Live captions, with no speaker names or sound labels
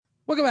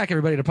Welcome back,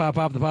 everybody, to Pop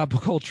Pop, the Pop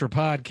Culture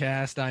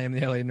Podcast. I am the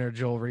LA nerd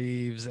Joel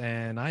Reeves,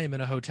 and I am in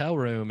a hotel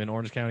room in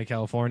Orange County,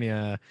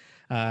 California,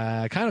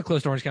 kind of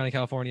close to Orange County,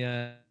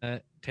 California.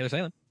 Taylor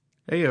Salem.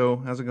 Hey, yo,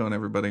 how's it going,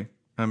 everybody?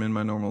 I'm in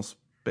my normal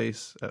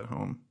space at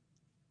home.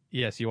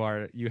 Yes, you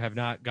are. You have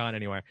not gone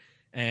anywhere.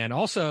 And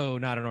also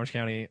not in Orange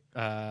County,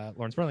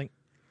 Lauren Sperling.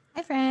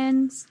 Hi,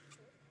 friends.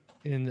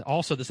 In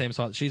also the same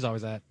spot she's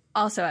always at.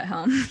 Also at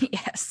home,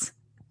 yes.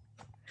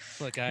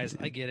 Look, guys,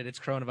 I get it. It's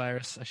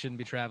coronavirus. I shouldn't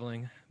be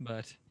traveling,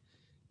 but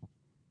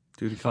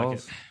duty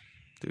calls.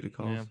 Duty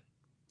calls.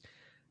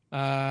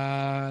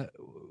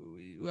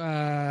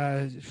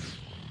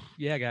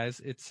 Yeah,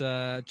 guys, it's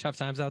tough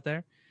times out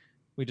there.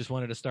 We just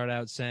wanted to start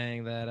out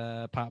saying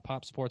that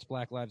Pop supports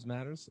Black Lives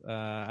Matters.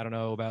 I don't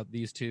know about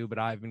these two, but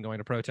I've been going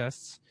to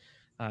protests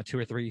two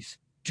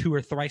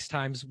or thrice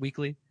times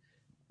weekly.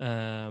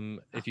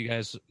 If you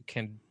guys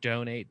can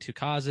donate to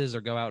causes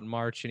or go out and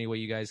march any way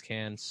you guys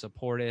can,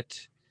 support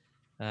it.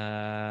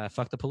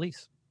 Fuck the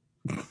police.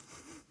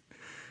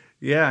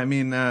 Yeah, I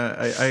mean,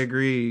 I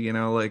agree. You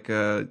know, like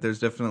there's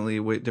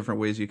definitely different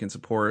ways you can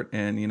support,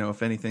 and you know,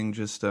 if anything,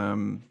 just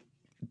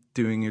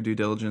doing your due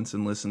diligence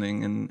and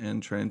listening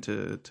and trying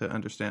to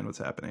understand what's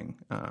happening.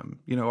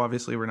 You know,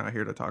 obviously, we're not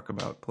here to talk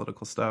about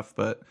political stuff,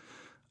 but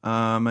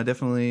I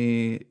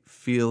definitely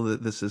feel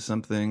that this is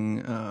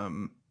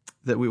something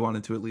that we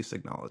wanted to at least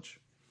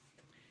acknowledge.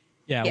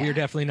 Yeah, we are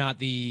definitely not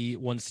the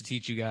ones to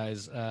teach you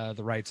guys the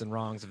rights and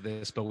wrongs of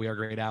this, but we are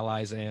great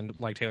allies. And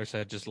like Taylor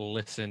said, just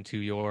listen to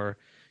your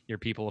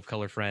people of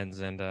color friends,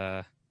 and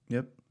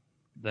yep,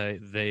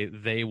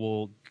 they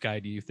will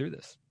guide you through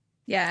this.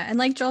 Yeah, and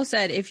like Joel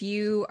said, if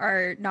you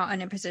are not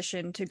in a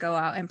position to go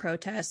out and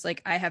protest,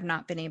 like I have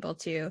not been able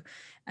to,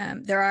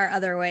 there are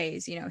other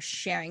ways. You know,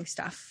 sharing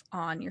stuff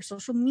on your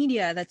social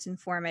media that's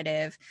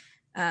informative.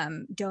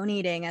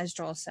 Donating, as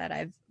Joel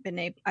said,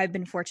 I've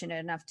been fortunate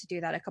enough to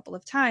do that a couple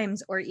of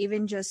times, or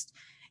even just,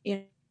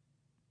 you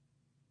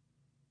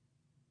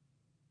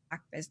know,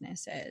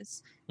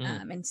 businesses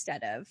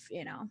instead of,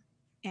 you know,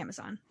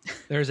 Amazon.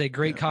 There's a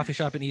great coffee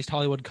shop in East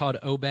Hollywood called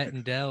Obet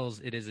and Dell's.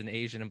 It is an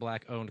Asian and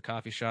Black owned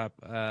coffee shop.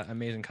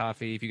 Amazing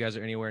coffee. If you guys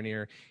are anywhere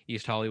near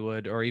East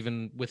Hollywood or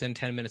even within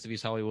 10 minutes of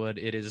East Hollywood,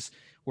 it is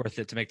worth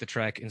it to make the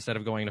trek instead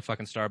of going to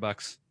fucking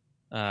Starbucks.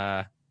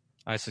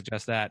 I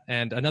suggest that.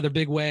 And another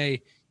big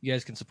way you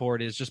guys can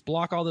support is just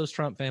block all those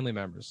Trump family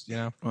members, you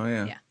know? Oh,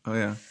 yeah. Oh,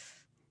 yeah.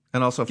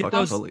 And also fuck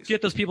the police.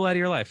 Get those people out of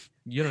your life.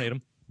 You don't need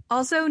them.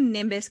 Also,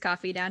 Nimbus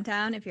Coffee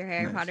downtown, if you're a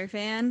Harry Potter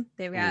fan.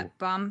 They've got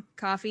bomb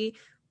coffee,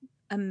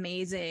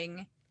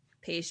 amazing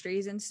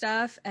pastries and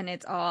stuff, and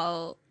it's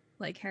all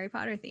like Harry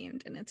Potter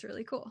themed, and it's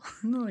really cool.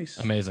 Nice.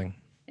 Amazing.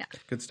 Yeah.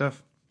 Good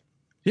stuff.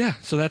 Yeah,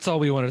 so that's all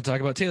we wanted to talk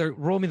about. Taylor,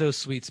 roll me those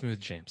sweet, smooth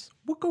James.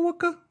 Wooka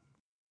wooka.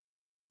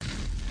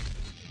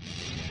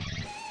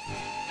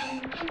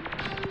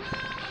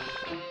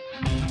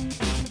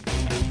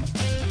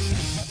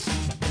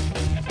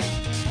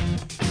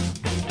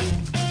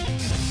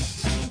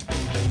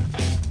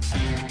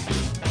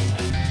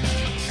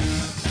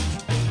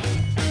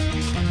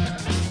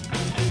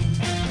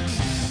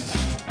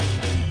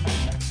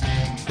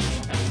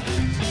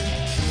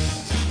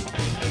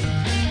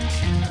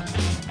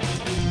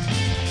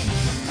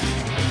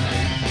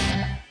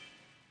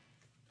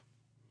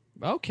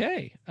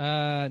 Okay.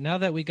 Now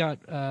that we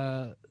got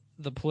the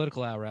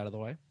political hour out of the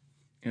way,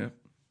 yeah.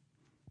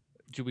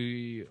 Do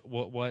we?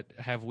 What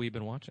have we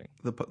been watching?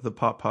 The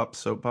pop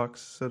soapbox,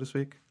 so to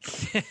speak.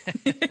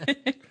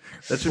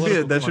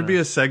 That should be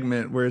a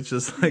segment where it's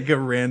just like a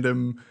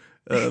random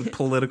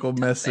political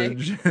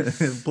message,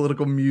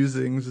 political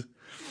musings.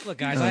 Look,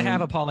 guys, I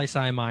have a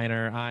poli-sci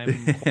minor.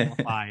 I'm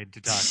qualified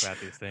to talk about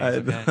these things.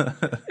 Okay?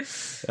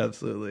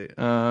 Absolutely.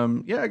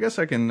 Yeah, I guess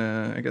I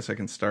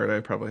can start.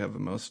 I probably have the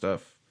most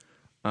stuff.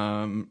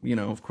 You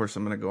know, of course,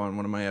 I'm going to go on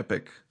one of my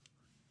epic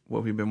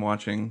what we've been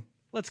watching.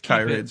 Let's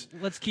keep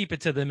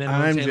it to the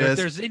minimum. If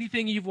there's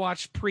anything you've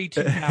watched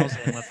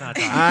pre-2000, let's not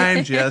talk.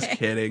 I'm just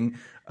kidding.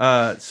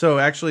 So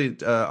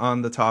actually,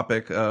 on the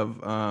topic of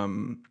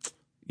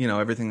you know,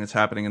 everything that's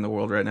happening in the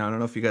world right now, I don't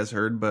know if you guys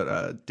heard,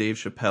 but Dave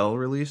Chappelle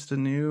released a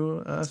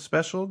new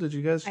special. Did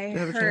you guys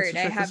have a chance to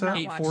check this out?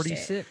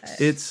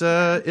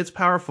 846. It's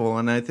powerful,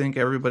 and I think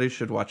everybody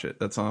should watch it.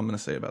 That's all I'm going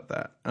to say about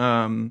that.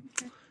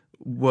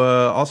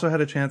 Also had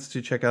a chance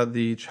to check out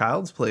the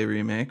Child's Play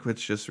remake,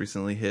 which just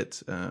recently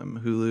hit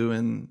Hulu,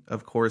 and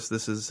of course,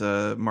 this is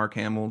Mark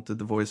Hamill did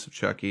the voice of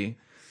Chucky.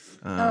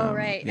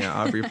 Right. Yeah,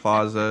 Aubrey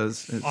Plaza.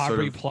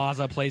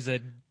 Plaza plays a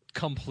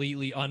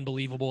completely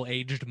unbelievable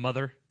aged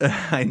mother.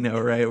 I know,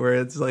 right? Where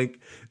it's like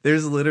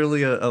there's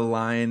literally a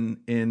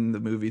line in the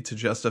movie to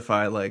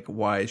justify like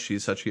why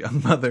she's such a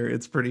young mother.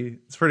 It's pretty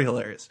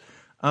hilarious.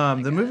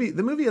 The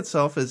movie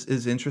itself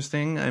is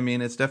interesting. I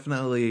mean, it's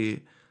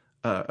definitely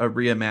a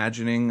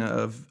reimagining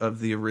of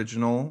the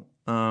original.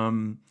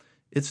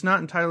 It's not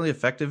entirely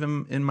effective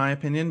in my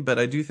opinion, but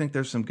I do think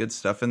there's some good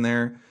stuff in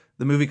there.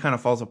 The movie kind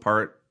of falls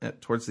apart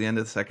towards the end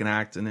of the second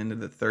act and into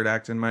the third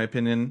act, in my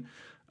opinion.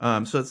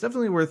 So it's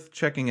definitely worth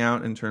checking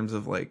out in terms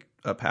of like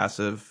a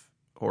passive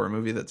horror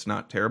movie that's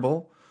not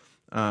terrible.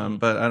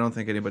 But I don't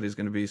think anybody's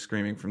going to be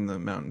screaming from the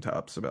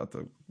mountaintops about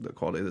the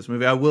quality of this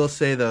movie. I will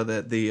say though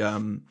that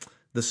the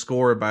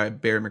score by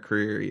Bear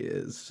McCreary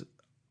is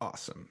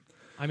awesome.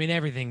 I mean,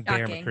 everything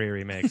Bear Shocking.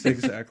 McCreary makes.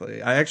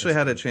 Exactly. I actually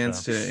had a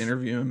chance to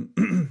interview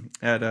him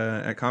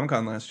at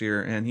Comic-Con last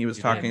year, and he was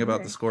talking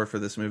about the score for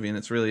this movie, and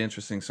it's really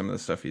interesting some of the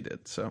stuff he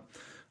did. So,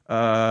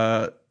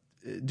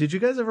 did you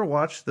guys ever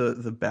watch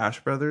the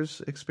Bash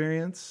Brothers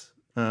Experience,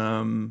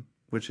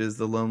 which is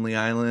the Lonely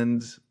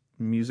Island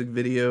music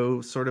video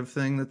sort of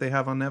thing that they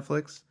have on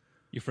Netflix?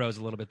 You froze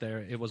a little bit there.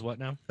 It was what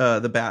now?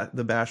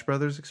 The Bash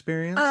Brothers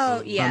Experience.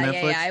 Oh yeah, on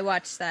yeah. I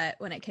watched that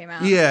when it came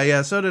out.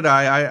 Yeah. So did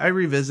I. I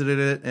revisited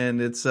it,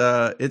 and it's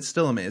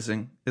still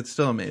amazing. It's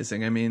still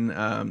amazing. I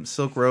mean,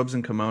 silk robes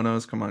and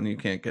kimonos. Come on, you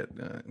can't get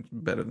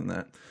better than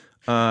that.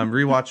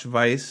 Rewatch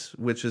Vice,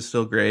 which is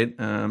still great.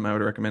 I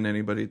would recommend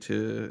anybody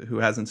who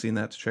hasn't seen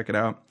that to check it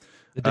out.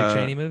 The Dick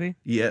Cheney movie?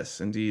 Yes,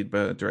 indeed,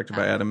 but directed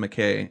by Adam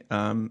McKay.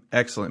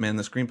 Excellent, man.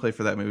 The screenplay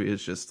for that movie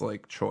is just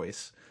like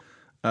choice.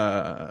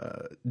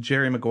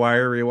 Jerry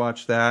Maguire,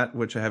 rewatched that,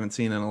 which I haven't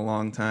seen in a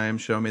long time.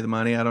 Show Me the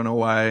Money. I don't know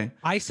why.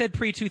 I said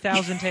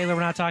pre-2000, Taylor. We're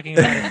not talking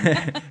about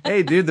it.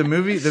 Hey, dude, the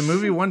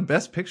movie won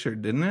Best Picture,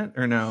 didn't it?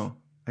 Or no?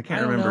 I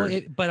can't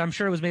remember. But I'm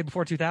sure it was made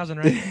before 2000,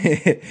 right?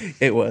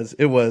 It was.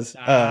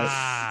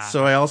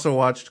 So I also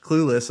watched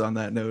Clueless on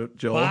that note,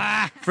 Joel.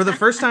 For the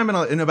first time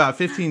in about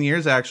 15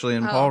 years, actually,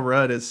 and Paul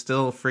Rudd is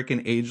still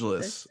freaking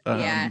ageless,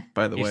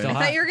 by the way. I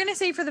thought you were going to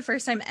say for the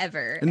first time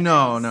ever.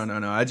 No.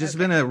 It's just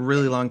been a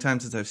really long time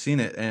since I've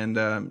seen it. And,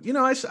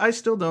 I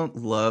still don't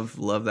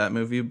love that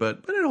movie,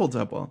 but it holds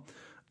up well.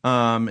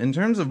 In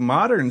terms of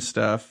modern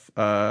stuff,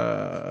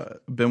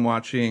 been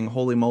watching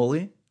Holy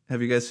Moly.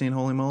 Have you guys seen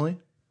Holy Moly?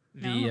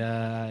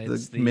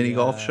 The mini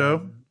golf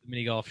show.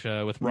 Mini golf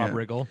show with Rob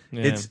Riggle.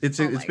 Yeah. It's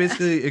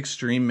basically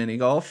extreme mini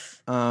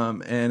golf,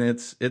 and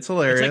it's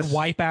hilarious. It's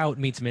like Wipeout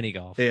meets mini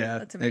golf. Yeah,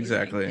 that's amazing.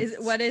 exactly.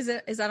 What is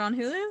it? Is that on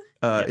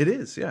Hulu? It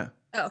is. Yeah.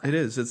 Oh, okay. It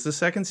is. It's the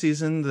second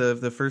season.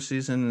 The first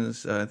season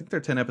is I think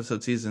they're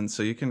 10-episode seasons,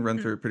 so you can run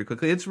through it pretty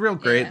quickly. It's real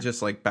great,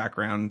 just like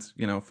background,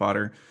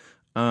 fodder.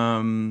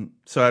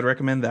 So I'd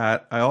recommend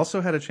that. I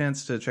also had a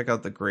chance to check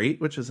out The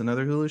Great, which is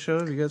another Hulu show.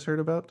 Have you guys heard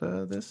about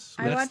this?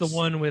 That's the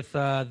one with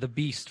the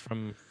Beast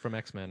from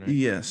X-Men, right?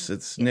 Yes,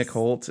 it's Nick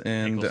Holt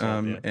and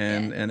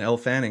Elle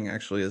Fanning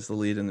actually is the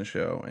lead in the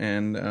show.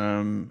 And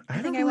I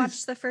think I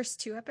watched the first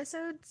 2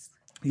 episodes.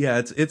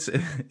 Yeah,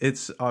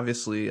 it's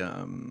obviously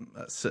a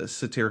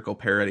satirical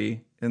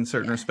parody in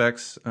certain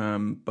respects,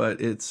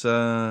 but it's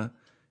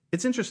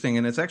interesting,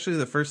 and it's actually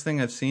the first thing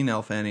I've seen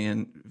Elle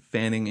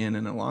Fanning in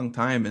a long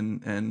time,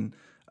 and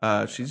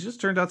she's just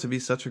turned out to be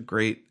such a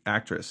great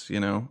actress,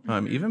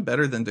 even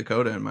better than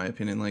Dakota in my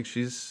opinion. Like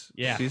she's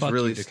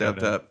really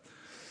stepped up,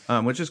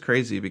 which is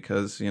crazy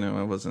because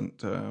I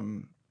wasn't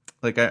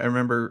like I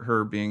remember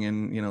her being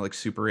in like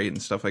Super 8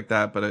 and stuff like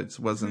that, but it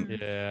wasn't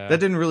that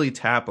didn't really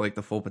tap like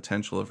the full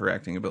potential of her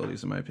acting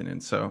abilities in my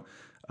opinion. So.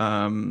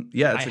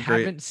 It's I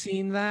haven't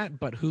seen that,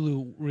 but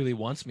Hulu really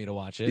wants me to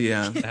watch it.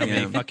 Yeah, how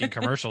many fucking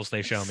commercials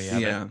they show me.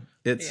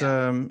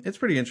 It's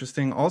pretty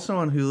interesting. Also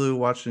on Hulu,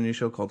 watched a new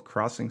show called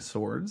Crossing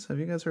Swords. Have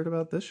you guys heard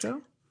about this show?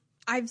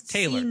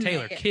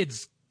 Taylor,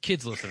 kids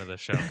listen to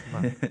this show.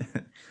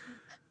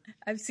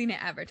 I've seen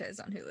it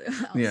advertised on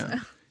Hulu. Also.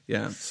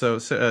 Yeah. So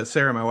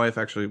Sarah, my wife,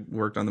 actually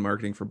worked on the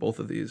marketing for both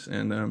of these,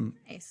 and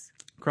nice.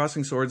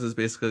 Crossing Swords is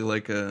basically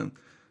like a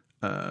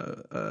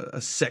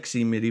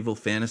sexy medieval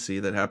fantasy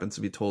that happens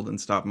to be told in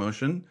stop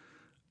motion,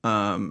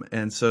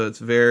 and so it's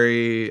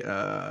very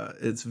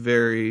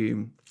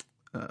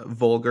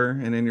vulgar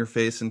and in your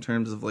face in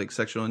terms of like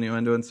sexual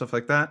innuendo and stuff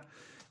like that.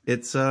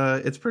 It's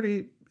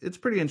pretty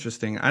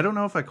interesting. I don't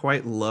know if I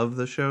quite love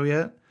the show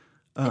yet.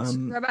 It's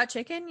Robot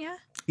Chicken,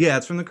 yeah,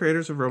 it's from the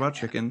creators of Robot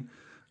Chicken.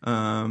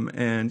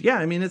 And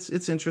I mean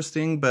it's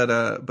interesting, but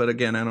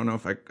again, I don't know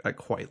if I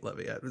quite love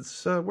it yet.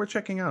 It's we're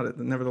checking out it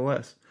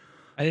nevertheless.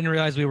 I didn't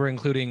realize we were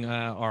including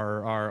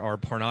our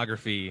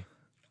pornography.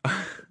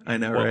 I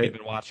know, what right? We've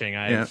been watching.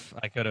 I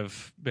could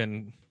have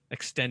been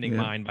extending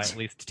mine by at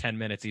least 10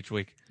 minutes each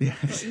week. Yeah,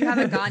 you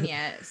haven't gone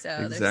yet, so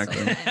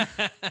exactly. There's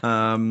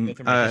go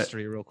through my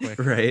history real quick.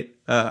 Right.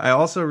 I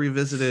also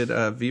revisited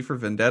V for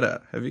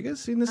Vendetta. Have you guys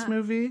seen this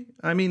movie?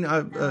 I mean,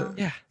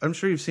 I'm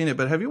sure you've seen it,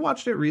 but have you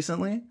watched it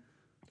recently?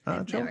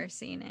 I've never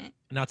seen it.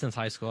 Not since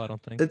high school, I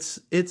don't think.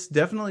 It's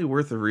definitely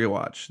worth a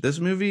rewatch. This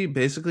movie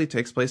basically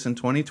takes place in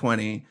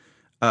 2020.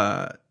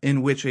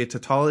 In which a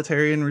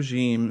totalitarian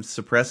regime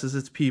suppresses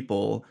its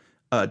people,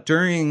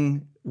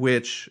 during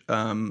which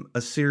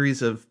a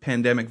series of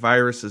pandemic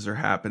viruses are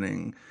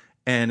happening,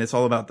 and it's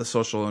all about the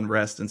social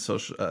unrest and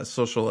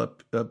social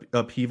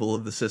upheaval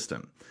of the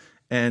system.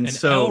 And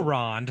so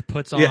Elrond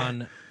puts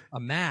on a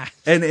mask,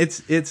 and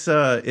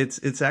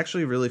it's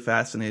actually really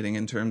fascinating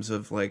in terms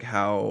of like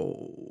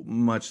how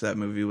much that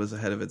movie was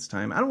ahead of its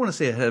time. I don't want to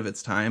say ahead of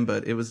its time,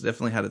 but it was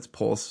definitely had its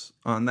pulse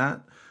on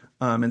that.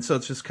 And so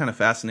it's just kind of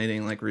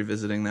fascinating, like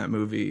revisiting that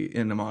movie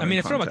in the modern. I mean,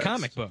 it's context. from a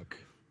comic book.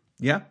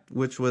 Yeah,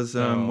 which was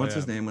what's yeah.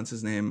 his name? What's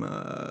his name?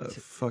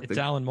 It's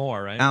Alan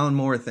Moore, right? Alan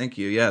Moore. Thank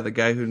you. Yeah, the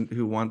guy who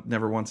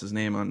never wants his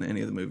name on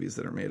any of the movies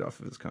that are made off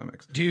of his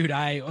comics. Dude,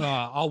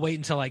 I'll wait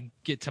until I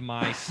get to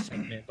my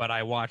segment, but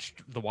I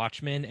watched The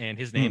Watchmen, and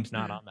his name's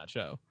not on that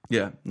show.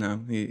 Yeah, no,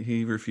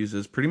 he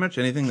refuses pretty much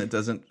anything that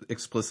doesn't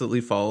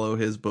explicitly follow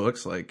his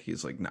books. Like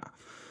he's like, nah.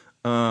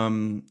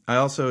 I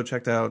also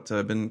checked out.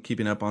 I've been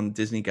keeping up on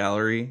Disney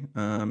Gallery,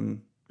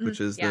 which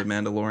is the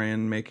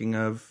Mandalorian making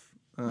of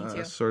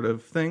sort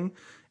of thing.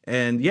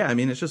 And yeah, I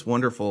mean, it's just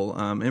wonderful.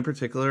 In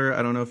particular,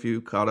 I don't know if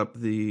you caught up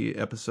the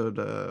episode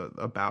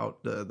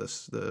about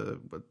the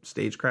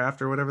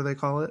stagecraft or whatever they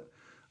call it,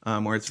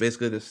 where it's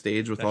basically the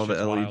stage with all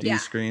the LED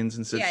screens,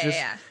 and so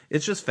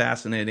it's just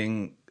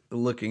fascinating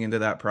looking into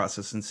that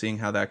process and seeing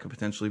how that could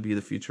potentially be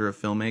the future of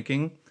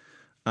filmmaking.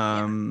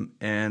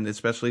 And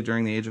especially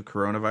during the age of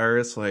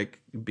coronavirus, like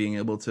being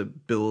able to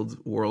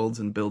build worlds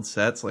and build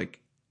sets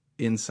like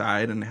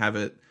inside and have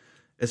it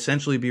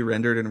essentially be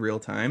rendered in real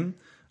time.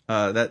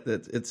 That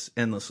it's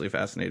endlessly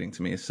fascinating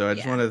to me. So I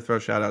just wanted to throw a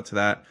shout out to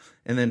that.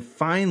 And then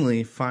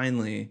finally,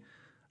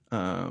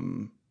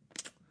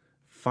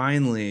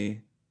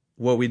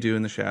 What We Do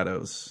in the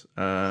Shadows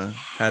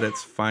had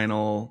its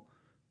final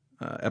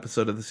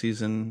episode of the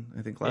season,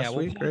 I think last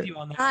week,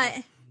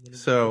 right?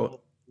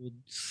 So we'll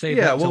save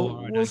that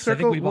we'll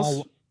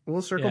circle.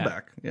 We'll circle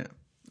back. Yeah.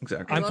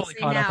 Exactly. I will say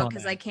now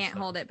because I can't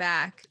hold it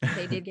back.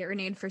 They did get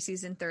renewed for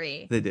season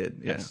 3. They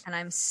did, yes. And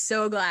I'm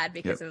so glad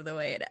because of the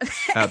way it ended.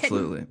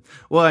 Absolutely.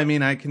 Well, I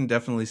mean, I can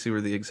definitely see where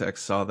the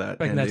execs saw that.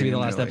 Expecting that to be the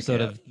last episode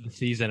of the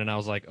season, and I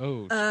was like,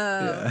 oh.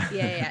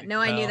 Yeah.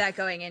 No, I knew that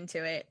going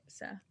into it.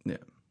 So yeah.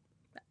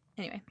 But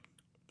anyway.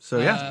 So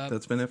yeah,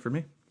 that's been it for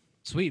me.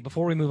 Sweet.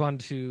 Before we move on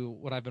to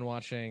what I've been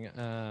watching,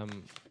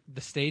 the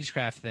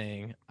stagecraft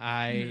thing,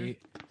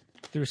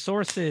 through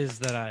sources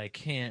that I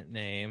can't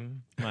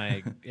name,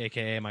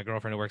 AKA my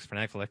girlfriend who works for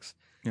Netflix,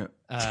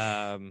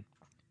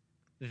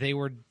 they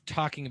were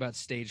talking about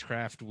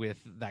stagecraft with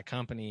that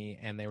company,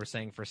 and they were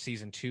saying for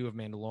season 2 of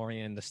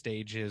Mandalorian, the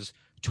stage is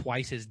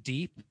twice as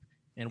deep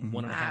and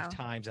 1.5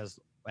 times as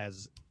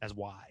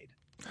wide.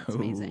 That's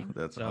amazing.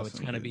 That's so awesome, it's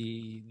gonna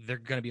be they're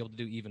gonna be able to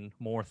do even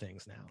more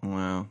things now.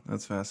 Wow,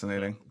 that's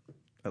fascinating.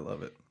 I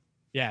love it.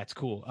 Yeah, it's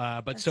cool.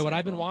 So what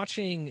I've been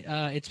watching,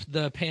 it's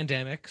the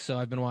pandemic, so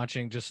I've been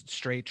watching just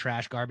straight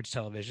trash garbage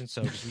television.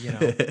 So just,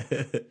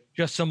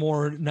 just some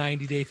more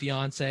 90 Day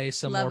Fiance,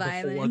 some Love more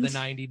Island. Before the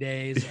 90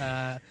 days.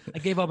 I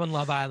gave up on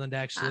Love Island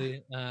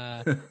actually.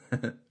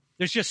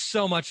 There's just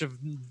so much of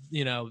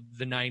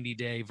the 90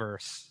 Day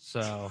verse.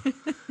 So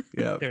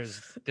yeah,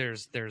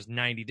 there's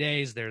 90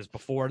 days. There's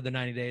before the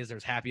 90 days.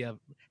 There's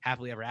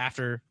happily ever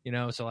after.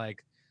 So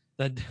like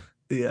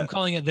I'm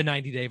calling it the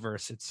 90 Day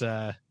verse. It's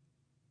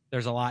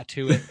there's a lot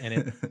to it,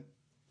 and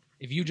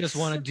if you just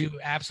want to do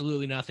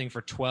absolutely nothing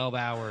for 12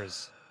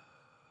 hours,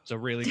 it's a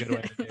really good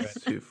way to do it.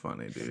 It's too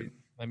funny, dude.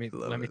 Let me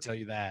tell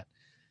you that.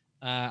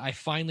 I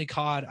finally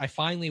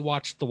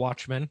watched The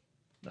Watchmen.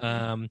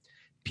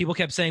 People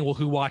kept saying, well,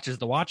 who watches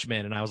The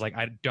Watchmen? And I was like,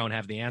 I don't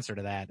have the answer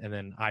to that. And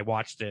then I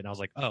watched it, and I was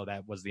like, oh,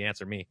 that was the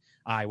answer, me.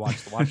 I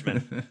watched The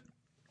Watchmen.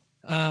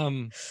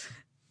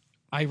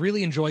 I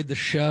really enjoyed the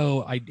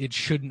show. It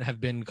shouldn't have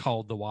been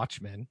called The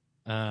Watchmen.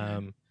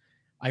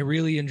 I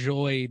really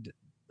enjoyed.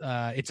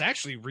 It's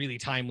actually really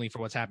timely for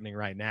what's happening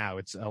right now.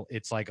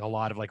 It's like a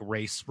lot of like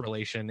race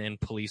relation and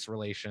police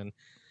relation.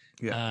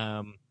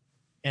 Yeah.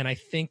 And I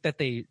think that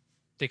they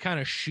kind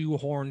of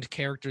shoehorned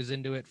characters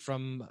into it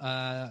from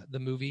the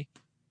movie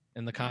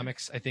and the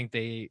comics. I think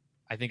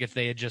if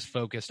they had just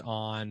focused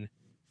on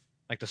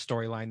like the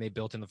storyline they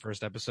built in the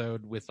first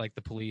episode with like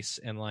the police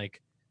and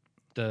like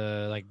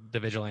the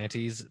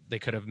vigilantes, they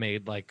could have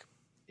made like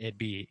it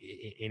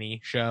be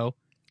any show.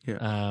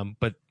 Yeah.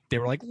 But they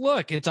were like,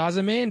 look, it's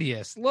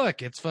Ozymandias.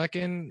 Look, it's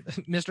fucking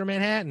Mr.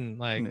 Manhattan.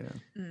 Like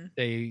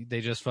they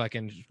just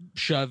fucking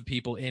shove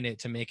people in it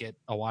to make it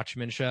a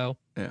Watchmen show.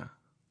 Yeah.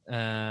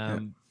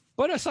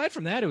 But aside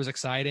from that, it was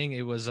exciting.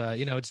 It was,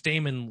 it's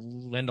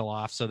Damon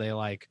Lindelof. So they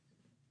like,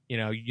 you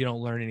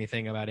don't learn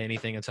anything about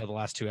anything until the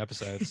last 2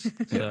 episodes.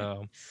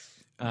 So,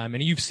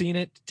 and you've seen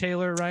it,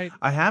 Taylor, right?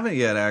 I haven't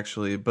yet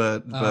actually,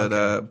 but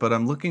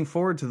I'm looking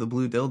forward to the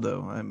blue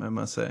dildo. I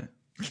must say.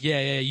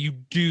 Yeah. You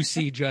do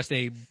see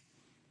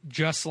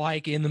just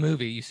like in the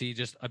movie, you see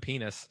just a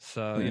penis.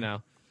 So,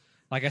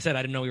 like I said,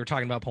 I didn't know we were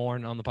talking about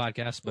porn on the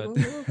podcast,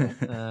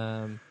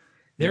 but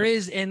there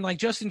is, and like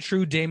just in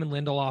true Damon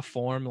Lindelof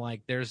form,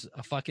 like there's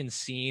a fucking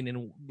scene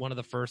in one of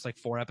the first like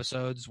 4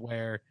 episodes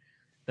where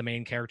the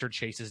main character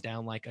chases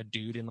down like a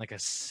dude in like a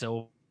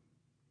silver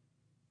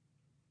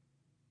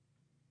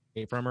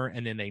from her,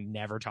 and then they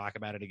never talk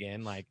about it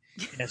again. Like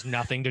it has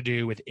nothing to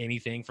do with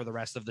anything for the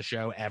rest of the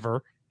show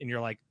ever. And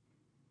you're like,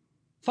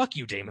 fuck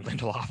you, Damon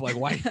Lindelof. Like,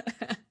 why?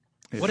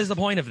 What is the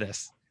point of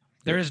this?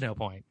 There is no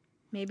point.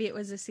 Maybe it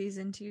was a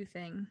season 2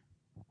 thing.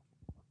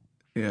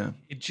 Yeah.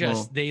 It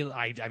just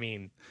I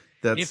mean,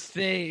 if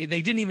they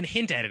didn't even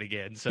hint at it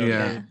again. So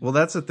yeah. Well,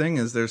 that's the thing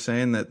is they're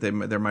saying that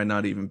there might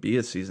not even be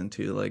a season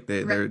 2. Like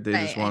they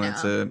just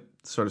wanted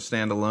sort of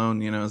stand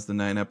alone, as the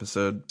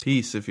 9-episode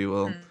piece, if you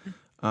will.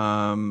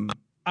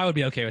 I would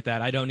be okay with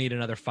that. I don't need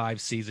another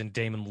 5-season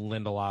Damon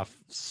Lindelof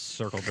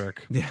circle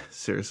jerk. Yeah,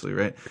 seriously,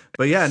 right?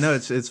 But yeah, no,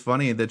 it's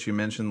funny that you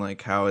mentioned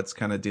like how it's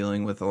kind of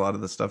dealing with a lot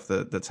of the stuff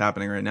that's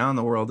happening right now in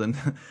the world. And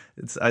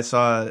I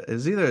saw it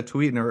was either a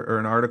tweet or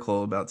an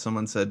article about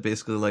someone said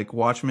basically like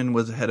Watchmen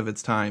was ahead of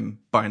its time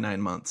by 9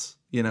 months.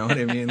 You know what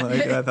I mean?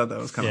 Like I thought that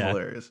was kind of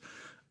hilarious.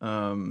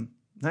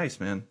 Nice,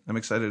 man. I'm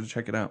excited to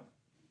check it out.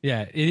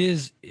 Yeah, it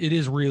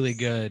is really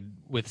good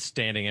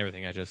withstanding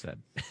everything I just said.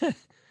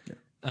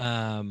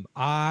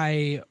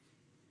 I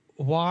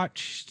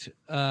watched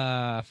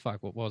what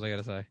was I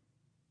gonna say?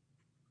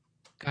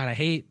 God, I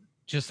hate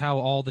just how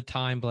all the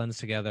time blends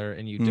together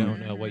and you don't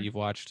know what you've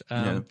watched.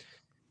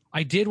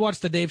 I did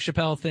watch the Dave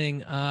Chappelle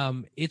thing.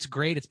 It's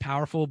great, it's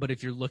powerful, but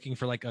if you're looking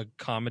for like a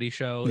comedy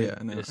show,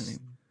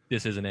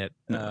 this isn't it.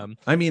 No.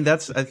 I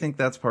think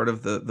that's part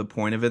of the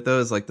point of it though,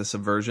 is like the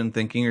subversion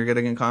thinking you're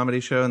getting a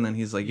comedy show, and then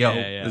he's like, yo,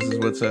 this is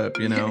what's up,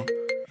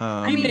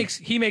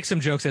 he makes some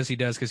jokes as he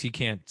does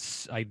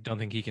because I don't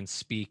think he can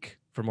speak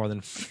for more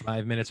than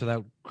 5 minutes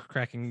without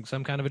cracking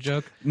some kind of a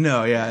joke.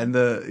 No, yeah,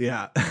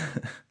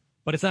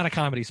 but it's not a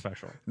comedy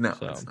special. No,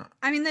 it's not.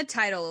 I mean, the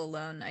title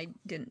alone, I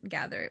didn't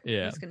gather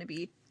it was going to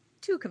be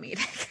too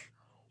comedic.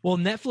 Well,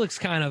 Netflix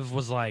kind of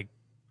was like,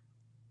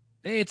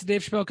 hey, it's a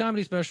Dave Chappelle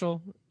comedy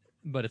special,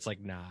 but it's like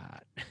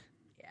not.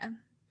 Yeah.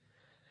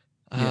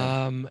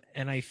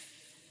 And I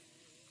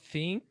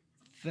think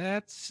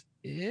that's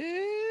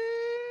it.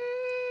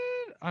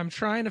 I'm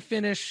trying to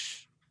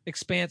finish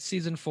Expanse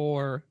season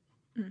 4.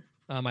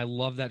 I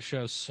love that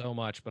show so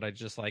much, but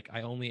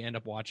I only end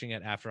up watching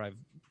it after I've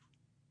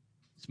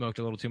smoked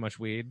a little too much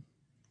weed,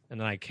 and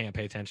then I can't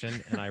pay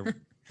attention. And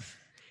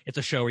it's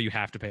a show where you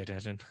have to pay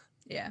attention.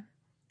 Yeah.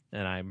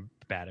 And I'm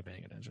bad at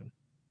paying attention.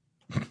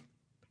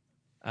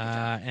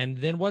 And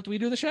then What Do We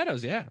Do in the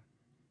Shadows? Yeah.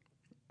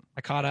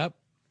 I caught up.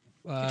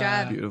 Good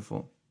job.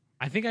 Beautiful.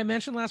 I think I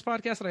mentioned last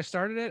podcast that I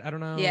started it. I don't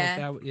know.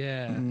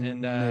 Yeah.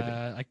 And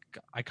I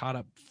caught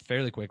up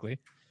fairly quickly.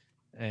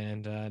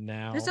 And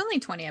now there's only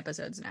 20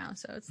 episodes now,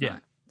 so it's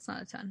not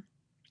a ton.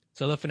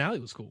 So the finale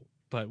was cool,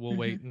 but we'll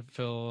wait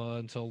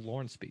until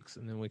Lauren speaks,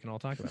 and then we can all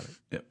talk about it.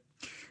 Yep.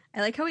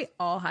 I like how we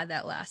all had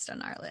that last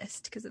on our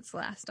list because it's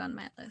last on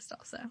my list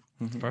also.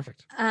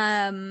 Perfect.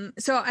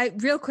 So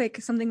real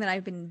quick, something that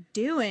I've been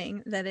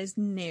doing that is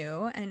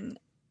new and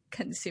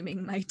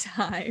consuming my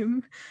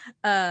time.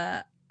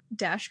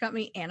 Dash got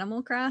me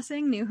Animal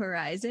Crossing New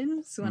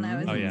Horizons when I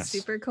was in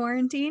super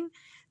quarantine.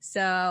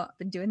 So I've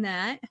been doing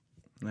that.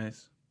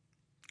 Nice.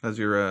 How's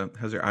your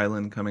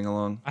island coming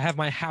along? I have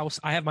my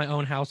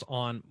own house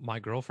on my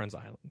girlfriend's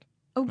island.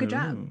 Oh, good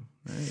job.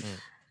 Nice.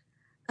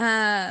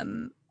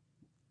 And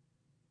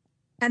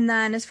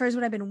then as far as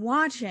what I've been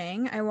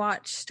watching, I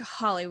watched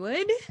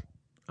Hollywood.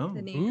 Oh.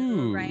 The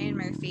new Ryan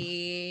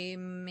Murphy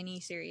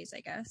miniseries,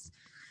 I guess.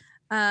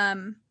 I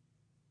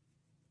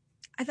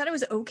thought it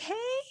was okay.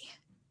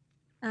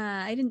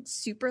 I didn't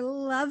super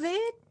love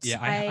it.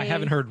 Yeah, I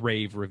haven't heard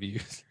rave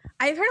reviews.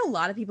 I've heard a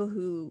lot of people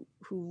who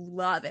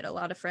love it. A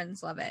lot of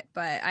friends love it.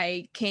 But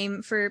I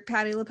came for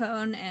Patti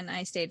LuPone and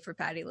I stayed for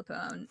Patti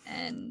LuPone,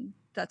 and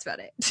that's about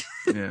it.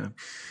 Yeah.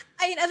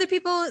 I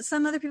mean,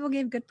 some other people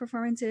gave good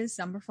performances.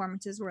 Some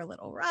performances were a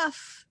little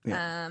rough.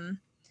 Yeah.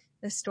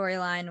 The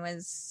storyline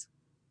was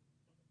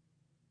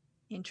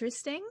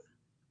interesting,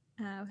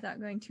 without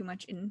going too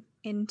much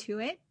into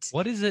it.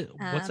 What is it?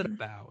 What's it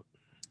about?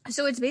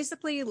 So it's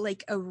basically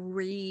like a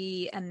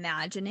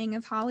reimagining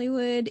of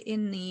Hollywood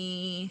in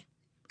the,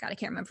 God, I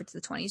can't remember if it's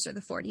the 20s or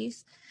the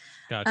 40s.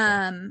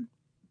 Gotcha.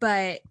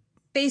 But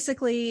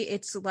basically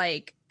it's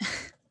like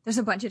there's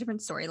a bunch of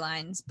different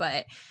storylines,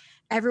 but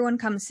everyone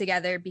comes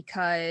together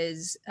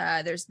because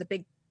there's the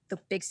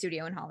big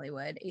studio in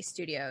Hollywood, Ace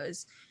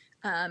Studios.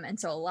 And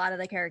so a lot of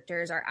the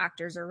characters are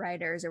actors or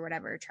writers or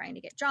whatever trying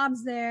to get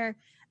jobs there.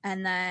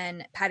 And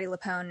then Patti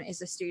LuPone is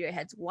the studio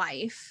head's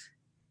wife.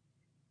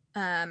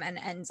 And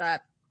ends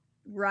up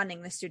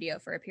running the studio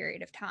for a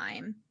period of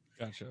time.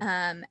 Gotcha.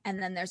 And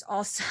then there's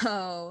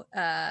also,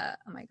 oh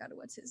my God,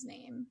 what's his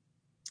name?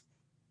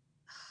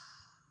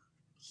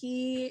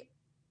 Oh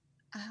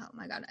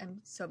my God,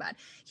 I'm so bad.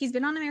 He's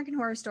been on American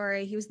Horror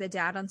Story. He was the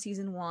dad on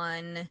season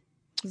 1.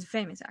 He's a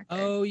famous actor.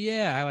 Oh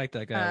yeah, I like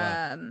that guy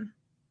a lot.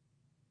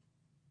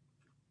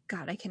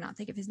 God, I cannot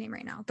think of his name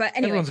right now. But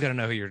anyway, everyone's gonna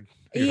know who you're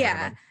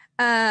yeah.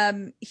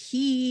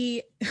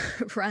 He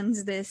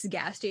runs this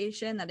gas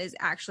station that is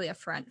actually a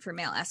front for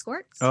male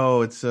escorts.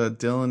 Oh, it's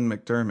Dylan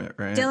McDermott,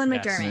 right? Dylan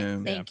Yes.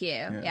 McDermott. Thank you.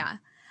 Yeah.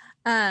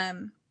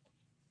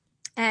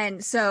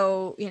 And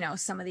so,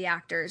 some of the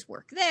actors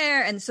work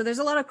there. And so there's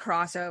a lot of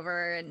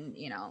crossover, and,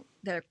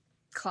 their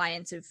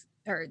clients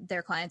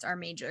are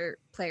major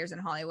players in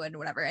Hollywood and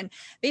whatever. And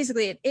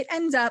basically it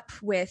ends up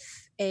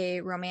with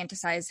a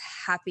romanticized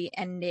happy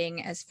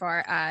ending as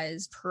far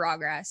as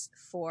progress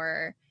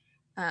for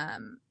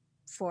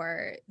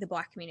the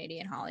Black community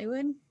in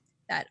Hollywood.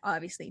 That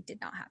obviously did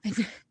not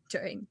happen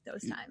during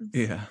those times.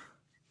 Yeah.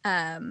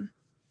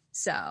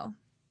 So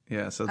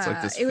it's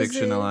like this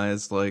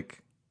fictionalized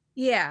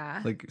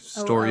Yeah. like A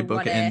storybook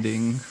what if.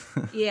 ending.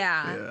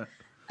 Yeah.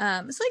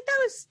 Yeah. So like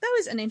that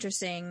was an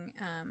interesting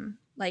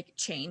like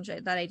change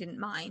that I didn't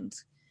mind.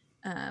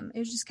 It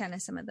was just kind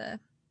of some of the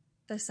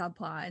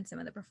subplot and some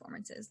of the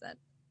performances that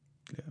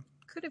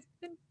could have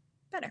been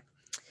better.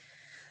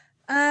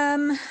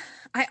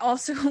 I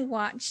also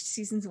watched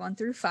seasons 1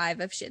 through 5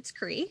 of Schitt's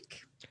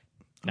Creek.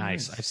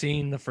 Nice. I've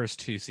seen the first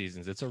 2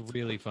 seasons. It's a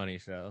really funny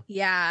show.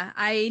 Yeah,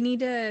 I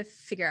need to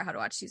figure out how to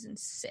watch season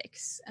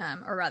 6,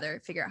 or rather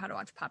figure out how to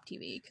watch Pop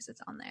TV because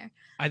it's on there.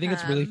 I think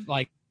it's really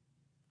like,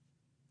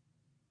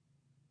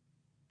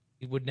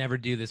 you would never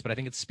do this, but I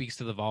think it speaks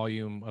to the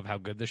volume of how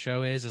good the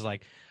show is. Is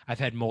like, I've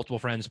had multiple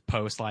friends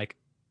post like,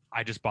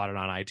 I just bought it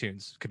on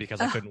iTunes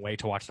because I couldn't wait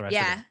to watch the rest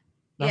of it. And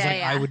I was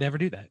like, I would never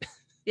do that.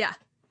 Yeah.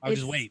 I would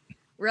just wait.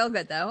 Real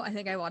good though. I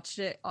think I watched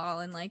it all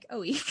in like a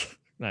week.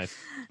 Nice.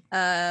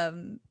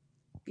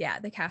 Yeah,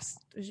 the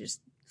cast was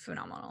just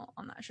phenomenal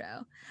on that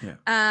show. Yeah.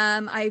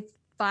 I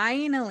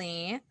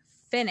finally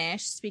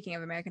finished, speaking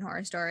of American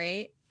Horror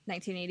Story,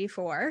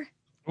 1984.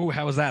 Oh,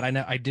 how was that?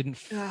 I didn't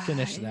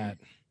finish that.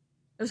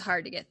 It was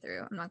hard to get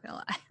through. I'm not gonna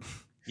lie.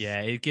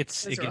 Yeah, it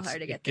gets through.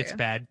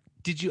 bad.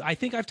 I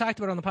think I've talked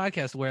about it on the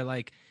podcast where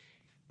like,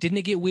 didn't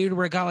it get weird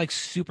where it got like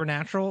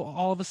supernatural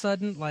all of a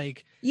sudden?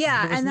 Like,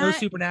 yeah, there was no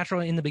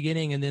supernatural in the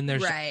beginning, and then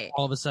there's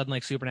all of a sudden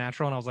like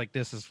supernatural, and I was like,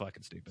 this is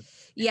fucking stupid.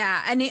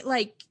 Yeah, and it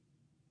like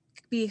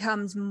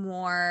becomes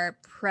more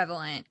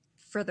prevalent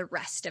for the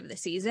rest of the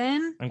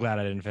season. I'm glad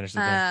I didn't finish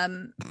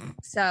it.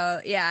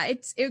 So yeah,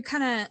 it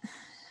kind of,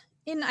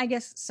 in I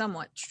guess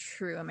somewhat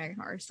true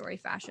American Horror Story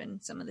fashion,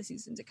 some of the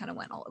seasons it kind of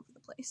went all over the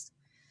place.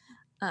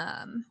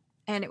 And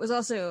it was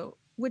also,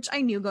 which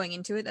I knew going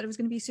into it that it was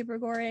going to be super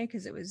gory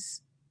because it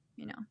was,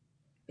 you know,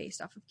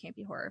 based off of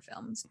campy horror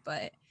films,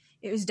 but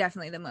it was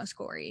definitely the most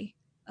gory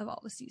of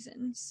all the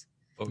seasons.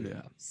 Oh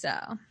yeah. So,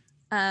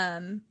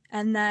 and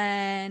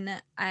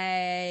then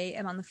I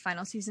am on the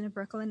final season of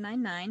Brooklyn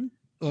Nine-Nine.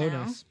 Oh,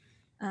 now. nice.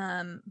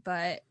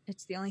 But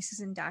it's the only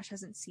season Dash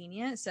hasn't seen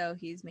yet, so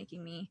he's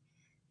making me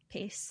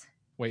pace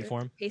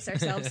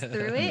ourselves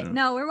through it.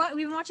 No,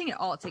 we've been watching it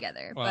all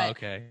together. Oh, but,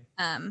 okay.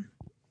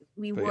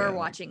 We were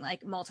watching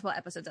like multiple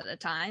episodes at a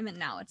time, and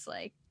now it's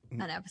like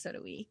an episode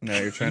a week. Now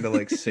you're trying to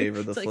like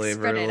savor the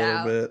flavor a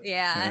little bit.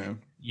 Yeah.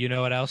 You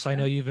know what else I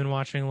know you've been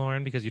watching,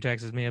 Lauren, because you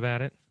texted me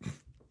about it?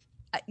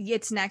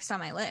 It's next on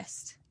my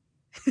list.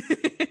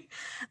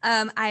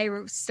 I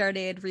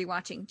started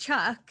rewatching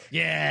Chuck.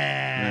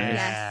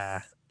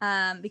 Yeah.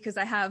 Yes. Because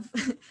I have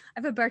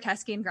a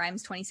Bartesky and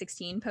Grimes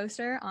 2016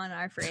 poster on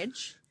our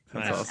fridge.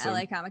 That's awesome.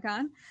 LA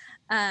Comic-Con.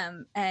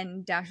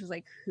 And Dash was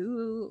like,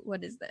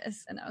 what is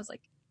this? And I was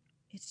like,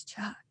 it's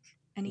Chuck.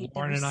 And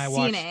Lauren and I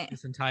watched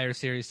this entire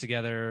series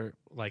together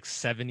like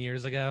 7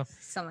 years ago.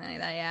 Something like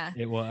that, yeah.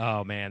 It was,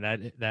 oh man,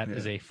 that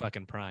is a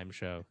fucking prime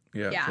show.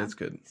 Yeah, that's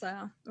good.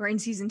 So we're in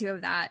season 2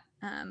 of that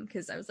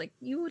because I was like,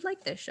 you would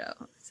like this show,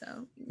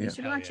 so you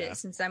should watch it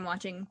since I'm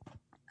watching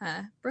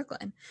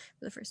Brooklyn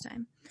for the first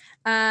time.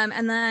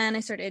 And then I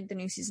started the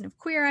new season of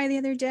Queer Eye the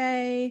other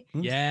day.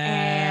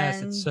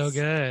 Yes, it's so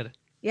good.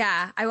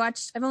 Yeah, I've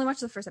only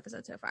watched the first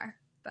episode so far,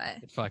 but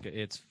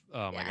it's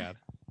oh my god,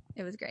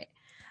 it was great.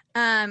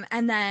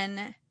 And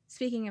then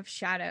speaking of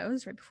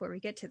shadows, right before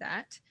we get to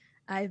that,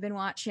 I've been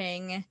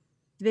watching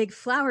The Big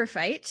Flower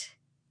Fight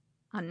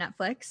on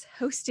Netflix,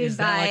 hosted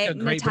by like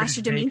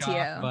Natasha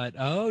Demetrio. But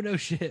no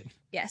shit.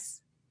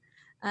 Yes.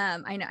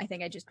 I know. I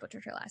think I just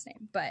butchered her last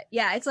name, but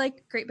yeah, it's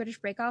like Great British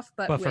Bake Off,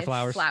 but with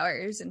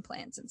flowers and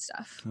plants and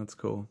stuff. That's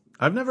cool.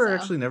 I've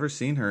never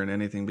seen her in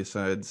anything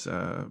besides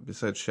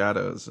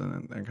Shadows,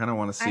 and I kind of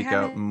want to seek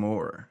out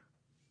more.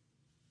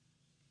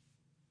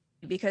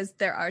 Because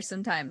there are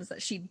some times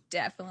that she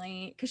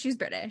definitely, because she's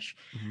British,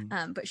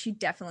 but she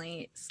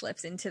definitely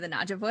slips into the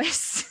Nadja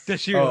voice.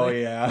 Does she really? Oh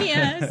yeah.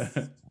 Yes.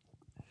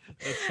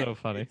 That's so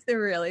funny. It's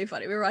really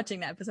funny. We were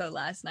watching that episode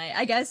last night.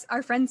 I guess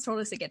our friends told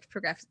us it gets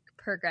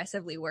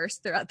progressively worse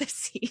throughout the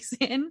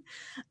season.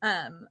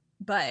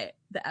 But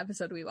the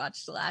episode we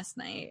watched last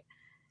night,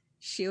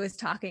 she was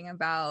talking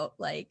about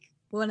like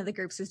one of the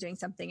groups was doing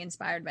something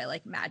inspired by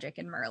like magic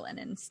and Merlin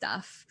and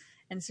stuff.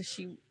 And so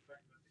she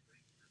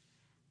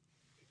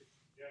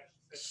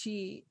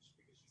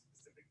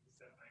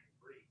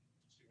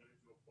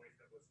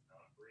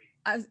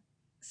I was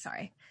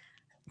sorry.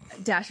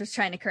 Dash was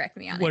trying to correct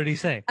me on it. What did he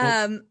say?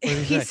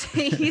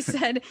 He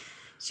said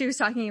she was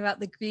talking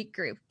about the Greek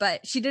group,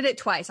 but she did it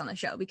twice on the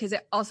show because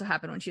it also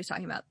happened when she was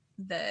talking about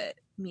the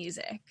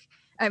music.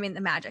 I mean,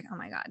 the magic. Oh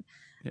my God.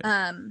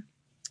 Yeah.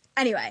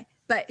 Anyway,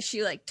 but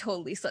she like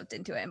totally slipped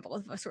into it, and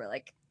both of us were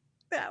like,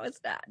 "That was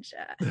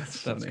Dasha."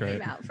 That's great.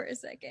 Came out for a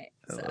second.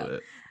 I love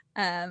it.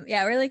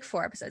 Yeah, we're like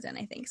 4 episodes in,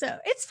 I think. So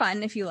it's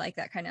fun if you like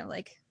that kind of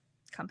like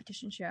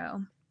competition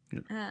show.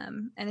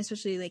 And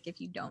especially like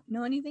if you don't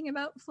know anything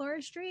about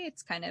floristry,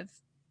 it's kind of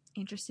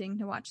interesting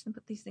to watch them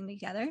put these things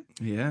together.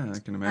 Yeah, I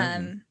can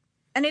imagine.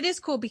 And it is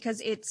cool because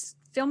it's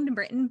filmed in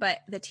Britain, but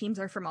the teams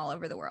are from all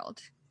over the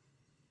world.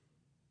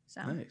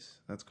 So nice.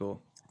 That's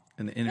cool.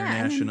 An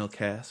international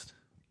cast.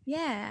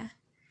 Yeah.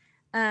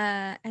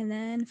 And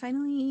then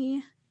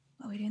finally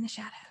what we do in the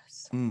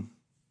shadows.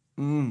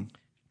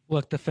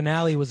 Look, the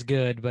finale was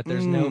good, but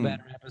there's no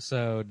better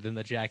episode than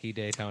the Jackie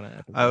Daytona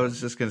episode. I was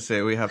just gonna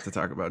say we have to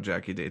talk about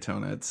Jackie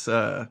Daytona. It's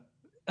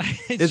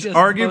it's just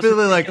arguably the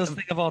most like ridiculous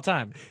thing of all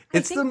time.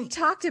 I think we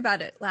talked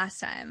about it last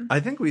time. I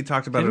think we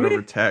talked about Did it we?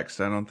 over text.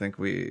 I don't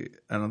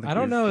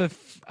know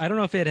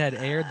if it had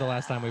aired the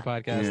last time we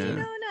podcasted.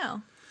 Yeah.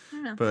 No. I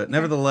don't know. But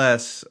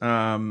nevertheless,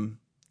 dare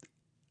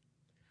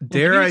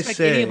Well, I expect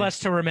say any of us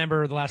to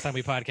remember the last time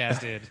we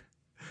podcasted?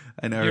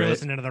 I know, You're right?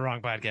 listening to the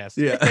wrong podcast.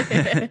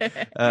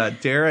 Yeah.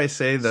 Dare I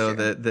say though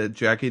that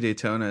Jackie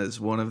Daytona is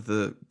one of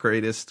the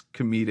greatest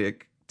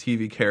comedic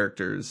TV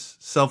characters,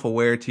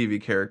 self-aware TV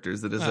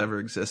characters that has ever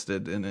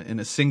existed in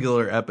a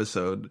singular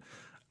episode,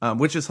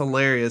 which is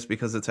hilarious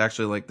because it's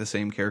actually like the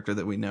same character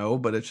that we know,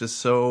 but it's just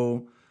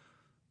so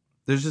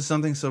there's just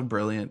something so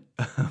brilliant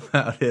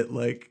about it.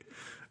 Like,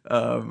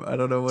 I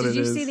don't know what it is.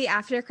 Did you see the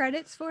after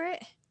credits for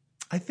it?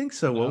 I think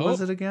so. What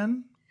was it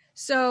again?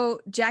 So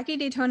Jackie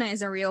Daytona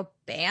is a real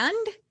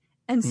band.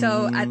 And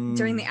so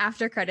during the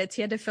after credits,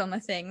 he had to film a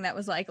thing that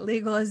was like,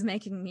 legal is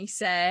making me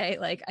say,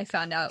 like, I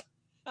found out,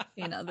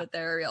 that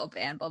they're a real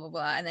band, blah, blah,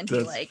 blah. And then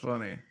he That's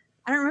funny.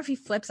 I don't remember if he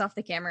flips off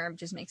the camera or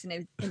just makes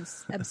an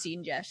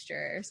obscene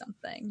gesture or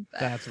something.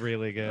 But That's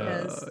really good.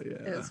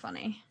 it was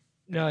funny.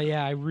 No,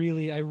 yeah, I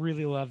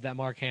really love that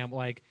Mark Hamill.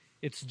 Like,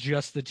 it's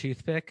just the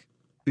toothpick.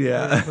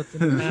 Yeah. Puts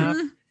in the mouth.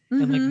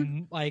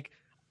 And like,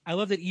 I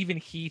love that even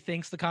he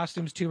thinks the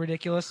costume's too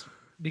ridiculous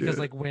because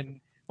like when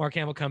Mark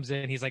Hamill comes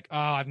in, he's like, "Oh,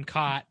 I'm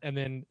caught," and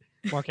then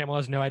Mark Hamill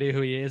has no idea who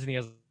he is, and he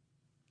has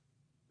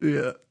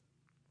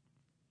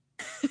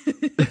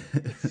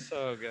it's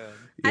so good.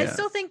 I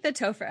still think the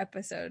Topher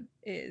episode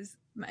is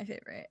my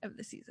favorite of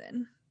the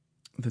season.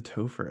 The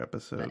Topher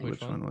episode.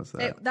 Which one was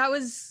that?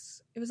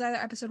 It was either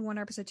episode 1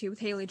 or episode 2 with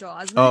Haley Joel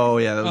Osment. Oh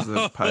yeah, that was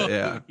the pilot.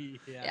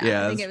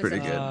 Yeah, that's pretty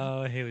good.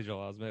 Oh, Haley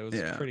Joel Osment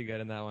was pretty good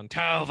in that one.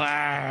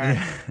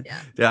 Topher.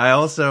 Yeah. I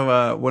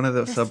also one of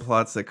the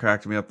subplots that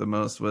cracked me up the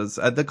most was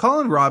the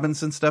Colin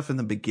Robinson stuff in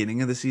the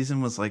beginning of the season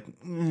was like,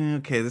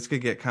 okay, this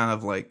could get kind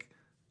of like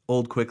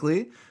old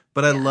quickly.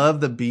 But I love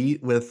the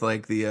beat with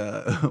like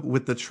the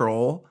with the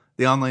troll,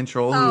 the online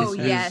troll. Who's,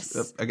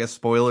 I guess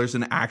spoilers,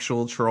 an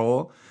actual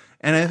troll.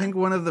 And I think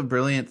one of the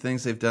brilliant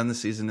things they've done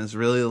this season is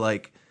really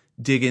like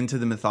dig into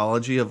the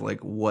mythology of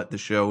like what the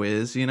show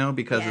is,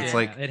 because it's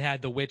like it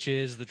had the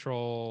witches, the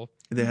troll.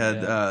 They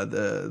had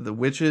the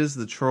witches,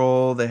 the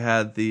troll. They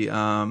had the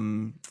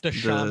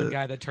shaman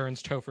guy that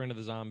turns Topher into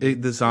the zombie.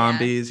 The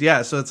zombies,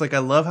 yeah. So it's like I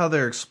love how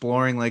they're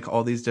exploring like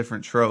all these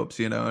different tropes,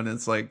 and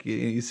it's like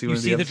you see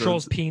the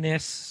troll's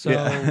penis. So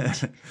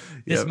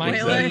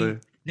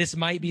this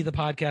might be the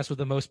podcast with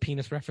the most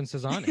penis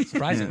references on it.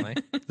 Surprisingly,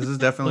 this is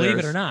definitely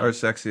our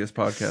sexiest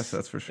podcast.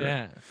 That's for sure.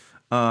 Yeah.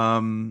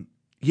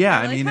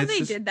 I mean, how they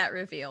did that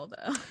reveal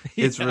though.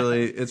 It's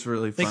really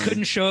funny. They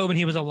couldn't show him when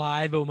he was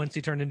alive, but once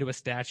he turned into a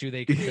statue,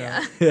 they could show.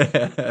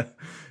 Yeah,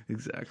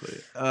 exactly.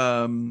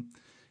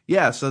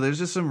 So there's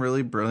just some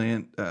really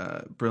brilliant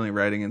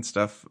writing and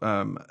stuff.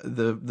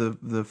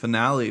 The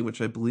finale,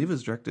 which I believe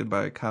is directed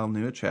by Kyle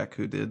Newacheck,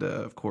 who did,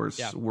 of course,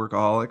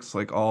 Workaholics,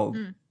 like all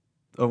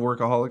of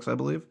Workaholics, I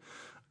believe.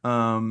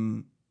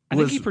 I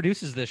think he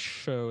produces this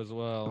show as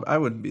well. I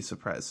wouldn't be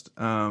surprised.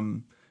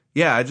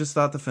 I just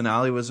thought the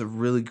finale was a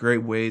really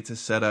great way to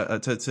set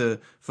up to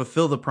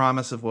fulfill the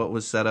promise of what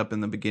was set up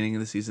in the beginning of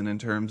the season in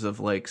terms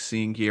of like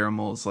seeing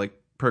Guillermo's like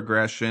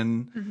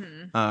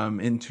progression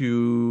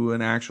into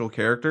an actual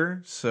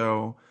character.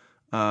 So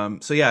I've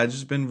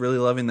just been really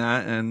loving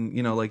that, and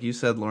like you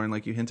said, Lauren,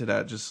 like you hinted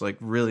at, just like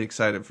really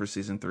excited for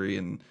season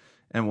 3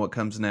 and what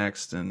comes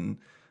next. And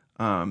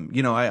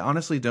I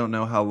honestly don't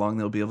know how long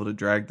they'll be able to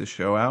drag the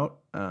show out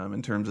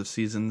in terms of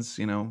seasons.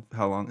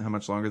 How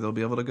much longer they'll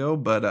be able to go.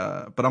 But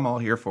I'm all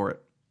here for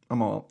it.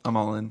 I'm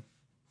all in.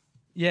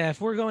 Yeah,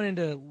 if we're going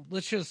into,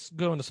 let's just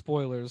go into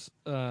spoilers.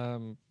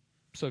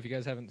 So if you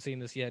guys haven't seen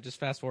this yet, just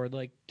fast forward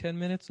like 10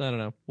 minutes. I don't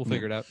know. We'll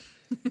figure it out.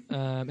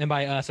 And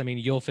by us, I mean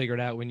you'll figure it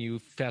out when you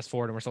fast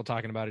forward and we're still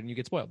talking about it and you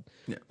get spoiled.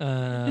 Yeah.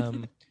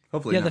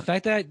 Hopefully. Yeah, not. the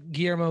fact that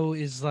Guillermo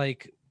is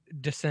like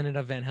descendant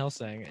of Van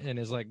Helsing and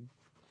is like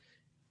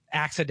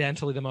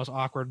accidentally the most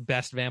awkward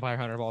best vampire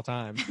hunter of all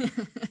time.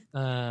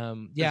 I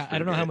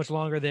don't know how much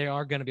longer they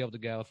are going to be able to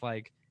go if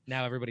like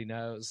now everybody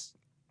knows.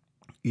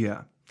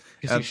 Yeah.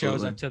 Because he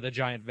shows up to the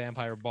giant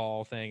vampire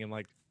ball thing and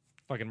like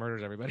fucking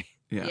murders everybody.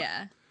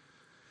 Yeah.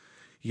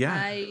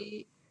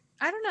 I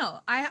don't know.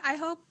 I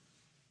hope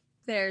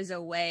there's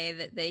a way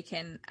that they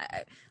can.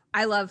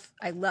 I love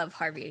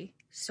Harvey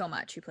so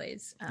much, who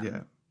plays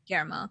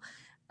Guillermo.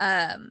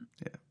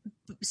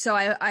 So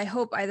I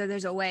hope either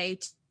there's a way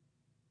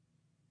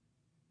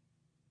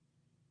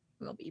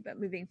but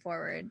moving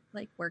forward,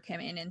 like work him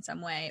in some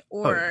way,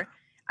 or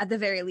at the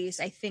very least,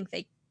 I think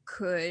they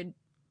could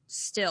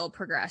still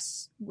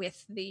progress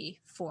with the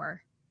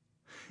 4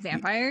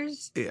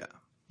 vampires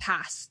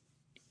past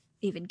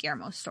even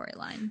Guillermo's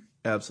storyline.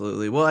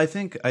 Absolutely. Well, I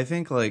think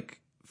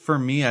like for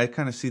me, I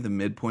kind of see the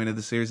midpoint of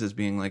the series as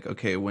being like,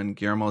 okay, when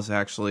Guillermo's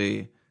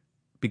actually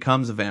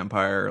becomes a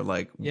vampire,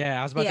 like Yeah,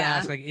 I was about to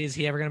ask, like, is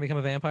he ever going to become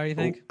a vampire, you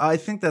think? I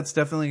think that's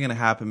definitely going to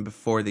happen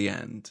before the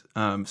end,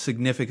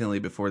 significantly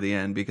before the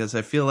end, because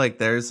I feel like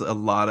there's a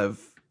lot of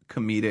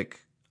comedic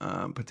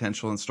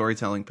potential and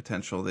storytelling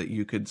potential that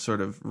you could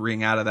sort of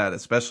wring out of that,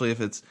 especially if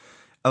it's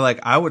like,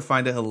 I would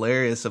find it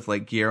hilarious if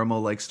like Guillermo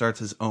like starts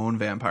his own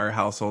vampire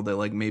household that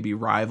like maybe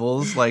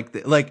rivals like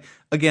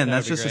again,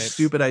 that's just great. a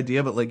stupid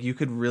idea, but like you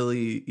could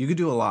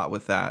do a lot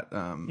with that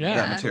that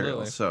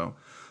material. Absolutely. So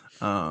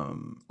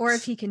or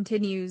if he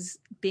continues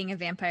being a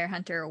vampire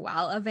hunter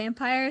while a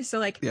vampire, so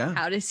like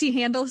how does he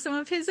handle some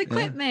of his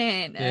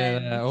equipment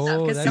and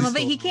stuff, because some of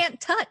it he can't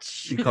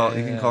touch. he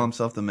can call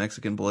himself the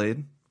Mexican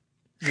Blade.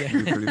 Yeah,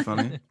 It'd be pretty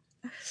funny.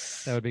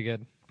 That would be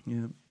good.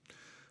 Yeah.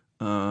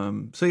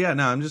 So yeah,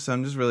 no, I'm just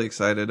really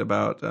excited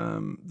about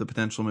the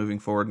potential moving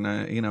forward,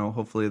 and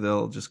hopefully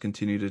they'll just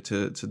continue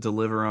to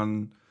deliver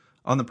on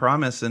the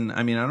promise. And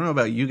I mean, I don't know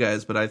about you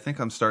guys, but I think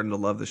I'm starting to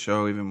love the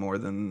show even more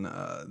than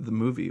the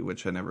movie,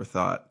 which I never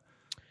thought.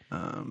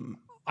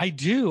 I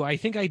do. I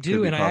think I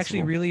do, and possible. I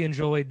actually really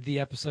enjoyed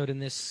the episode in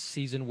this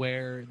season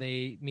where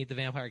they meet the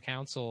Vampire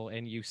Council,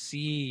 and you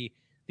see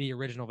the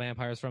original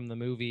vampires from the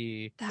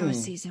movie. That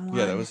was season 1.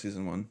 Yeah, that was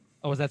season 1.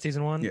 Oh, was that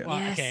season 1? Yeah. Well,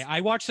 Yes. Okay,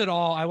 I watched it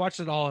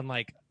all. And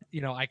like,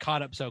 I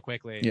caught up so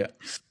quickly. Yeah.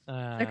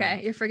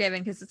 Okay, you're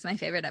forgiven because it's my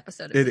favorite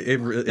episode. It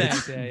really Thanks,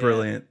 it's yeah.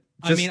 brilliant.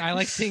 I mean, I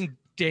like seeing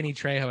Danny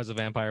Trejo as a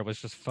vampire was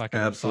just fucking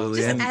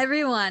Absolutely. awesome. just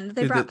everyone.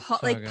 They brought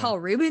good. Paul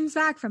Rubens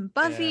back from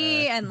Buffy,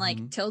 Yeah. and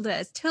like Tilda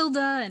as Tilda,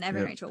 and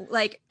Evan Rachel,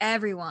 like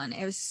everyone.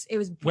 It was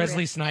Wesley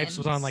brilliant. Snipes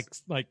was on like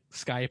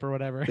Skype or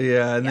whatever.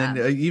 Yeah, and then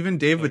even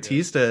Dave So good.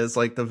 Bautista is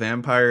like the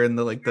vampire in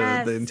the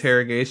the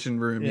interrogation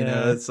room.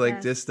 Yeah. It's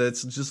like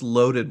it's just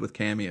loaded with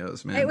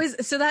cameos, man. It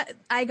was so that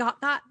I got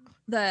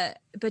the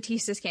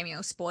Batista's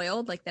cameo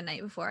spoiled like the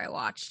night before I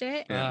watched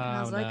it. And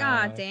I was like,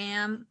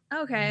 damn.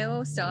 Okay,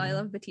 well, still I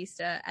love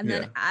Batista. And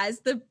then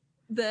as the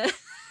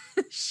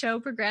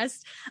show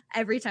progressed,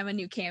 every time a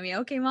new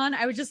cameo came on,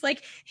 I was just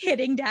like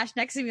hitting dash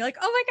next to me, like,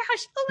 oh my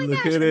gosh, Look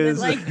gosh. at And it. then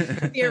like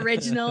the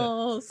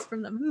originals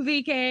from the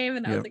movie came,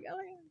 and I was like, oh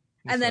yeah.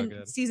 It's And so then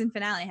good. season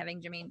finale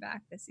having Jermaine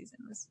back this season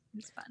was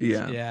fun.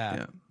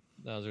 Yeah.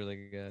 That was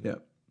really good. Yeah.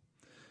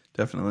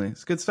 Definitely.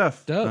 It's good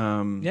stuff. Dope.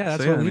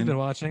 That's what we've been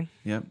watching.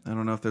 Yeah. I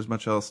don't know if there's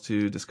much else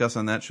to discuss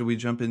on that. Should we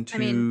jump into... I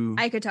mean,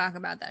 I could talk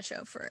about that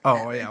show for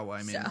Oh, yeah. Well,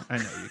 I mean, I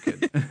know you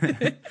could.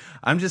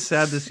 I'm just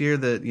sad this year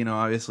that,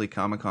 obviously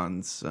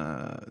Comic-Con's,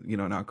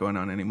 not going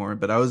on anymore.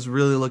 But I was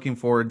really looking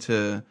forward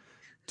to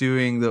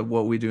doing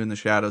What We Do in the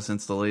Shadows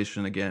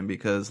installation again,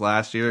 because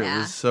last year it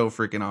was so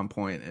freaking on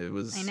point. It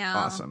was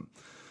awesome.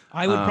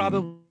 I would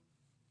probably...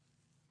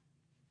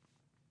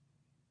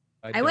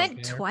 I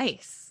went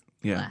twice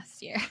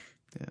last year. Yeah.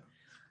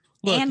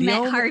 Look, and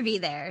met Harvey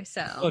there.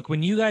 So look,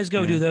 when you guys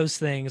go do those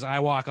things, I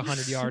walk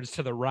 100 yards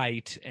to the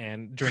right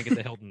and drink at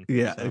the Hilton.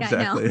 Yeah, so.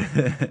 exactly.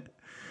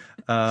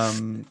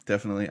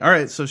 Definitely. All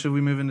right, so should we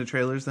move into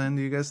trailers then,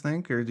 do you guys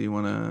think, or do you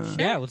want to...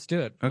 Yeah, let's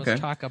do it. Okay.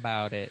 Let's talk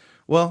about it.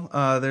 Well,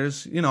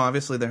 there's,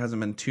 obviously there hasn't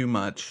been too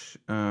much.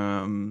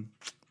 What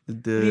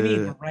do you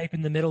mean? We're right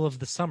in the middle of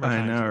the summer.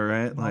 I know,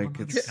 right? Like,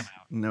 it's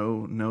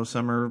no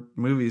summer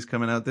movies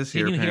coming out this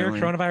year, Did you apparently.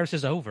 hear coronavirus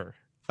is over?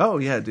 Oh,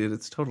 yeah, dude,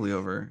 it's totally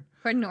over.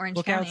 According to Orange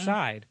Look County.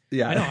 outside.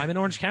 Yeah. I know, I'm in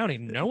Orange County.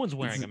 No one's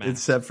wearing a mask.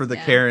 Except for the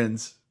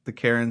Karens. The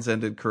Karens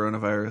ended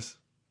coronavirus.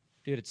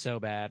 Dude, it's so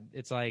bad.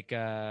 It's like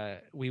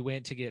we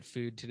went to get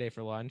food today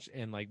for lunch,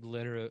 and like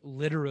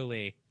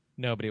literally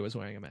nobody was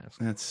wearing a mask.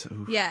 That's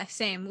Yeah,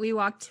 same. We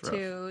walked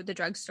to the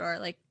drugstore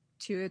like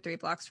 2 or 3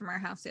 blocks from our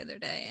house the other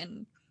day,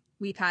 and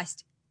we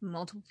passed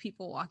multiple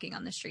people walking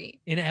on the street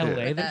In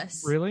LA,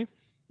 really?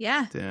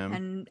 Yeah. Damn.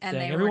 And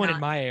everyone in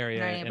my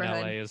area our in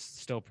neighborhood. LA is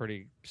still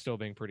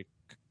being pretty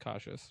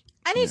cautious.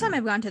 Anytime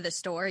I've gone to the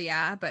store,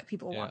 but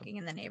people were walking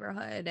in the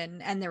neighborhood,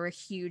 and there were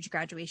huge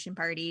graduation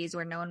parties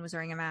where no one was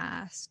wearing a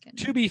mask. And...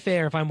 To be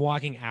fair, if I'm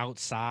walking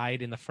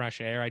outside in the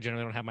fresh air, I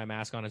generally don't have my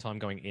mask on until I'm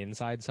going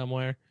inside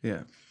somewhere.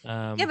 Yeah.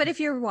 But if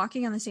you're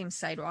walking on the same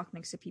sidewalk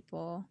next to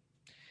people,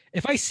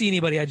 if I see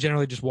anybody, I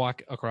generally just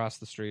walk across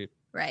the street.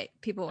 Right.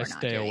 People were not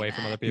stay doing away that.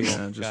 from other people.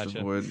 Yeah, just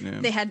avoid. Yeah.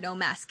 They had no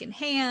mask in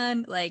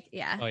hand. Like,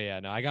 yeah. Oh yeah,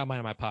 no, I got mine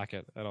in my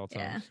pocket at all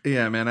times.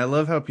 Yeah, man, I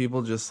love how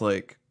people just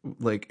hoping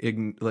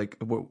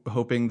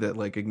that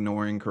like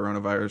ignoring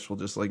coronavirus will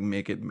just like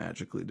make it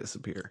magically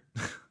disappear.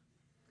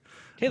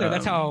 Taylor,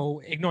 that's how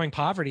ignoring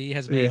poverty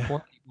has made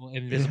poor people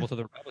invisible to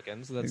the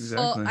Republicans. That's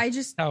exactly. Well, I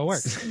just how it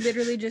works.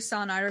 Literally just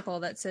saw an article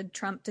that said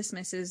Trump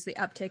dismisses the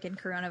uptick in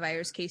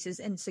coronavirus cases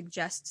and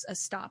suggests a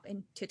stop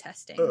to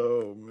testing.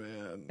 Oh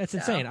man, that's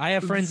insane. I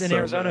have friends in so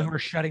Arizona bad. who are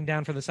shutting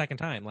down for the second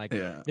time. Like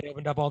they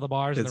opened up all the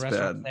bars and the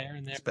restaurants there,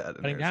 and they're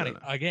shutting down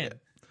again.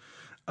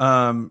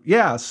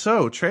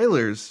 So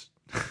trailers.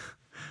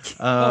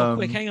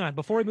 Quick, hang on.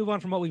 Before we move on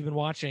from what we've been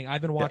watching,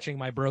 I've been watching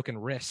my broken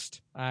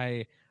wrist.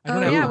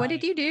 What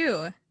did you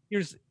do?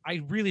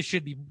 I really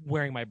should be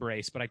wearing my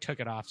brace, but I took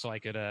it off so I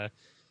could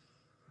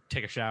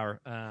take a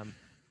shower.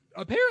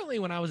 Apparently,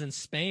 when I was in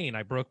Spain,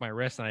 I broke my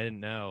wrist and I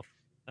didn't know.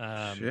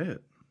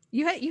 Shit.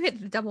 You hit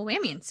the double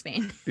whammy in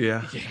Spain.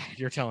 Yeah. Yeah,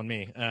 you're telling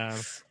me.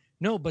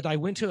 No, but I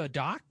went to a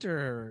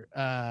doctor.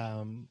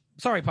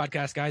 Sorry,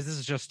 podcast guys. This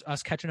is just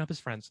us catching up as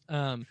friends.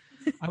 I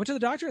went to the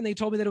doctor and they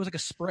told me that it was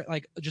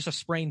like just a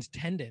sprained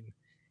tendon.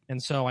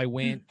 And so I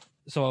went.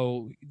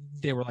 So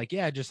they were like,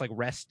 "Yeah, just like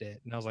rest it."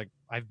 And I was like,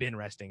 "I've been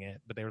resting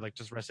it," but they were like,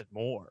 "Just rest it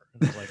more."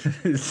 And I was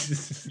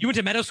like, "You went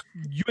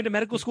to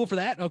medical school for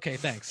that? Okay,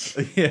 thanks."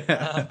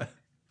 Yeah.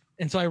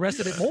 And so I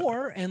rested it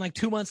more, and like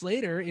 2 months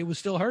later, it was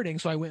still hurting.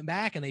 So I went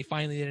back, and they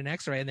finally did an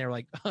X-ray, and they were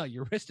like, "Oh,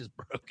 your wrist is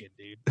broken,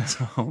 dude."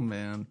 Oh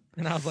man.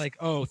 And I was like,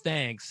 "Oh,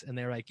 thanks." And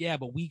they were like, "Yeah,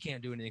 but we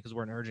can't do anything because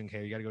we're in urgent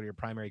care. You got to go to your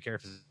primary care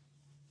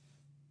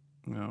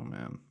Oh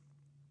man.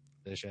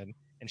 physician."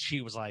 And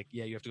she was like,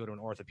 "Yeah, you have to go to an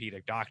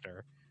orthopedic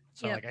doctor."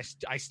 So Yep. like,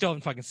 I still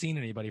haven't fucking seen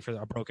anybody for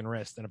a broken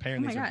wrist, and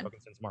apparently Oh it's my been God.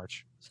 broken since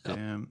March. So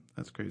Damn,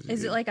 that's crazy. Is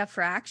dude. it like a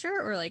fracture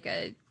or like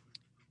a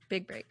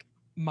big break?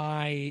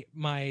 my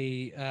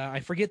I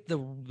forget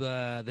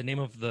the name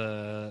of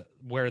the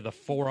where the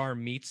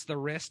forearm meets the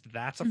wrist.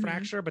 That's a Mhm.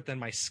 fracture, but then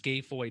my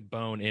scaphoid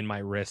bone in my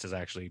wrist is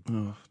actually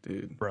Oh,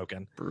 dude,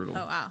 broken. brutal.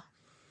 Oh wow.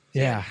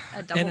 Yeah.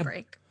 A double And,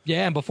 break.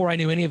 Yeah, and before I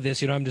knew any of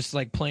this, I'm just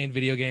like playing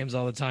video games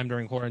all the time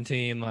during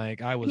quarantine.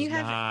 Like I was You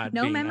have not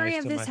no being memory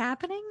nice of to this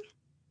happening?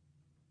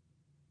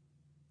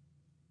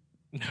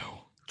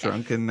 No.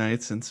 Drunken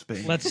nights in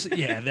Spain. Let's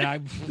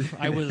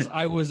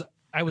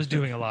I was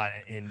doing a lot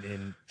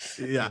in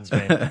yeah.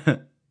 Spain.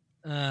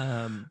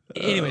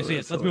 Anyway, so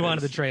yes, that's let's move on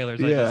to the hilarious. trailers.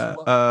 Like, Yeah,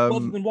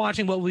 what we've been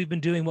watching, what we've been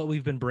doing, what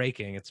we've been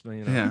breaking. It's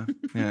been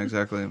yeah,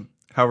 exactly.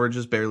 How we're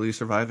just barely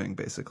surviving,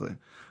 basically.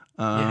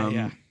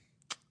 Yeah.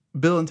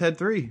 Bill and Ted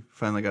 3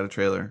 finally got a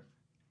trailer.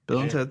 Bill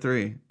and did. Ted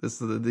 3.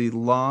 This is the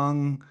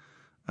long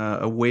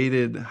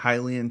awaited,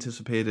 highly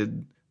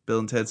anticipated Bill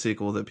and Ted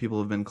sequel that people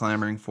have been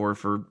clamoring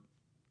for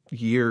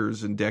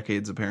years and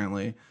decades,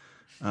 apparently.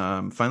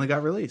 Finally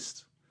got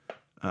released.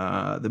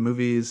 The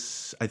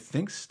movie's, I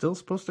think, still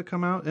supposed to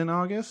come out in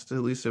August. At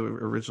least it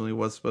originally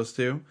was supposed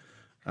to.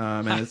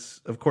 And it's,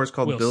 of course,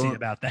 called We'll see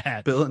about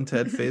that. Bill and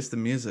Ted Face the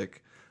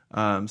Music.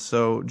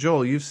 So,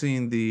 Joel, you've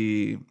seen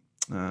the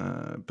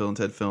Bill and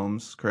Ted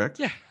films, correct?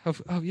 Yeah.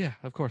 Yeah.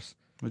 Of course.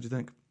 What'd you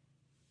think?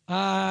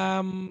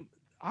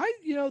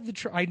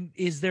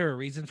 Is there a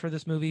reason for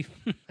this movie?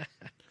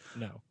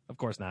 No, of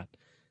course not.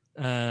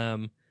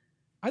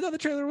 I thought the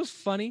trailer was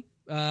funny.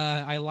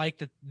 I like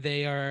that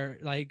they are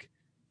like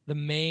the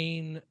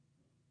main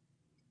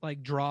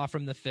like draw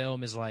from the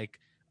film is like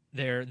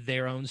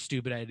their own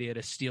stupid idea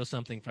to steal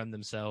something from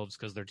themselves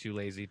because they're too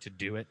lazy to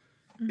do it,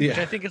 which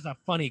I think is a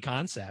funny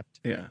concept.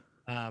 Yeah.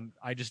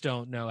 I just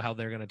don't know how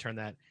they're going to turn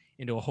that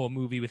into a whole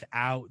movie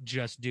without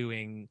just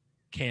doing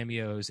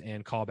cameos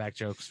and callback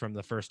jokes from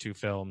the first two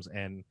films,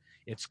 and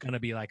it's going to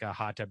be like a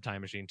Hot Tub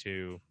Time Machine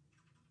 2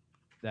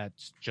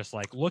 that's just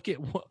like,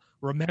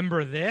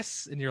 remember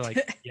this? And you're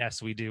like,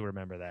 yes, we do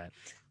remember that.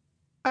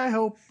 I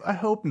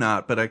hope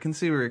not, but I can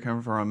see where you're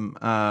coming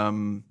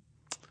from.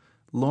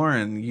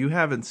 Lauren, you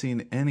haven't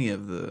seen any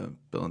of the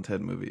Bill and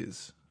Ted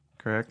movies,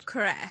 correct?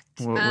 Correct.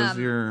 What was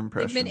your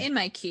impression? They've been in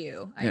my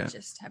queue. I Yeah.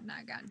 just have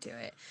not gotten to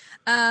it.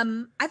 I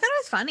thought it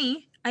was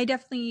funny. I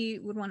definitely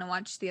would want to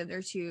watch the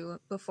other two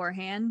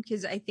beforehand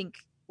because I think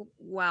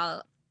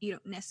while you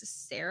don't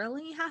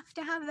necessarily have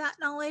to have that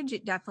knowledge,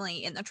 it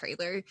definitely in the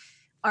trailer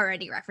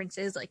already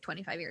references like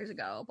 25 years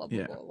ago, blah, blah,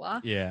 Yeah. blah,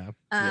 blah. Yeah.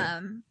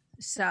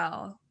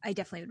 So I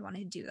definitely would want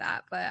to do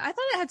that. But I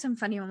thought it had some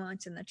funny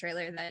moments in the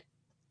trailer that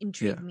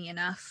intrigued me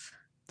enough.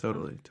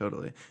 Totally.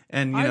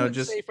 And I would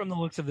just say from the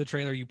looks of the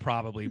trailer, you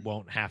probably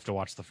won't have to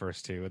watch the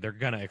first two. They're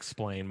going to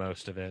explain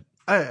most of it.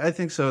 I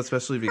think so,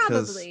 especially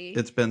because Probably.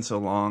 it's been so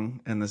long,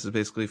 and this is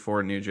basically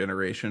for a new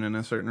generation in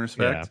a certain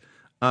respect.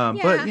 Yeah,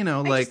 But I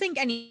like, just think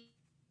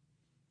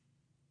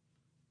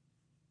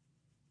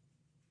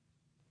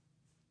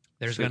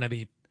There's going to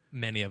be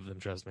many of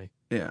them, trust me.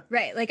 yeah,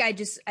 right. Like I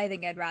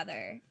think I'd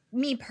rather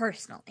me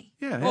personally.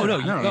 yeah. Oh, no,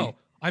 yeah, no.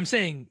 I'm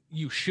saying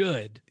you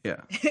should.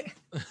 Yeah,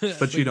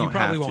 but you don't. You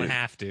probably have won't to.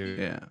 have to.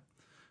 Yeah,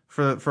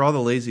 for all the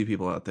lazy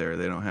people out there,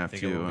 they don't have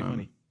Think it will be to.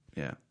 funny.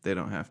 Yeah, they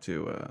don't have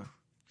to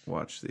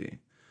watch the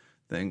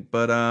thing.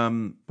 But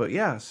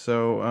yeah.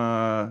 So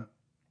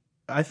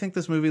I think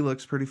this movie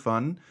looks pretty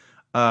fun.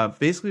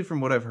 Basically, from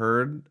what I've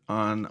heard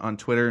on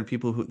Twitter and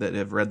people that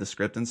have read the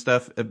script and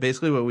stuff,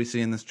 basically what we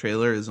see in this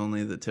trailer is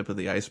only the tip of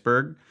the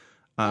iceberg.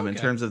 In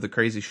terms of the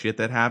crazy shit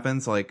that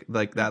happens, like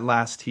that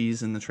last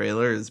tease in the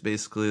trailer is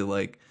basically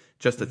like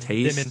just a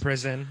taste. Them in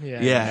prison.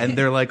 Yeah, and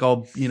they're like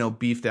all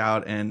beefed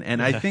out,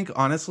 and I think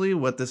honestly,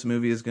 what this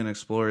movie is going to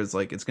explore is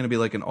like it's going to be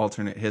like an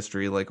alternate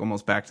history, like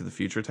almost Back to the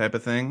Future type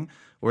of thing,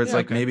 where it's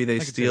like maybe they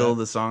could see steal that.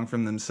 the song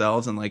from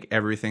themselves, and like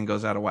everything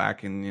goes out of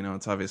whack, and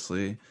it's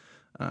obviously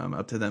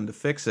up to them to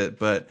fix it.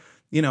 But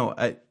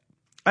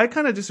I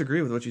kind of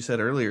disagree with what you said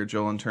earlier,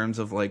 Joel, in terms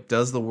of like,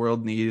 does the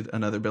world need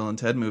another Bill and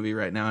Ted movie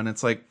right now? And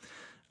it's like,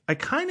 I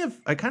kind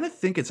of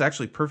think it's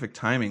actually perfect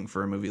timing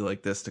for a movie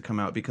like this to come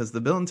out, because the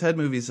Bill and Ted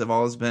movies have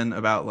always been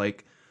about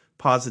like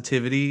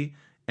positivity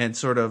and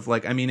sort of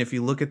like, I mean, if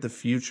you look at the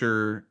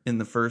future in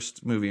the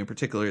first movie in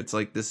particular, it's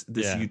like this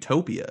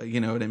utopia, you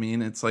know what I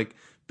mean? It's like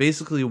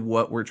basically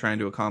what we're trying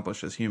to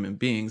accomplish as human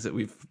beings that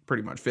we've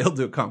pretty much failed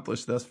to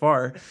accomplish thus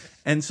far.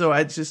 And so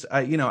I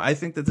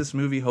think that this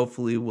movie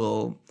hopefully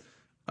will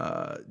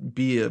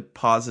be a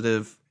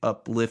positive,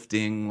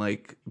 uplifting,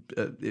 like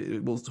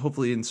it will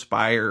hopefully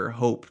inspire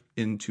hope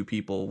into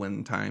people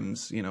when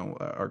times,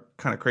 are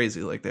kind of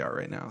crazy like they are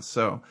right now.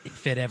 So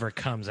if it ever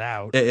comes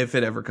out,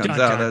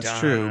 that's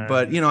true.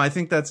 But I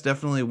think that's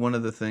definitely one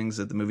of the things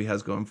that the movie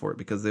has going for it,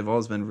 because they've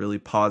always been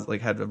really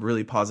had a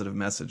really positive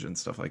message and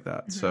stuff like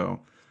that. Mm-hmm. So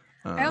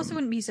I also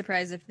wouldn't be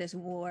surprised if this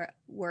were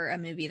a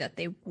movie that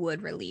they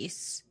would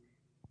release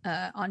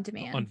on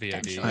demand on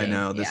VOD. I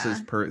know this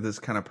is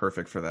kind of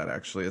perfect for that,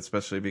 actually,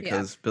 especially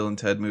because Bill and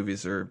Ted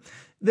movies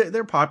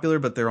they're popular,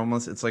 but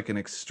it's like an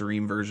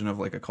extreme version of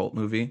like a cult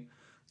movie.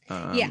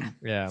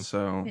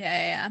 So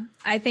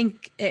I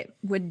think it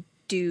would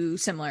do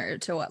similar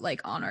to what like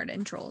Onward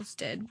and Trolls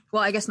did.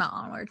 Well, I guess not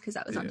Onward because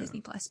that was on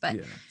Disney Plus, but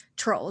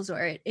Trolls,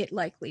 where it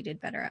likely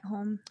did better at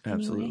home.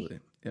 Absolutely. Anyway.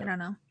 Yeah. I don't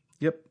know.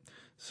 Yep.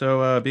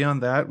 So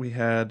beyond that, we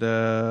had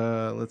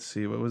let's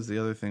see, what was the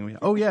other thing we had?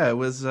 Oh yeah, it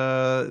was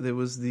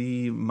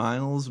the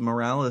Miles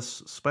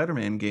Morales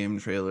Spider-Man game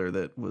trailer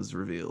that was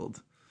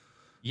revealed.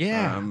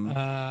 Yeah,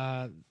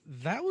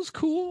 that was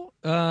cool.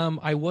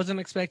 I wasn't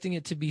expecting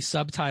it to be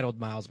subtitled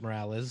Miles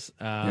Morales.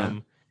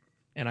 And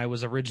I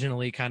was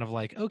originally kind of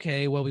like,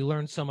 okay, well, we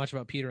learned so much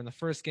about Peter in the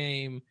first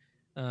game.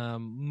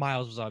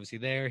 Miles was obviously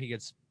there. He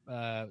gets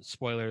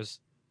spoilers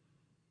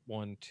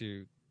 1,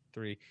 2,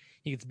 3.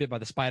 He gets bit by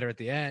the spider at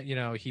the end.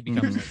 He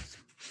becomes,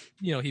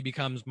 he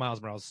becomes Miles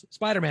Morales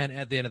Spider-Man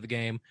at the end of the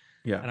game.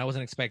 Yeah. And I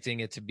wasn't expecting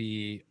it to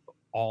be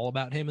all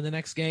about him in the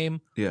next game.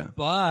 Yeah.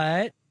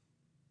 But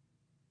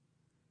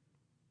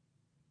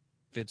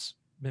it's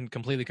been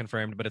completely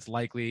confirmed, but it's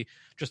likely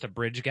just a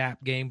bridge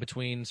gap game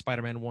between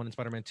Spider-Man 1 and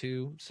Spider-Man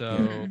 2.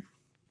 So,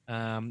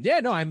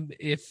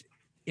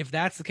 if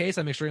that's the case,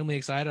 I'm extremely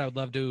excited. I would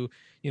love to,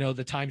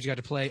 the times you got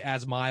to play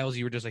as Miles,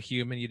 you were just a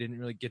human. You didn't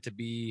really get to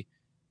be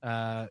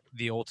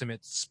the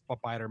ultimate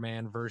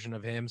Spider-Man version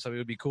of him. So it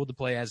would be cool to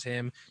play as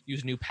him,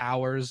 use new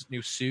powers,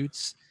 new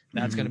suits.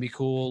 That's going to be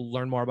cool.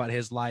 Learn more about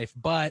his life.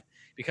 But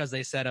because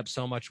they set up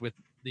so much with,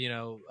 the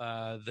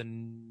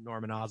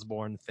Norman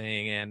Osborn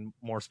thing and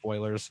more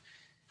spoilers,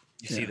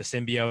 you see the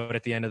symbiote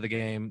at the end of the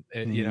game.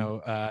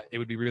 It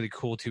would be really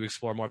cool to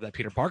explore more of that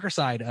Peter Parker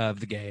side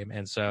of the game.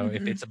 And so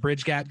if it's a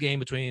bridge gap game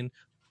between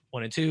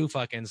 1 and 2,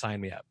 fucking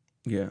sign me up.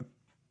 Yeah.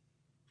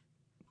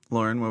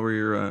 Lauren, what were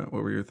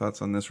your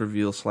thoughts on this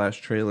reveal /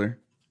 trailer?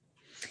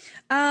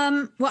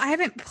 Well, I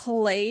haven't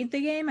played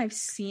the game. I've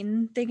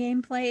seen the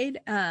game played.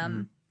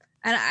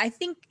 And I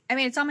think,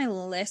 it's on my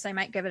list. I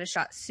might give it a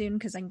shot soon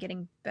because I'm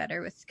getting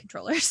better with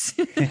controllers.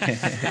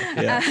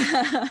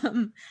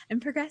 I'm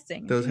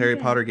progressing. Those Harry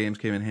Potter games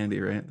came in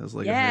handy, right? Those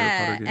Lego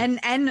Harry Potter games.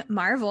 And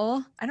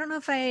Marvel. I don't know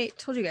if I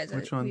told you guys.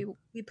 Which one?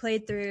 We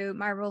played through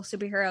Marvel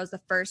Superheroes,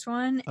 the first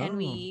one, and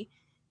we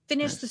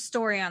finished the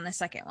story on the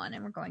second one,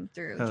 and we're going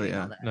through doing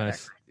all that.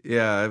 Nice.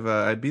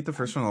 Yeah, I beat the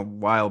first one a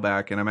while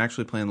back, and I'm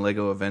actually playing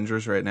Lego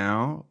Avengers right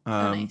now.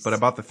 Nice. But I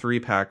bought the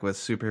 3-pack with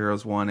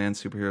Superheroes 1 and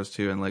Superheroes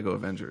 2 and Lego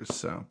Avengers.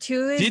 So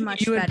 2 is Didn't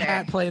much you better. and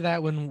Pat play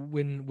that when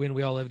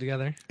we all lived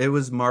together? it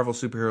was Marvel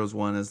Superheroes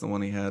 1 is the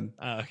one he had.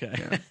 Oh, okay.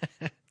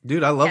 Yeah.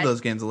 Dude, I love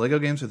those games. The Lego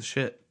games are the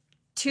shit.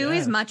 2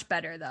 is much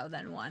better though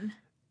than 1.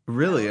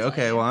 Really?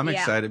 Okay. Well, I'm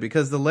excited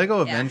because the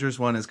Lego Avengers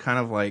one is kind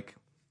of like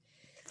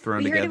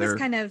thrown together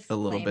kind of a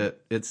little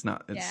bit. It's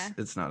not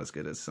as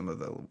good as some of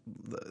the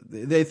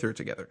they threw it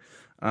together.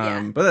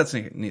 But that's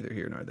neither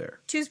here nor there.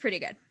 2's pretty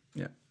good.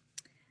 Yeah.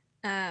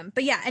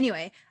 But yeah,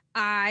 anyway,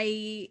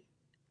 I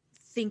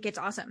think it's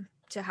awesome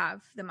to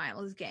have the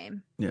Miles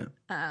game. Yeah.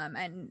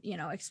 And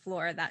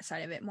explore that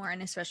side of it more,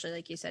 and especially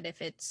like you said,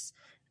 if it's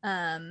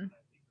a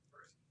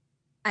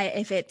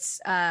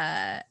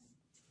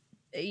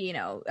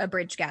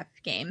bridge gap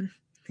game,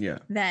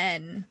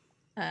 then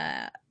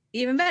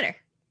even better.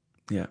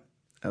 Yeah,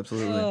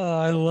 absolutely. Oh,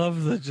 I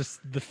love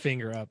the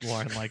finger up,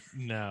 Lauren. Like,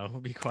 no,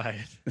 be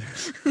quiet.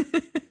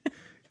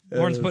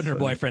 Lauren's putting her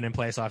boyfriend in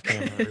place off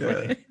camera.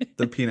 Yeah.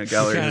 The peanut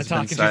gallery has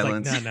been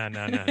silenced. Like,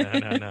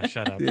 no,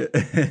 shut up. Yeah.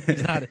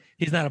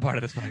 He's not a part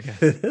of this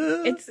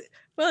podcast.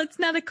 It's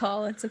not a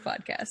call, it's a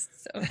podcast.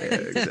 So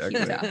exactly.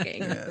 keep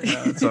talking. Yeah,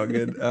 no, it's all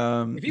good.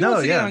 If you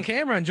want to get on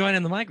camera and join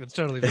in the mic, that's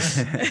totally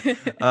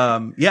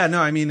fine.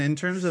 In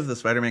terms of the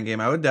Spider-Man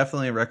game, I would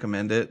definitely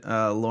recommend it.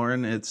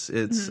 Lauren, it's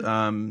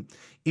even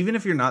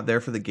if you're not there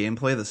for the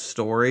gameplay, the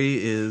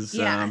story is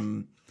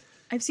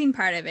I've seen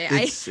part of it.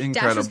 It's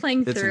incredible. Dash was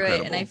playing through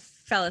incredible. it, and I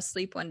fell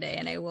asleep one day,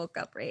 and I woke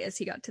up right as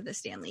he got to the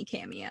Stan Lee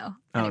cameo.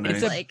 Oh, and nice. It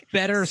was like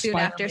better soon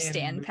Spider-Man after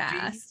Stan movie.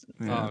 passed.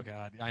 Yeah. Oh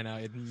god, I know,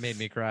 it made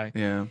me cry.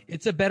 Yeah,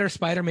 it's a better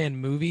Spider-Man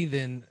movie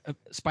than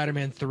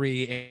Spider-Man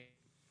 3.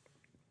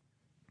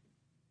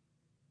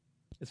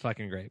 It's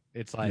fucking great.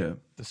 It's like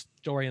the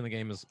story in the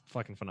game is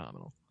fucking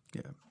phenomenal.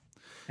 Yeah.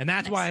 And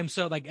that's why I'm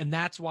so and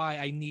that's why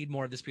I need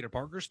more of this Peter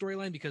Parker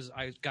storyline, because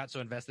I got so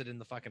invested in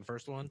the fucking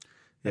first one.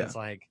 Yeah. It's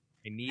like,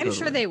 I'm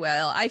sure they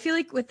will. I feel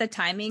like with the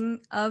timing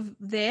of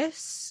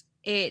this,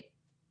 it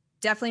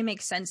definitely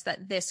makes sense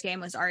that this game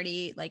was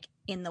already like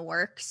in the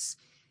works.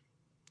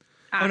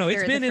 Oh no,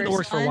 it's been in the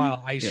works for a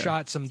while. I Yeah.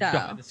 shot some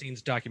behind the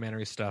scenes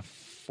documentary stuff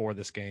for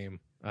this game.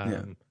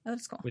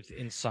 That's cool. With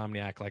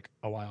Insomniac like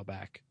a while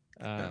back.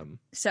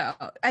 So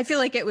I feel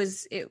like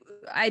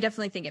I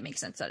definitely think it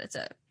makes sense that it's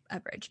a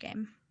bridge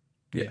game.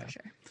 Yeah, for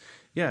sure.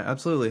 Yeah,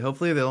 absolutely.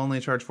 Hopefully they'll only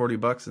charge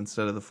 $40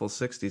 instead of the full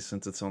 60,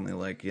 since it's only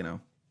like,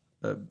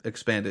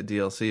 expanded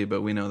DLC,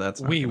 but we know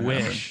that's not we gonna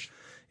wish.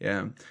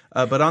 happen.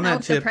 Yeah. But on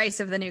that tip, the price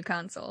of the new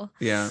console.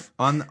 Yeah.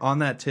 On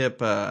that tip,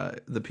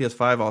 the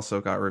PS5 also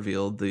got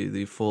revealed,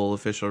 the full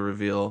official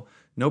reveal.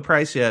 No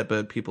price yet,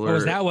 but people are. Oh,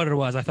 is that what it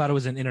was? I thought it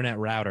was an internet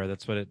router.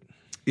 That's what it.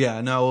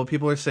 Yeah, no. Well,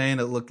 people are saying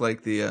it looked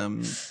like the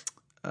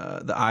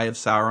Eye of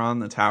Sauron,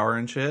 the tower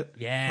and shit.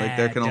 Yeah, like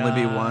there can only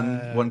be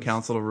one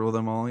council to rule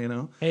them all.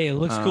 Hey, it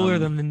looks cooler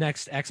than the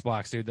next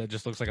Xbox, dude. That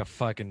just looks like a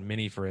fucking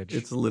mini fridge.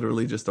 It's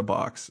literally just a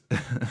box.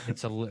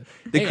 It's a.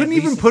 They couldn't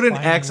even put an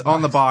X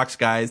on the box,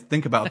 guys.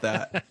 Think about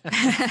that.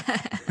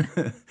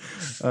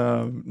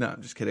 No,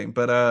 I'm just kidding.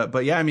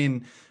 But yeah, I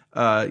mean,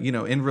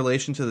 in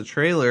relation to the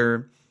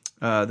trailer,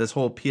 this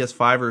whole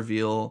PS5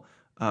 reveal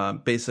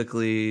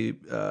basically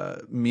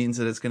means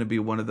that it's going to be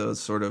one of those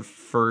sort of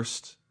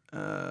first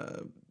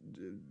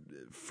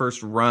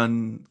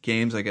run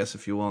games, I guess,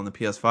 if you will, on the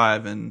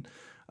PS5. And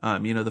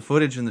the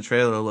footage in the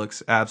trailer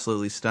looks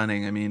absolutely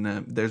stunning. I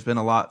mean, there's been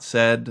a lot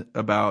said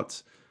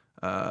about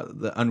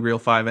the Unreal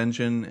 5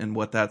 engine and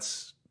what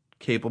that's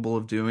capable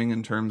of doing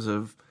in terms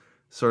of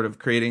sort of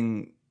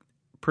creating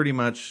pretty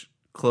much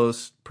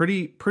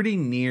pretty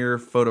near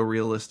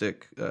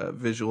photorealistic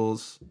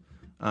visuals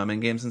in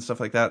games and stuff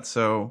like that.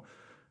 So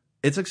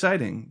it's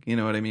exciting, you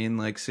know what I mean?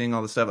 Like seeing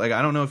all the stuff. Like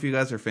I don't know if you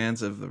guys are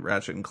fans of the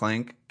Ratchet and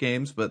Clank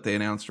games, but they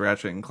announced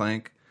Ratchet and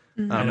Clank,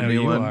 a new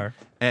you one, are.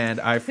 and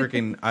I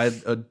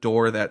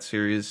adore that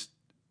series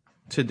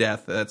to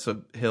death. That's a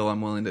hill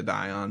I'm willing to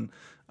die on,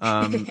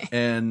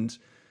 and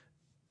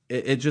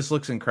it just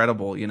looks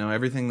incredible.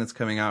 Everything that's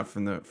coming out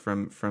from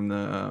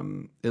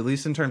the at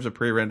least in terms of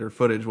pre-render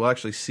footage, we'll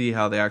actually see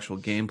how the actual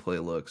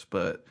gameplay looks,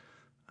 but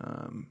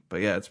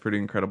yeah, it's pretty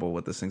incredible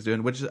what this thing's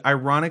doing. Which is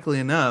ironically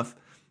enough,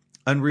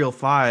 Unreal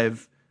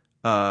 5,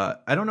 I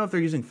don't know if they're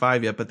using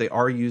 5 yet, but they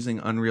are using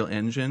Unreal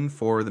Engine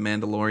for The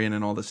Mandalorian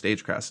and all the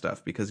stagecraft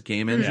stuff, because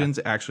game engines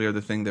actually are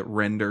the thing that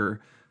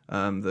render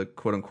the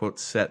quote unquote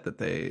set that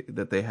they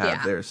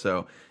have there.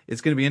 So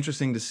it's going to be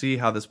interesting to see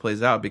how this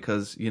plays out,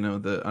 because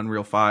the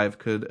Unreal 5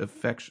 could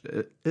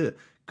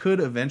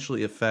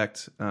eventually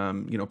affect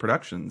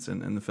productions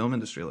in the film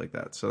industry like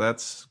that. So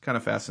that's kind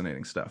of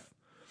fascinating stuff.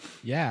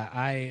 Yeah,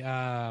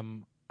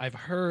 I've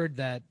heard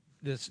that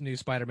this new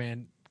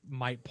Spider-Man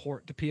might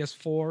port to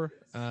PS4.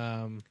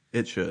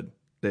 It should.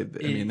 I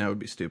mean, that would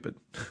be stupid.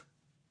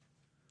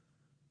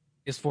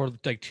 PS4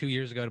 like 2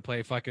 years ago to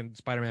play fucking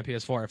Spider-Man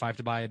PS4. If I have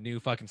to buy a new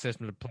fucking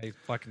system to play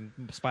fucking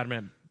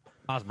Spider-Man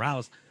Miles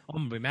Morales, I'm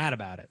gonna be mad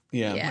about it.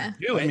 Yeah.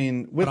 Do it. I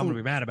mean, but I'm gonna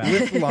be mad about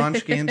it. With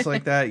launch games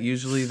like that,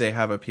 usually they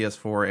have a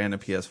PS4 and a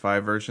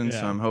PS5 version,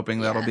 so I'm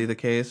hoping that'll be the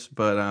case.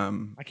 But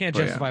I can't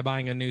justify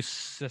buying a new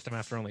system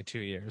after only 2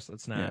 years.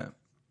 That's not.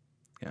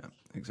 Yeah,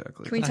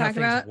 exactly. Can we talk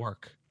about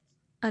work?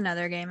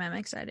 Another game I'm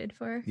excited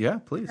for? Yeah,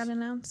 please. Got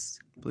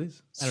announced.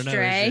 Please.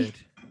 Stray.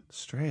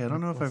 Stray. I don't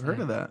know if I've heard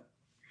of that.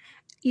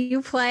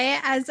 You play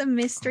as a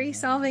mystery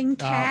solving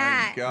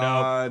cat. Oh my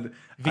god!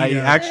 Nope.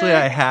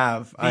 I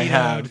have. I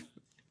have.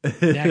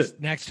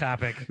 Next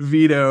topic.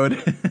 Vetoed.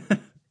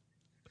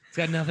 It's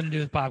got nothing to do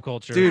with pop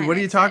culture. Dude, what are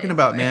you talking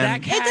about,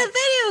 man? It's a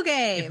video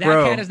game. If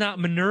that cat is not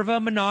Minerva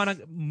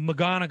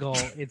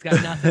McGonagall, it's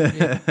got nothing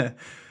to do.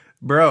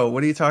 Bro,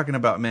 what are you talking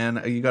about,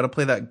 man? You got to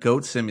play that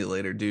Goat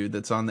Simulator, dude,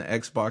 that's on the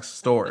Xbox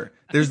store.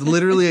 There's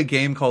literally a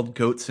game called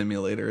Goat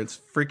Simulator. It's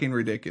freaking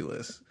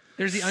ridiculous.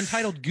 There's the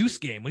Untitled Goose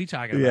Game. What are you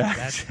talking about?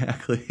 Yeah,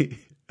 exactly.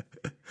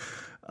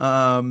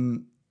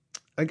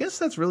 I guess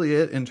that's really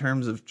it in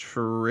terms of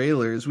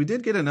trailers. We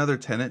did get another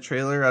Tenet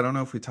trailer. I don't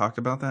know if we talked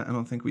about that. I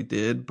don't think we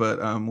did,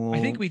 but I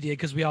think we did,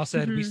 because we all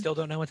said we still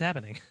don't know what's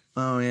happening.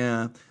 Oh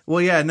yeah.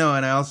 Well, yeah, no,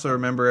 and I also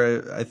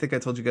remember I think I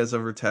told you guys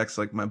over text,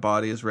 like, my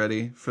body is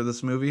ready for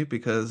this movie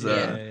because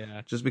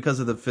just because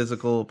of the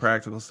physical,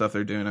 practical stuff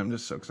they're doing. I'm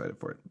just so excited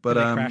for it. But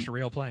they crashed a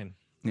real plane.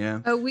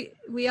 Yeah. Oh,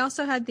 we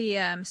also had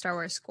the Star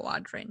Wars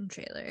Squadron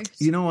trailer.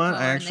 You know what?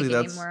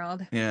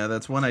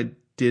 That's one I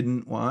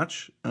didn't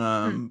watch.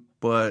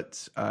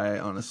 But I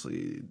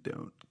honestly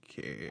don't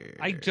care.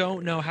 I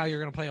don't know how you're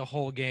going to play a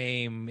whole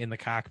game in the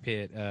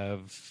cockpit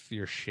of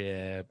your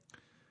ship.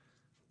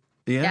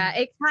 Yeah,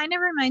 it kind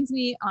of reminds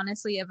me,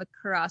 honestly, of a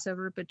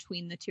crossover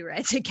between the two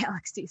rides at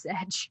Galaxy's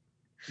Edge.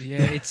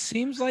 Yeah, it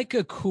seems like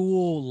a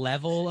cool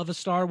level of a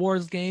Star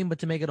Wars game, but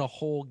to make it a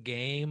whole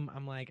game,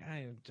 I'm like,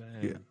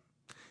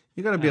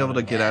 you got to be able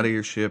to get out of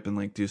your ship and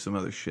like do some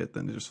other shit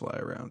than to just fly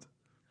around.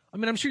 I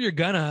mean, I'm sure you're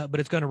gonna,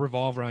 but it's gonna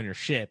revolve around your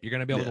ship. You're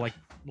gonna be able to like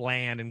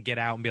land and get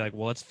out and be like,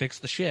 well, let's fix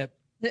the ship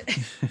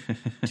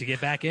to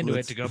get back into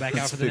it, to go back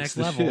out for the next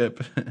level.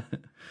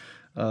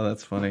 Oh,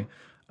 that's funny.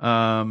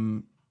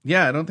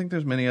 Yeah, I don't think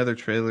there's many other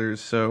trailers,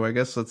 so I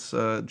guess let's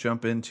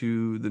jump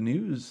into the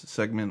news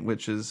segment,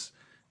 which is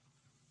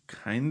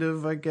kind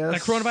of, I guess,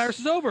 That coronavirus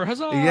is over.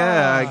 Huzzah!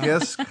 Yeah, I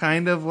guess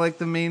kind of like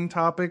the main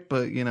topic,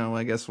 but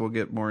I guess we'll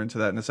get more into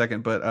that in a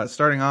second. But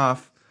starting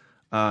off,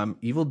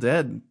 Evil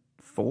Dead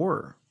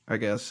 4, I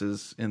guess,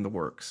 is in the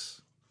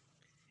works.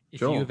 If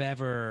Joel. if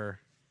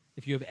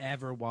you have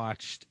ever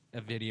watched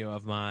a video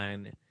of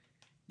mine,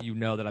 you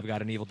know that I've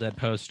got an Evil Dead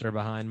poster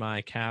behind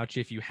my couch.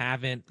 If you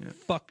haven't,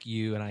 fuck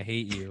you and I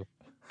hate you.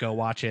 Go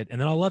watch it,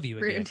 and then I'll love you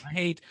again.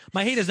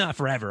 My hate is not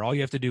forever. All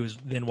you have to do is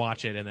then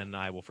watch it, and then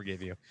I will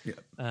forgive you.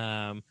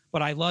 Yeah.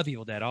 But I love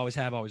Evil Dead. Always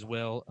have, always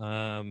will.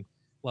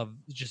 Love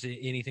just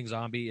anything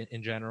zombie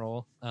in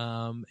general.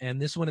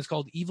 And this one is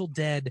called Evil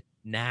Dead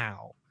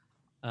Now.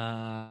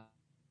 Direct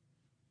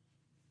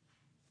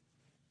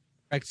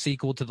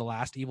sequel to the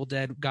last Evil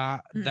Dead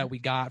that we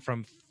got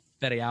from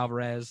Fede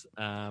Alvarez.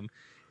 And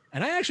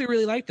I actually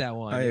really liked that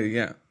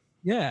one.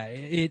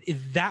 Yeah.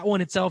 That one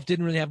itself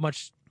didn't really have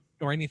much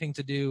or anything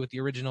to do with the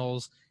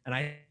originals, and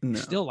I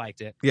still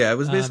liked it. Yeah, it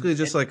was basically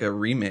just like a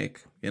remake,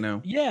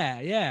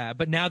 Yeah.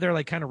 But now they're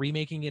like kind of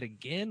remaking it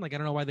again. Like I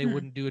don't know why they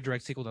wouldn't do a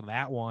direct sequel to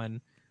that one.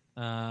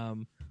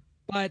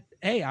 But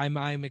hey,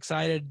 I'm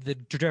excited. The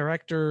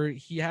director,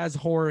 he has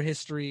horror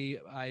history,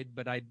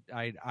 but I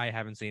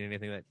haven't seen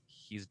anything that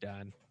he's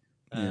done.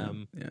 Yeah.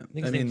 I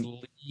think his name's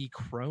Lee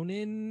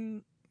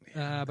Cronin.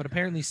 But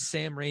apparently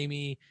Sam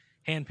Raimi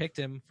handpicked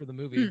him for the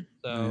movie.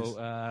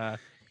 So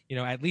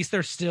Nice. At least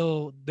they're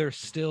still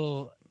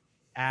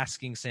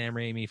asking Sam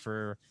Raimi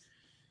for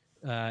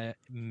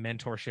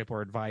mentorship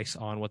or advice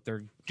on what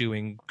they're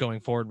doing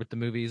going forward with the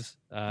movies.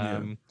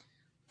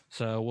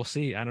 So we'll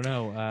see. I don't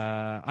know.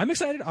 I'm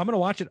excited. I'm going to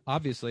watch it.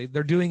 Obviously,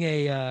 they're doing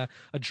a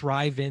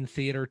drive-in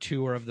theater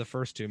tour of the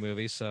first two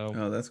movies.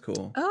 So that's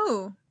cool.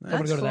 Oh, I'm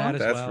going to go to that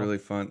as well. That's really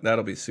fun.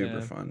 That'll be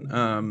super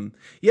fun.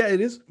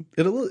 It is.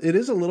 It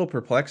is a little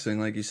perplexing,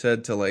 like you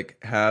said, to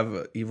like have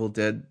an Evil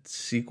Dead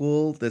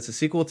sequel that's a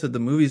sequel to the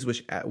movies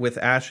with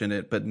Ash in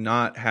it, but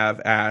not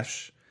have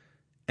Ash,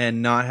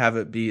 and not have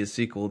it be a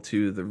sequel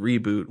to the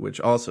reboot,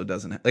 which also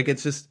doesn't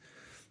it's just.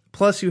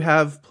 Plus you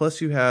have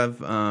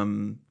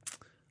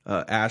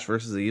Ash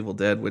versus the Evil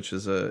Dead, which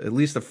is at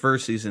least the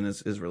first season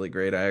is really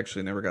great. I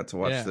actually never got to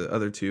watch the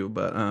other two,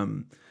 but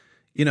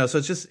so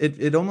it's just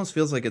it almost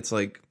feels like it's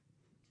like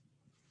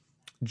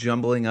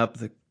jumbling up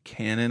the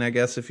canon, I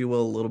guess, if you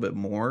will, a little bit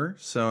more.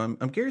 So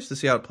I'm curious to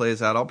see how it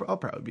plays out. I'll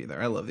probably be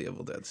there. I love the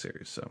Evil Dead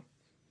series, so.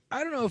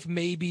 I don't know if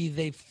maybe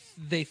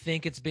they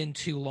think it's been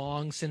too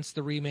long since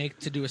the remake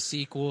to do a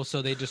sequel,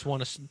 so they just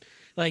want to,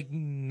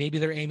 maybe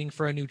they're aiming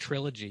for a new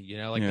trilogy,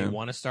 they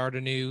want to start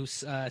a new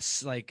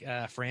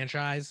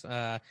franchise.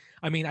 I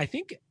mean, I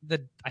think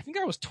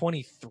I was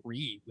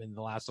 23 when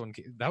the last one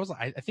came.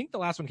 I think the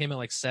last one came out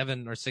like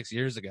 7 or 6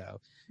 years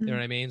ago. You know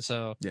what I mean?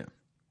 So yeah.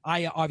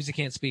 I obviously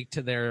can't speak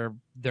to their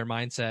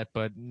mindset,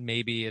 but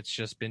maybe it's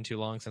just been too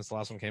long since the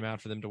last one came out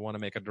for them to want to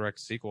make a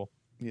direct sequel.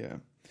 Yeah.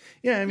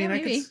 I mean,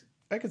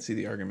 I could see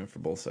the argument for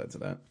both sides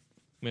of that.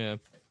 Yeah.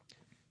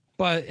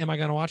 But am I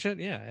going to watch it?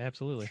 Yeah,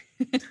 absolutely.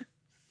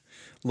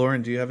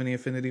 Lauren, do you have any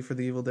affinity for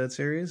the Evil Dead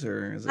series,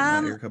 or is it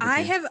not your cup of tea?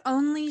 I have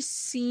only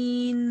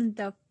seen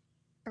the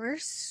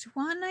first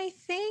one, I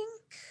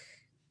think.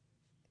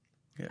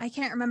 Yeah. I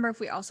can't remember if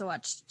we also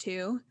watched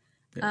 2.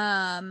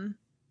 Yeah. And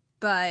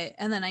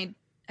then I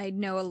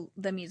know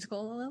the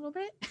musical a little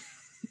bit.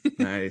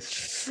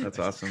 Nice. That's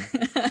awesome.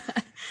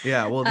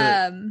 Yeah, well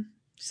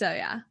so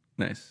yeah.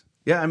 Nice.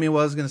 Yeah, I mean, I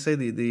was going to say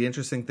the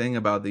interesting thing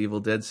about the Evil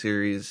Dead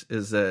series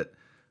is that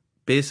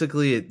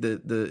basically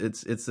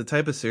it's the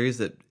type of series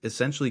that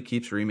essentially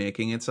keeps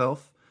remaking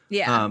itself.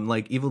 Yeah.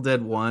 Like Evil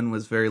Dead 1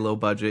 was very low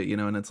budget,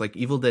 and it's like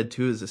Evil Dead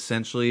 2 is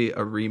essentially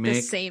a remake,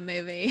 the same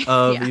movie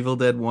of Evil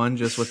Dead 1,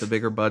 just with a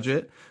bigger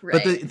budget. Right.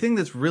 But the thing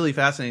that's really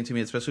fascinating to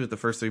me, especially with the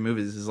first 3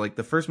 movies, is like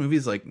the first movie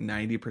is like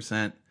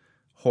 90%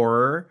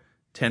 horror,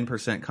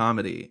 10%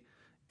 comedy.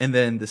 And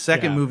then the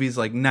second movie is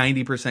like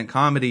 90%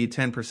 comedy,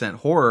 10%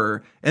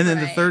 horror. And then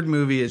the third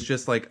movie is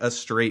just like a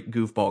straight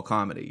goofball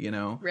comedy,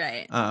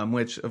 Right.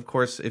 Which, of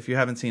course, if you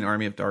haven't seen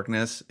Army of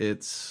Darkness,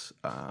 it's...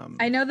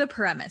 I know the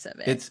premise of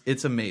it.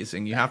 It's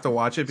amazing. You have to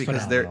watch it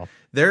because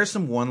there are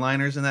some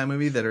one-liners in that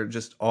movie that are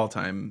just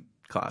all-time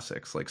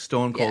classics, like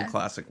stone cold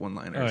classic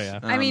one-liners. Oh, yeah.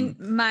 I mean,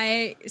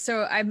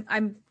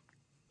 I'm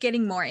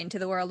getting more into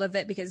the world of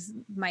it because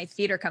my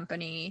theater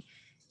company...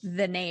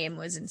 the name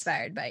was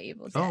inspired by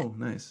Evil Dead. Oh,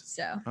 nice.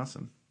 So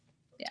awesome.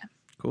 Yeah.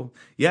 Cool.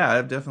 Yeah,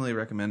 I definitely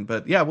recommend.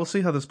 But yeah, we'll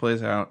see how this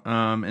plays out.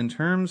 In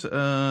terms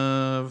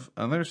of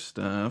other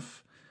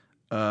stuff,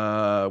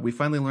 we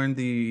finally learned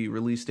the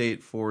release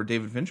date for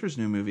David Fincher's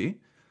new movie,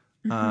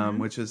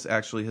 which is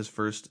actually his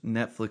first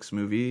Netflix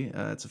movie.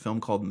 It's a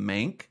film called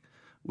Mank,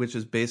 which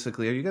is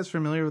basically, are you guys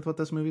familiar with what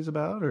this movie's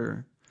about,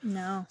 or?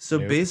 No. So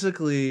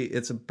basically,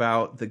 it's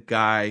about the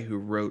guy who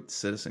wrote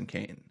Citizen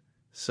Kane.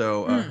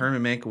 So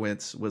Herman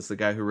Mankiewicz was the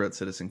guy who wrote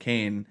Citizen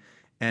Kane,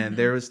 And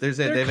there's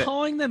they're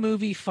calling the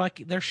movie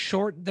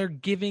they're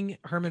giving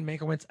Herman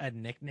Mankiewicz a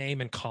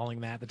nickname and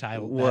calling that the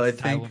title. Well, that's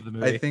the title of the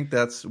movie. I think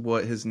that's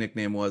what his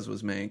nickname was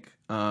Mank.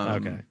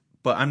 Okay.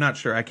 But I'm not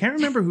sure. I can't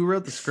remember who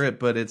wrote the script,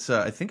 but it's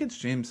I think it's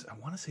James. I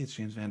want to say it's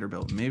James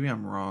Vanderbilt. Maybe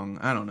I'm wrong.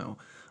 I don't know.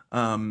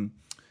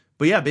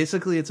 But yeah,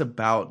 basically it's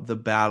about the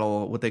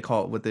battle, what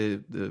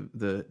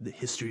the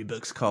history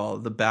books call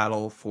the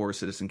battle for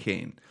Citizen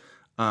Kane.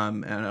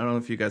 And I don't know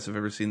if you guys have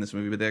ever seen this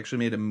movie, but they actually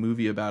made a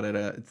movie about it.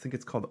 I think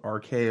it's called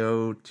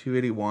RKO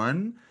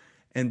 281.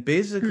 And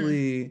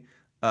basically,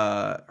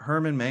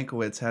 Herman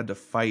Mankiewicz had to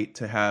fight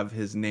to have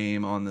his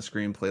name on the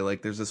screenplay.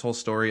 Like, there's this whole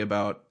story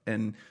about,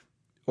 and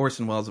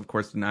Orson Welles, of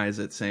course, denies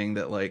it, saying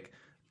that, like,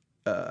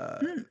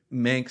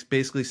 Manx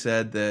basically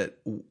said that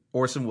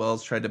Orson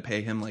Welles tried to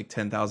pay him like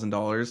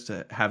 $10,000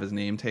 to have his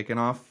name taken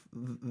off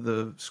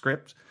the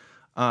script.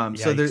 So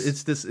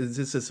it's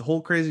this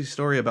whole crazy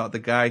story about the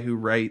guy who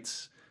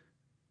writes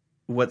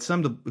what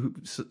some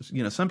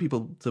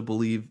people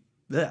believe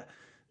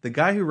the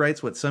guy who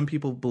writes what some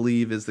people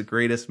believe is the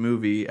greatest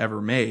movie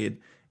ever made,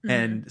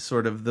 and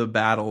sort of the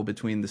battle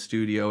between the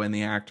studio and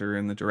the actor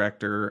and the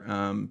director,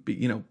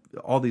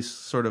 all these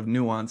sort of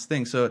nuanced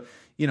things. So,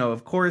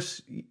 of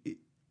course,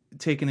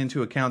 taking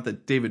into account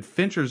that David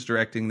Fincher's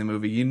directing the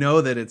movie,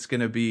 that it's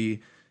going to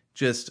be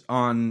just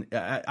on,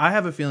 I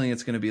have a feeling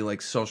it's going to be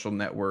like Social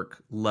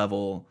Network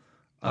level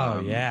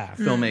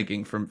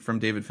filmmaking from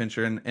David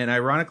Fincher. And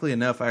ironically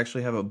enough, I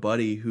actually have a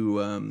buddy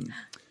who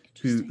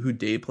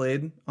day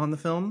played on the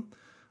film.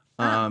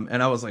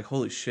 And I was like,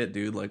 holy shit,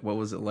 dude, like, what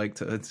was it like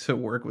to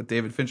work with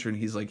David Fincher? And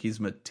he's like, he's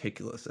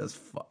meticulous as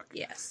fuck.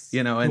 Yes.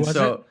 And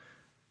so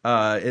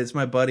it's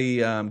my buddy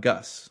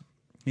Gus.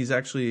 He's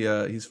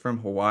actually he's from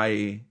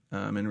Hawaii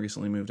and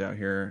recently moved out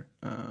here.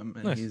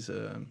 And nice. He's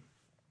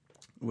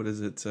what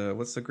is it?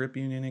 What's the grip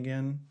union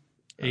again?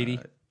 80.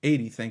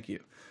 80. Thank you.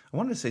 I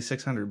wanted to say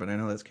 600, but I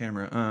know that's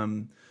camera.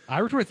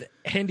 I worked with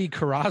Andy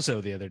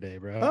Carrazzo the other day,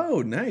 bro.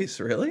 Oh, nice.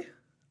 Really?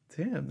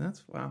 Damn,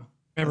 that's wow.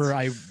 Remember,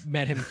 I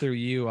met him through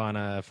you on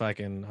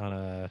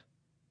whatever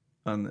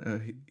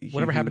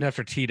happened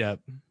after Teed Up.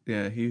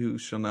 Yeah, he who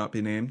shall not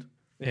be named.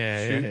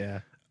 Yeah.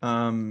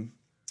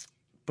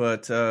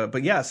 But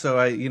yeah,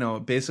 so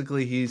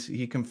basically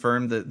he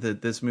confirmed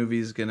that this movie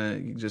is gonna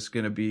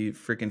be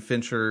freaking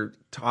Fincher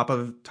top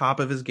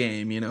of his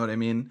game. You know what I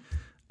mean?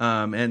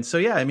 And so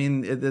yeah, I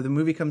mean the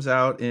movie comes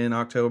out in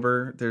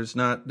October. There's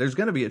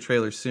gonna be a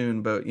trailer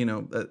soon, but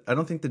I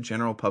don't think the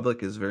general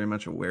public is very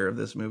much aware of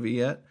this movie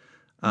yet.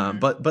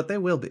 But they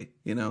will be.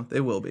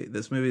 They will be.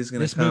 This movie is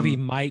gonna. This movie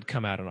might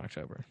come out in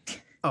October.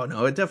 Oh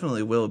no, it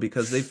definitely will,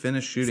 because they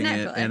finished shooting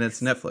it and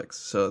it's Netflix,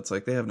 so it's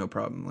like they have no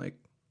problem. Like.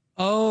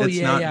 It's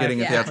not getting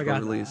a theatrical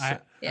release. I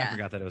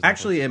forgot that it was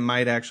actually Netflix. It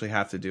might actually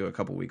have to do a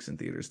couple weeks in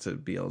theaters to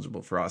be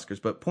eligible for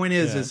Oscars. But point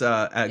is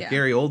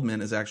Gary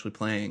Oldman is actually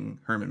playing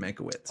Herman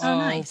Mankiewicz. Oh,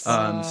 nice.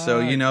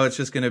 So it's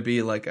just going to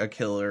be like a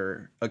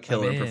killer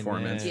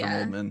performance from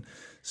Oldman.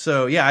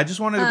 So yeah, I just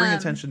wanted to bring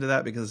attention to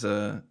that because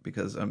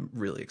I'm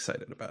really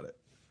excited about it.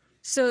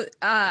 So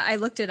I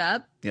looked it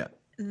up. Yeah.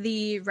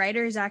 The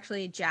writer is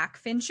actually Jack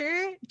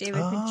Fincher,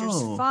 David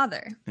Fincher's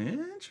father.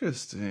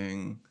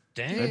 Interesting.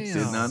 Damn. I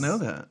did not know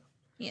that.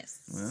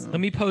 Yes. Wow. Let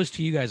me pose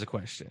to you guys a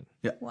question.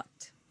 Yeah.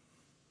 What?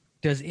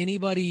 Does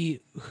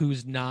anybody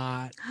who's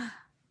not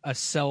a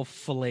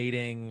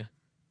self-filleting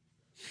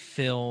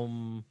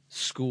film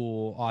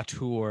school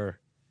auteur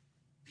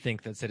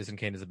think that Citizen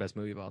Kane is the best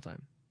movie of all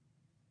time?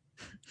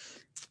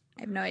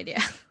 I have no idea.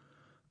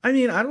 I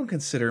mean, I don't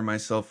consider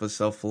myself a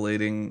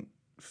self-filleting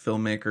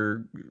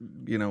filmmaker,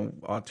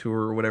 auteur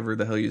or whatever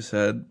the hell you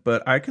said,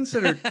 but I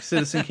consider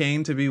Citizen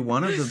Kane to be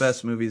one of the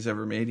best movies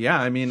ever made. Yeah,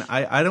 I mean,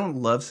 I don't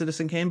love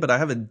Citizen Kane, but I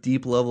have a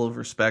deep level of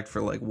respect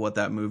for like what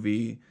that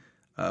movie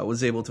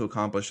was able to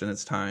accomplish in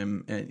its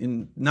time,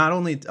 and not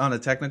only on a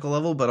technical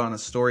level, but on a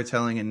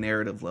storytelling and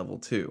narrative level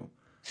too.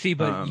 See,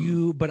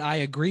 but I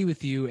agree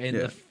with you,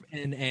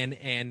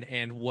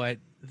 and what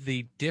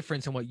the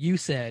difference in what you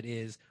said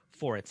is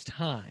for its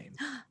time.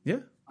 Yeah.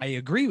 I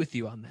agree with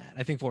you on that.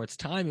 I think for its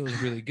time, it was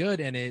really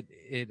good, and it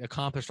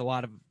accomplished a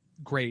lot of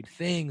great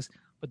things.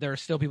 But there are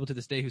still people to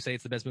this day who say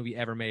it's the best movie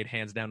ever made,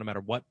 hands down, no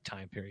matter what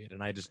time period.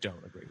 And I just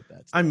don't agree with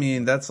that. I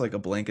mean, that's like a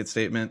blanket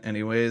statement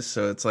anyways.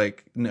 So it's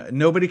like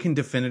nobody can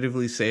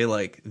definitively say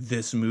like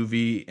this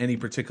movie, any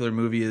particular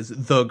movie is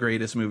the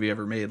greatest movie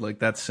ever made. Like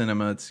that's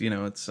cinema. It's,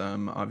 it's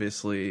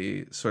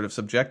obviously sort of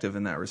subjective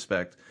in that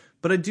respect.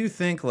 But I do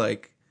think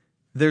like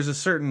there's a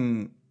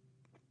certain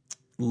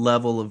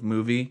level of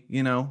movie,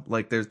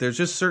 like there's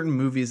just certain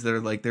movies that are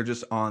like they're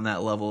just on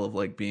that level of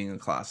like being a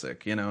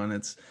classic, and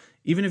it's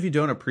even if you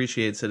don't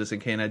appreciate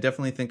Citizen Kane, I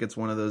definitely think it's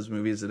one of those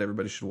movies that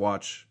everybody should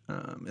watch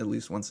at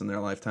least once in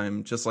their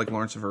lifetime, just like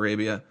Lawrence of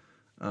Arabia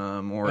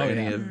or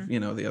any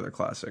of the other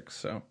classics.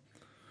 So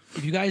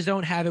if you guys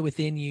don't have it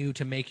within you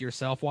to make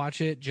yourself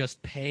watch it,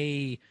 just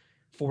pay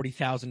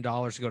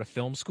 $40,000 to go to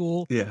film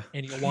school. Yeah.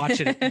 And you'll watch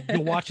it.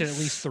 You'll watch it at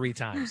least 3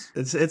 times.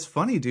 It's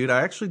funny, dude.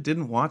 I actually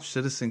didn't watch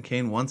Citizen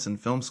Kane once in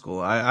film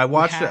school. I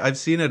watched it. I've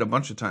seen it a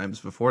bunch of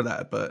times before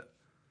that, but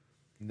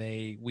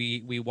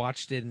We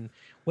watched it, and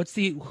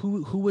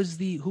who was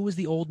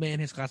the old man?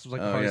 His class was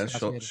like the hardest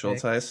class we had to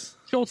take. Schultheis.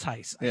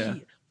 Schultheis. Yeah.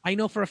 I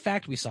know for a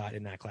fact we saw it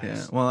in that class.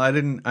 Yeah. Well,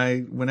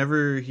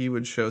 whenever he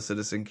would show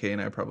Citizen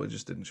Kane, I probably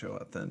just didn't show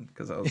up then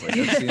because I was like,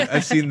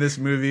 I've seen this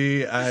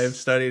movie, I've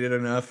studied it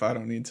enough, I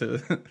don't need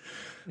to.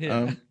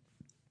 Yeah.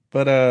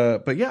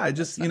 But yeah, I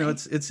just,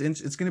 it's going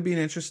to be an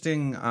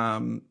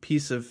interesting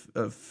piece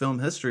of film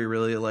history,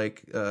 really,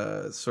 like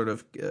sort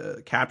of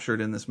captured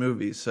in this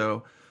movie.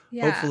 So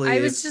hopefully,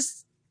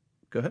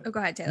 go ahead. Oh, go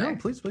ahead, Taylor. No,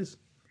 please.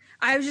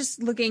 I was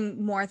just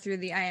looking more through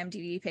the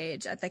IMDb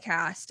page at the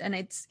cast, and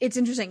it's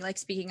interesting. Like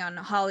speaking on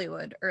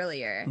Hollywood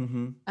earlier,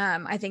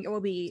 I think it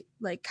will be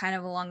like kind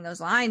of along those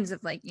lines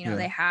of like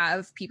they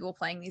have people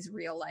playing these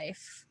real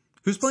life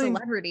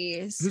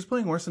celebrities. Who's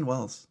playing Orson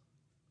Welles?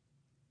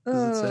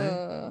 Does it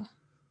say?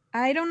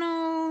 I don't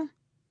know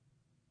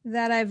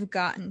that I've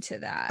gotten to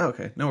that.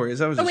 Okay, no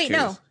worries. I was.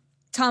 No,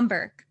 Tom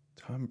Burke.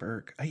 Tom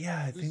Burke.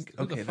 Yeah, I think.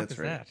 Who the fuck that's is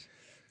right. That?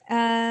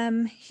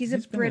 He's a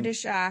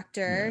British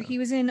actor. Yeah. He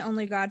was in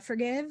Only God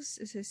Forgives.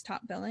 Is his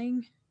top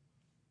billing?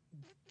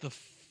 The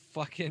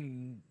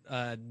fucking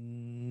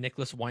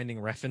Nicholas Winding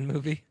Refn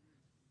movie.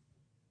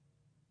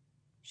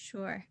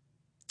 Sure.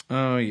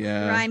 Oh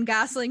yeah, Ryan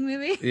Gosling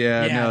movie.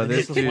 Yeah, no,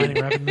 this dude.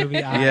 Winding Refn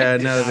movie.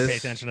 Pay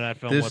attention to that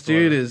film. This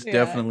dude is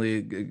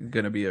definitely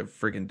gonna be a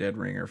freaking dead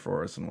ringer for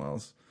Orson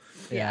Welles.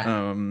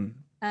 Yeah.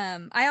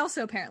 I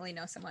also apparently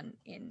know someone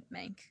in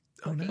Mank.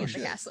 Looking at the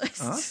cast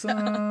list.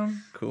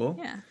 Awesome. Cool.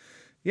 Yeah.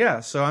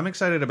 Yeah, so I'm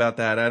excited about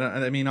that.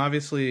 I mean,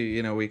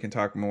 obviously, we can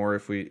talk more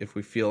if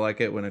we feel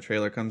like it when a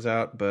trailer comes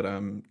out. But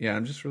yeah,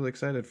 I'm just really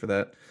excited for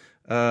that.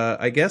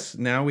 I guess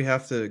now we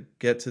have to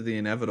get to the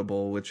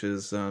inevitable, which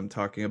is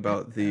talking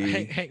about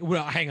the.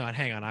 Well, hang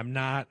on. I'm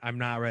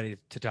not ready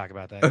to talk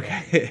about that.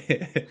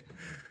 Okay. Yet.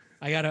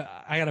 I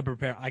gotta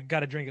prepare. I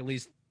gotta drink at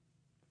least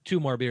 2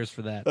 more beers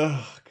for that.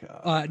 Oh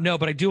God. No,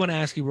 but I do want to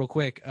ask you real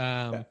quick.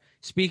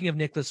 Speaking of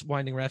Nicholas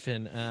Winding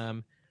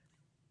Refn,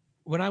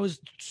 when I was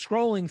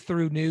scrolling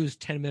through news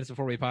 10 minutes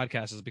before we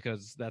podcast,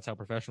 because that's how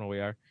professional we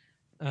are,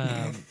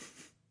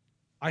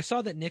 I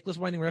saw that Nicholas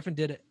Winding Refn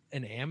did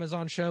an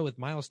Amazon show with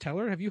Miles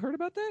Teller. Have you heard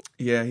about that?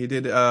 Yeah, he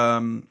did.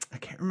 I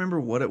can't remember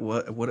what it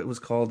was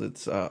called.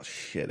 It's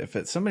shit.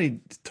 If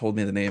somebody told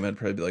me the name, I'd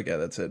probably be like, yeah,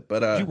 that's it.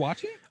 But did you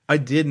watch it? I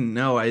didn't.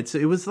 No,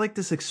 it was like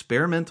this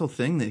experimental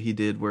thing that he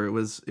did, where it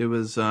was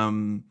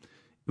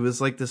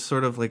like this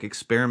sort of like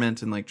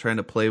experiment and like trying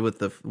to play with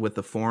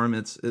the form.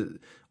 It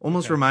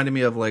almost reminded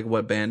me of like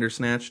what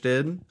Bandersnatch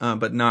did,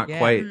 but not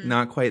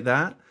quite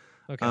that.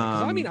 Okay,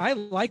 I mean, I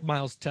like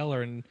Miles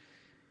Teller, and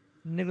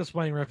Nicholas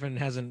Winding Refn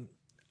hasn't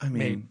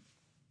made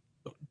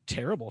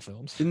terrible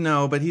films.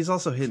 No, but he's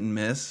also hit and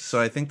miss. So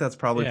I think that's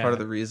probably part of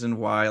the reason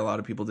why a lot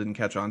of people didn't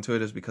catch on to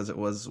it, is because it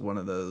was one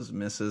of those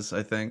misses,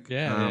 I think.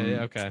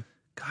 Yeah, okay.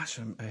 Gosh,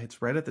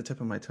 it's right at the tip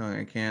of my tongue.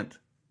 I can't.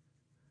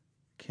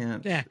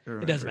 Yeah,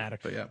 it doesn't matter.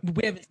 But yeah,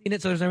 we haven't seen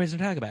it, so there's no reason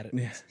to talk about it.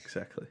 Yeah,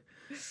 exactly.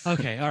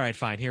 Okay, all right,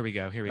 fine. Here we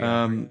go.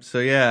 So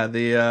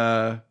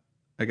yeah,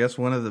 I guess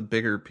one of the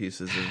bigger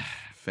pieces of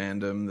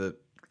fandom that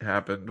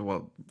happened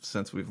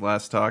since we've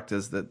last talked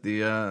is that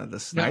the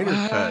Snyder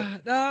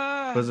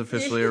Cut was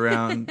officially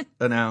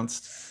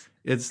announced.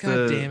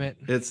 Damn it.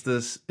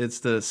 It's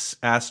this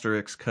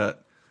asterisk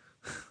cut.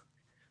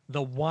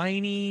 The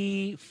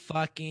whiny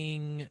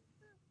fucking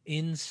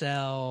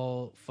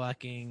incel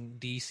fucking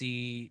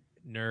DC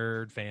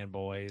nerd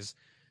fanboys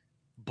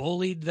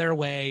bullied their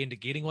way into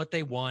getting what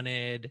they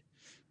wanted.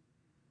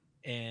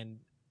 And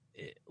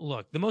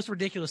look, the most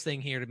ridiculous thing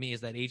here to me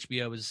is that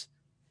HBO is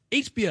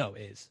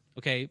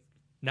okay,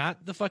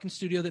 not the fucking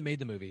studio that made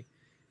the movie.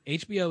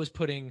 HBO is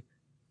putting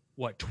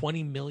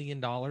 $20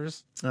 million?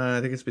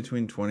 I think it's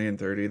between 20 and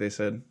 30, they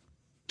said.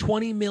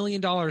 $20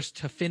 million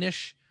to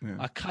finish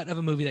a cut of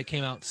a movie that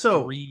came out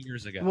 3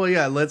 years ago. Well,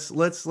 yeah, let's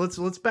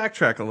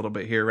backtrack a little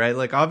bit here, right?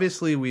 Like,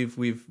 obviously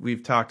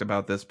we've talked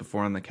about this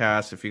before on the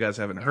cast. If you guys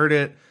haven't heard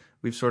it,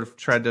 we've sort of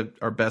tried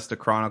our best to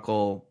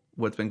chronicle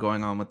what's been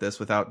going on with this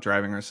without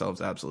driving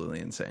ourselves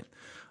absolutely insane.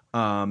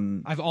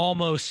 I've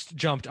almost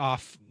jumped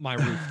off my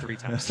roof 3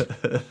 times.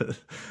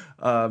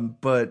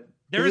 But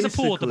there is a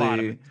pool at the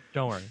bottom.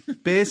 Don't worry.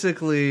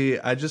 Basically,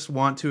 I just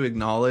want to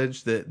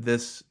acknowledge that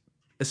this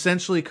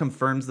essentially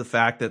confirms the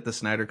fact that the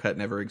Snyder Cut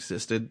never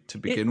existed to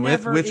begin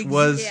with, which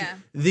was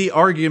the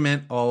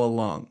argument all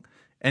along.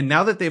 And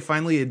now that they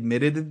finally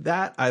admitted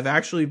that, I've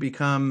actually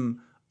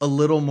become a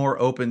little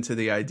more open to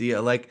the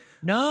idea. Like,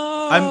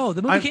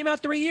 the movie came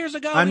out 3 years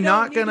ago. I'm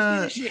not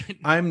gonna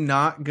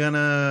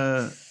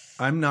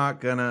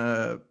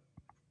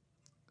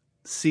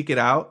seek it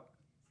out.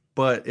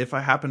 But if I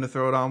happen to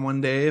throw it on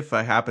one day, if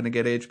I happen to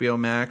get HBO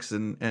Max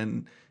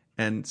and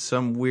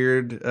some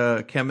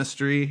weird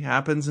chemistry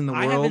happens in the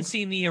world. I haven't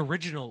seen the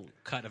original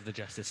cut of the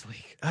Justice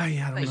League. Oh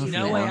yeah, I don't know. There's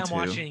no way I'm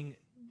watching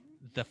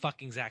the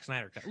fucking Zack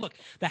Snyder cut. Look,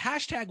 the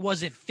hashtag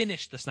wasn't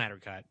finish the Snyder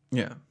cut.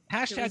 Yeah.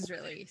 Hashtag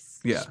release.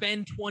 Yeah.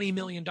 Spend $20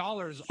 million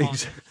on the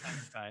Snyder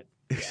cut.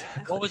 Yeah.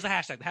 What was the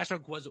hashtag? The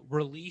hashtag was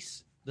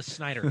release the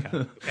Snyder cut.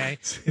 Okay.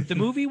 If the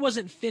movie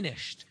wasn't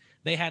finished,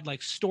 they had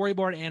like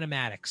storyboard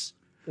animatics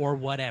or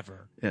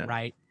whatever, Yeah.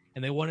 right?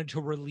 And they wanted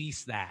to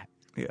release that.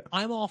 Yeah.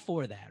 I'm all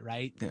for that,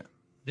 right? Yeah.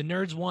 The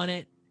nerds want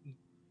it,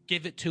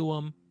 give it to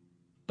them.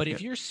 But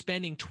if Yeah. you're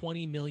spending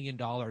 $20 million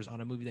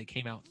on a movie that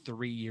came out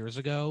 3 years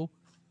ago,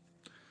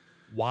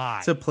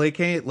 why? To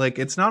placate, like,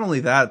 it's not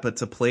only that, but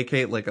to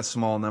placate like a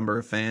small number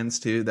of fans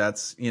too.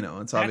 That's, you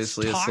know, it's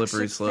obviously a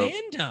slippery slope.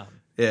 Fandom.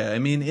 Yeah, I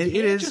mean, it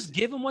is just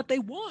give them what they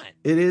want.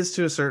 It is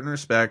to a certain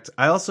respect.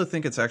 I also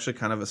think it's actually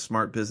kind of a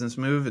smart business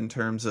move in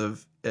terms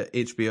of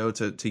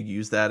HBO to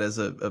use that as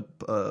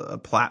a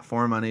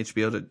platform on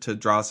HBO to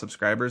draw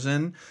subscribers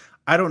in.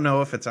 I don't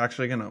know if it's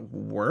actually going to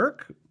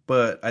work,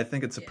 but I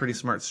think it's a pretty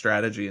smart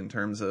strategy in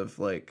terms of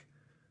like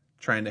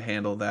trying to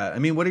handle that. I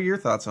mean, what are your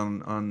thoughts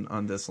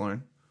on this,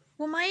 Lauren?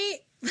 Well,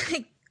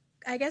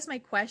 I guess my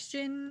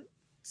question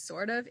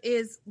sort of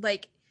is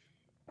like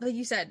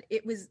you said,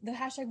 the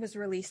hashtag was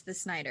released the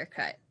Snyder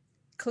Cut.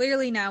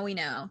 Clearly now we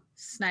know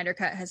Snyder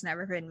Cut has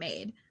never been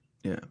made.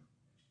 Yeah.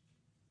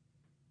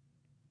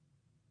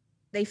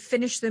 They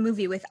finished the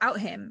movie without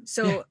him.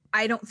 So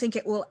I don't think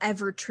it will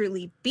ever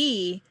truly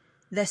be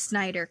the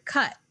Snyder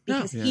Cut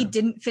because he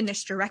didn't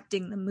finish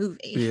directing the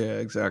movie. Yeah,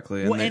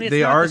 exactly. And Well,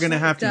 they are going to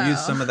have to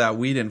use some of that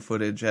Whedon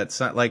footage it's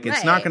not Right.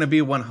 going to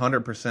be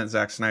 100%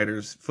 Zack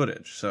Snyder's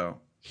footage. So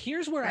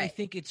Here's where I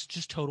think it's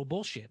just total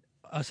bullshit.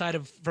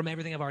 Aside from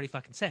everything I've already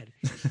fucking said,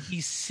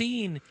 he's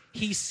seen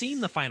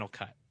the final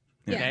cut.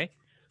 Okay,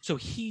 so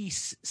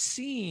he's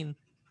seen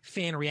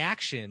fan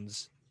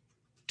reactions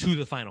to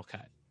the final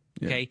cut.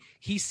 Okay,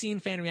 he's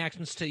seen fan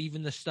reactions to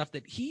even the stuff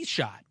that he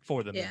shot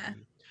for the movie.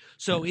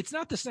 So it's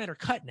not the Snyder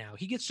Cut now.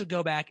 He gets to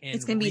go back and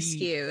it's going to be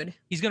skewed.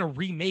 He's going to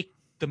remake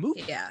the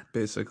movie. Yeah,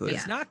 basically,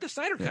 it's not the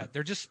Snyder Cut.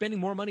 They're just spending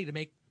more money to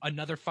make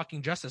another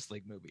fucking Justice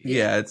League movie.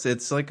 Yeah,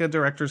 it's like a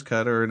director's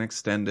cut or an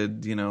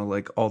extended, you know,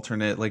 like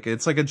alternate, like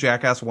it's like a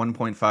Jackass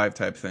 1.5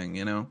 type thing,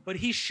 you know. But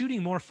he's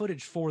shooting more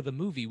footage for the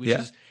movie, which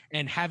is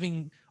and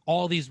having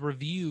all these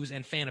reviews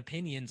and fan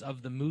opinions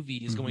of the movie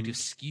is going to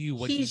skew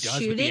what he does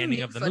with the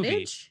ending of the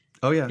movie.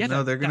 Oh yeah,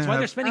 no, they're gonna. That's why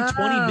they're spending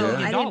 $20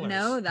 million. I didn't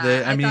know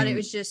that. I thought it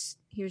was just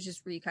he was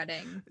just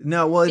recutting.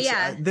 No, well,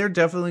 they're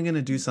definitely going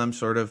to do some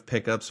sort of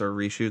pickups or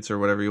reshoots or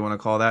whatever you want to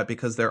call that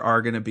because there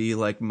are going to be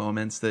like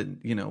moments that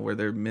you know where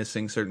they're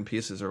missing certain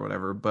pieces or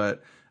whatever.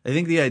 But I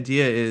think the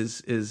idea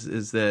is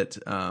that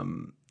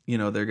you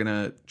know they're going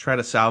to try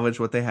to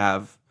salvage what they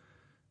have,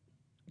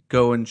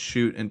 go and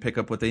shoot and pick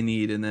up what they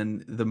need, and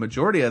then the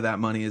majority of that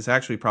money is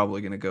actually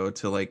probably going to go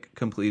to like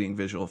completing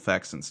visual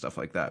effects and stuff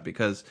like that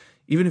because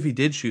even if he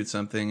did shoot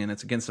something and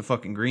it's against a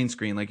fucking green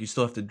screen, like you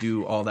still have to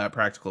do all that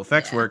practical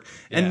effects work.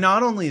 And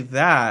not only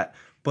that,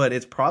 but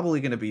it's probably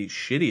going to be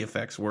shitty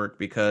effects work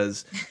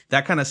because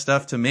that kind of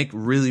stuff to make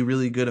really,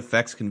 really good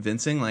effects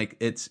convincing, like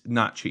it's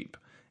not cheap.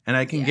 And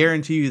I can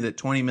guarantee you that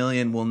 20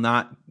 million will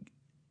not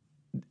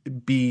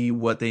be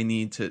what they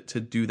need to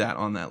do that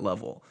on that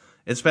level,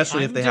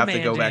 especially if they have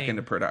to go back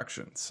into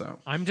production. So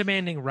I'm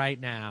demanding right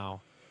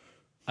now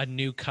a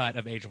new cut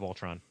of Age of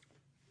Ultron.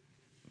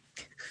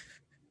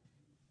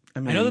 I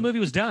know the movie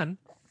was done,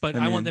 but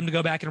I want them to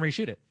go back and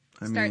reshoot it.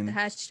 Start the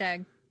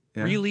hashtag.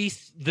 Yeah.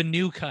 Release the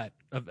new cut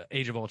of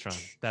Age of Ultron.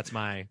 That's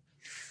my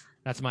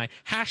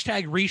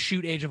hashtag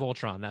reshoot Age of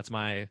Ultron. That's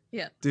my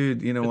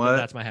dude. You know what?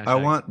 That's my hashtag.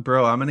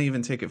 I'm gonna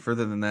even take it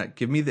further than that.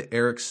 Give me the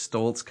Eric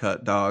Stoltz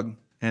cut, dog.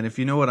 And if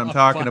you know what I'm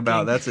talking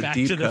about, that's a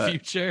deep cut. The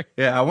Future.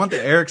 Yeah, I want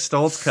the Eric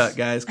Stoltz cut,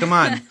 guys. Come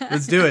on,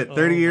 let's do it.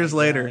 30 years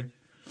later.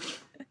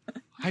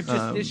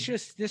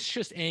 This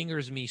just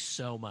angers me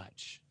so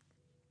much.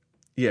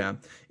 Yeah,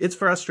 it's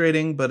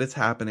frustrating, but it's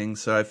happening.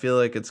 So I feel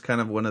like it's kind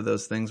of one of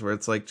those things where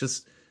it's like,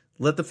 just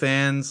let the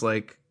fans,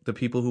 like the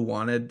people who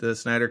wanted the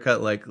Snyder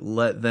Cut, like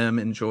let them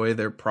enjoy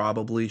their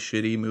probably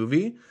shitty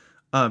movie.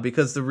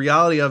 Because the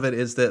reality of it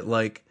is that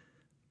like,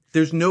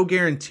 there's no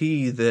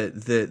guarantee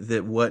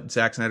that what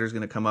Zack Snyder is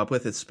going to come up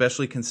with,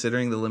 especially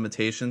considering the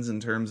limitations in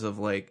terms of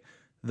like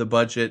the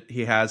budget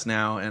he has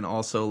now. And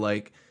also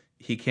like,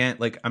 he can't,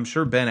 like, I'm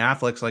sure Ben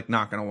Affleck's like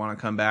not going to want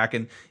to come back.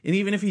 And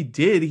even if he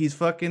did, he's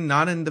fucking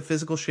not in the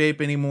physical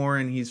shape anymore.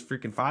 And he's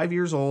freaking 5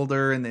 years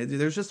older. And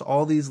there's just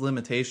all these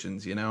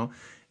limitations, you know?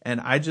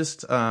 And I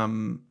just, it's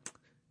going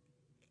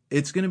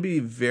to be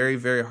very,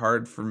 very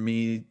hard for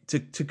me to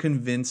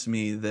convince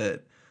me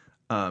that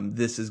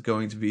this is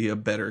going to be a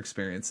better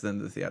experience than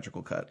the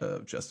theatrical cut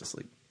of Justice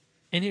League.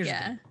 And here's the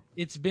thing.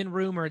 It's been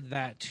rumored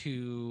that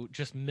to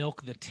just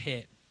milk the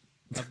tit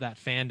of that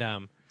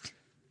fandom,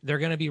 they're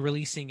going to be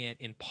releasing it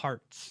in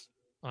parts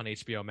on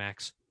HBO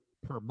Max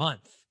per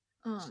month.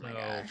 Oh my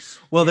gosh.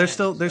 Well, they're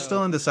still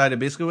undecided.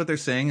 Basically, what they're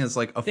saying is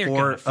like a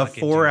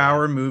 4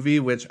 hour movie,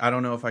 which I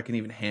don't know if I can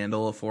even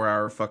handle a 4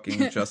 hour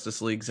fucking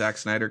Justice League Zack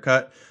Snyder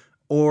cut,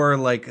 or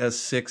like a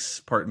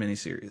 6-part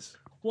miniseries.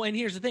 Well, and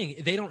here's the thing: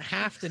 they don't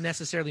have to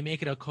necessarily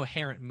make it a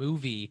coherent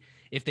movie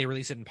if they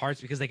release it in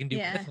parts, because they can do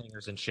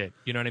cliffhangers and shit.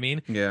 You know what I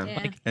mean? Yeah,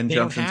 like, and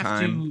jumps in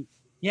time.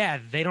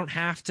 They don't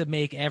have to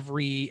make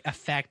every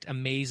effect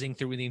amazing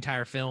through the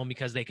entire film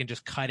because they can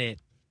just cut it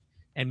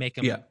and make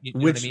them. Yeah, You know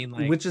what I mean?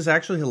 Like, which is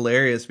actually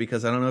hilarious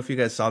because I don't know if you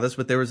guys saw this,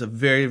 but there was a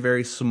very,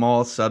 very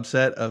small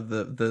subset of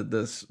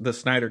the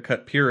Snyder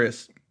Cut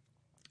purists.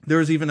 There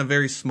was even a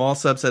very small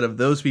subset of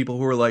those people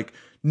who were like,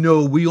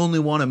 no, we only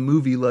want a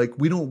movie. Like,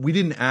 we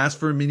didn't ask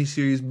for a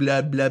miniseries,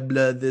 blah, blah,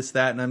 blah, this,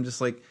 that. And I'm just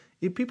like,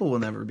 people will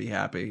never be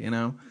happy, you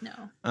know?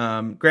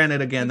 No.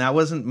 Granted, again, that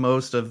wasn't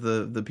most of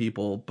the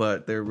people,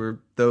 but there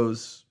were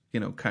those, you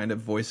know, kind of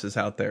voices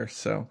out there.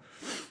 So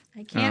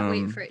I can't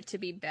wait for it to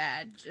be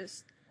bad.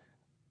 Just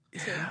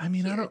yeah, I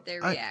mean,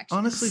 their I reactions.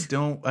 honestly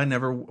don't. I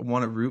never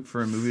want to root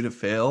for a movie to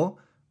fail,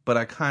 but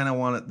I kind of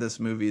want this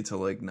movie to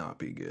like not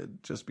be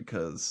good, just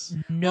because.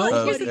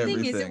 Well, here's the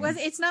thing: everything.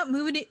 it's not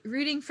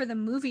rooting for the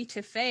movie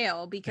to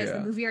fail because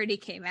the movie already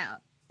came out.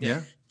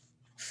 Yeah.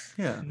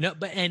 Yeah. No,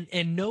 but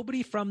and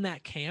nobody from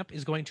that camp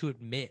is going to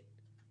admit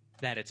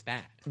that it's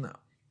bad.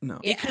 No.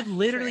 It could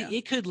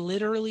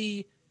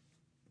literally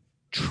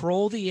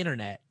troll the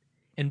internet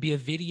and be a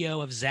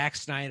video of Zack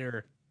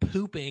Snyder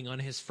pooping on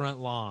his front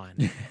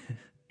lawn.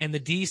 And the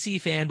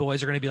DC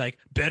fanboys are going to be like,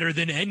 better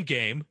than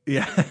Endgame.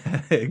 Yeah,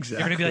 exactly. They're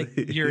going to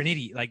be like, you're an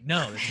idiot. Like,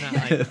 no, it's not.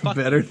 Like, fuck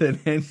better than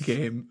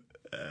Endgame.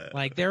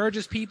 Like, there are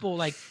just people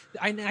like,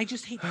 I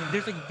just hate,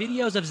 there's like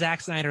videos of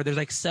Zack Snyder. There's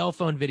like cell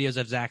phone videos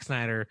of Zack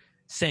Snyder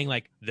saying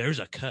like, there's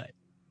a cut.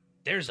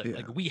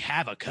 Like, we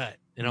have a cut.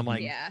 And I'm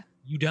like,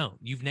 you don't.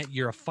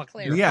 You're a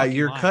fucking.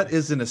 Your cut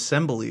is an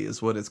assembly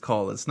is what it's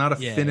called. It's not a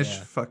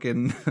finished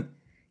fucking.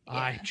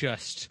 I'm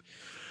just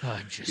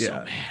so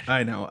mad.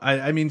 I know.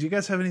 I mean, do you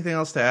guys have anything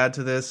else to add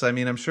to this? I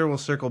mean, I'm sure we'll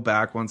circle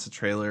back once the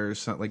trailer or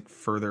something like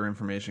further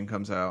information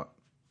comes out.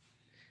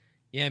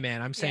 Yeah,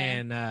 man. I'm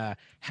saying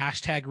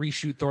hashtag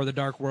reshoot Thor the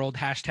Dark World,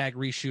 hashtag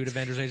reshoot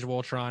Avengers Age of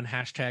Ultron,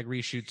 hashtag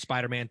reshoot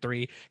Spider-Man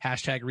 3,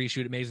 hashtag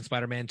reshoot Amazing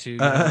Spider-Man 2. You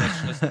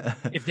know,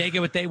 if they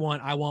get what they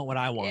want, I want what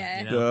I want.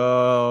 Yeah. You know?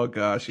 Oh,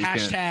 gosh.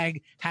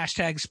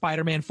 Hashtag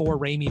Spider-Man 4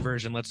 Raimi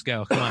version. Let's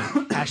go. Come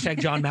on. Hashtag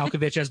John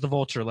Malkovich as the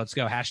Vulture. Let's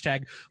go.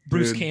 Hashtag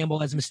Bruce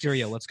Campbell as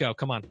Mysterio. Let's go.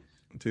 Come on.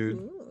 Dude.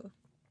 Ooh.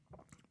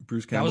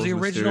 Bruce Campbell's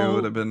Mysterio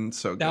would have been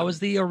so good. That was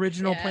the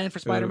original plan for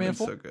Spider-Man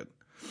 4. So good.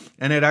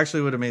 And it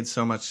actually would have made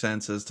so much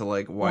sense as to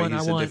like why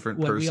he's a different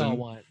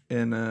person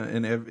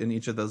in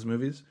each of those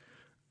movies.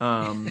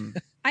 I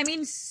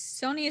mean,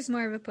 Sony is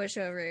more of a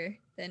pushover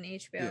than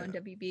HBO and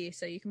WB,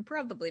 so you can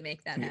probably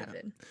make that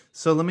happen.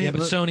 So but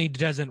Sony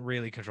doesn't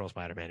really control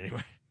Spider-Man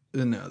anymore.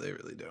 No, they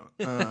really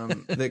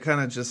don't. They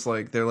kind of just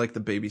like they're like the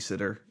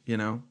babysitter, you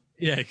know?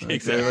 Yeah, exactly.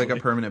 They're like a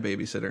permanent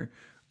babysitter.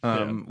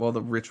 While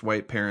the rich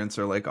white parents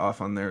are like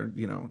off on their,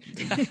 you know,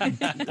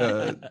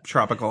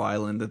 tropical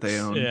island that they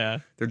own.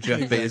 Yeah, their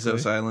Jeff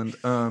Bezos island.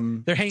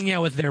 They're hanging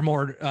out with their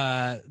more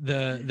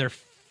their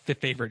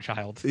favorite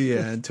child.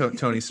 Yeah, and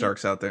Tony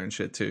Stark's out there and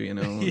shit too. You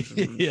know,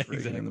 exactly.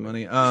 The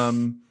money.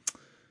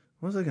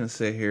 What was I going to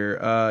say here?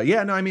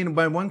 No, I mean,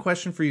 my one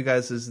question for you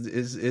guys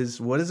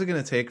is what is it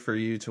going to take for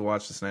you to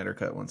watch the Snyder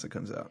Cut once it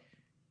comes out?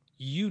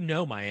 You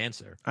know my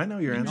answer. I know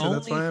your answer.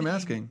 That's why I'm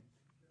asking.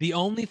 The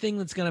only thing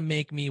that's going to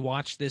make me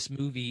watch this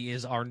movie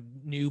is our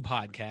new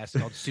podcast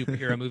called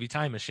Superhero Movie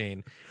Time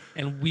Machine.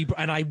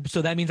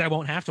 So that means I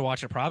won't have to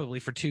watch it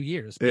probably for 2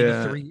 years, maybe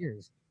 3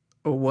 years.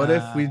 What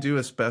if we do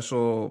a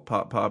special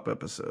pop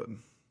episode?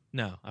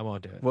 No, I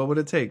won't do it. What would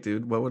it take,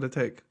 dude? What would it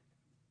take?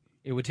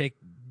 It would take,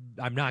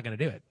 I'm not going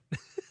to do it.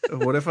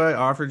 What if I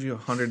offered you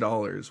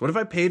 $100? What if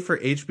I paid for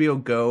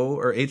HBO Go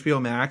or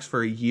HBO Max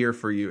for a year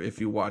for you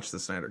if you watch the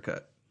Snyder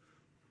Cut?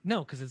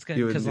 No, because it's going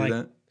to, because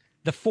like,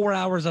 the 4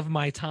 hours of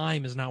my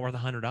time is not worth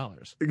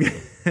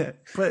 $100.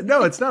 But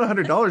no, it's not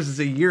 $100. It's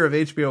a year of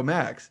HBO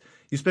Max.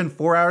 You spend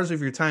 4 hours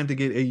of your time to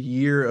get a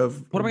year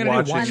of what am I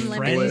going to do? Watch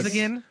Friends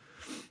again?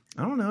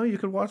 I don't know. You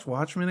could watch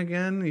Watchmen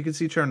again. You could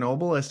see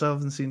Chernobyl. I still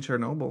haven't seen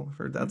Chernobyl. I've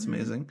heard that's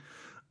amazing.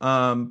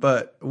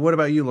 But what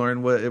about you,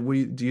 Lauren?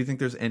 Do you think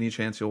there's any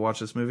chance you'll watch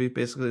this movie?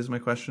 Basically, is my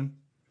question.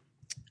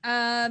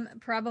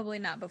 Probably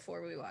not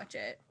before we watch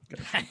it.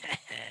 Okay.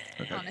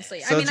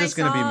 Honestly, so I mean, it's just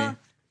going to be me.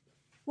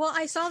 Well,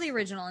 I saw the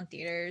original in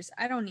theaters.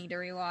 I don't need to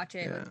rewatch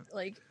it with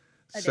like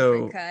a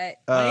different cut.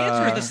 My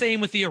answer is the same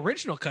with the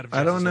original cut of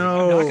Justice I don't know.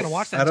 League. I'm not going to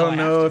watch that. I don't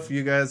know if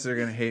you guys are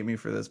going to hate me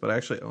for this, but I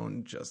actually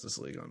own Justice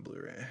League on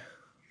Blu-ray.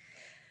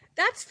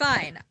 That's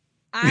fine.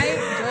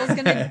 Joel's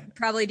going to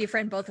probably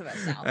defriend both of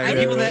us now.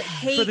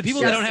 For the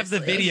people that don't have the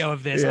video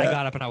of this, I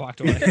got up and I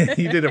walked away.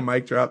 You did a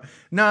mic drop.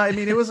 No, I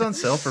mean, it was on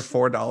sale for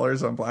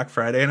 $4 on Black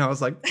Friday, and I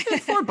was like,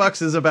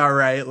 $4 is about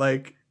right.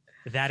 Like,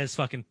 that is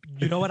fucking.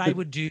 You know what I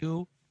would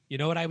do? You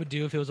know what I would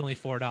do if it was only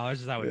 $4?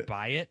 Is I would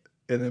buy it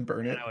and then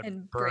burn it. I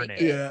would burn it.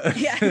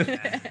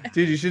 Yeah.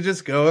 Dude, you should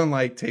just go and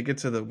like take it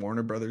to the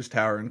Warner Brothers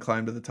Tower and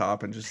climb to the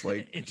top and just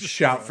like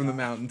shout from the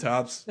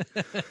mountaintops.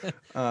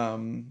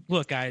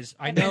 Look, guys,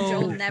 I know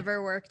Joel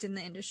never worked in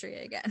the industry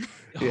again.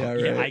 Yeah,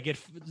 right. I get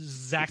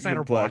Zack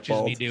Snyder watches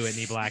me do it, and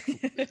he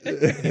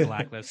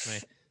blacklists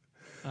me.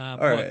 All look,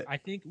 right. I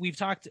think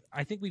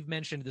we've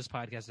mentioned this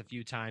podcast a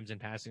few times in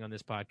passing on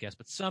this podcast,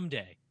 but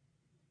someday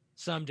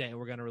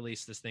we're going to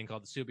release this thing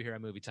called the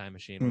Superhero Movie Time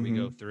Machine, where we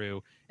go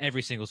through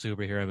every single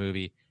superhero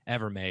movie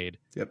ever made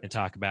and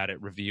talk about it,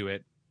 review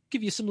it,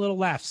 give you some little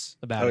laughs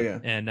about Oh, it. yeah.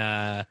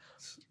 And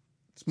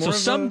It's more so of a-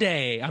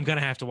 someday I'm gonna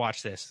have to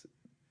watch this.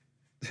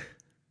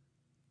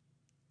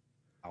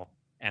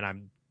 And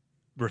I'm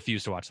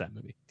refuse to watch that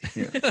movie.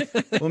 Yeah.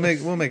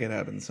 we'll make it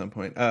happen at some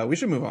point. We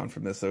should move on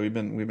from this though. We've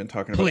been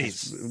talking about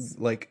Please. this.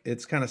 Like,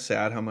 it's kind of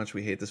sad how much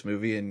we hate this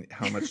movie and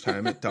how much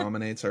time it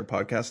dominates our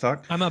podcast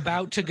talk. I'm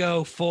about to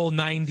go full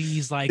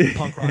 90s like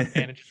punk rock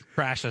band and just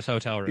crash this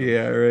hotel room.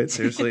 Yeah, right.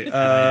 Seriously.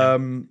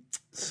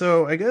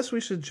 So I guess we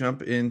should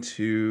jump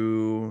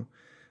into.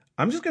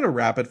 I'm just gonna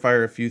rapid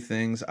fire a few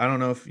things. I don't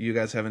know if you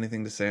guys have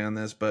anything to say on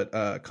this, but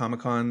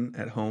Comic-Con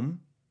at Home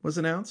was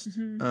announced.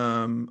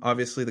 Mm-hmm.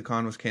 Obviously, the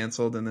con was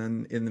canceled, and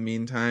then in the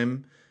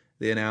meantime,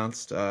 they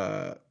announced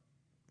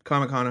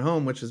Comic-Con at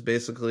Home, which is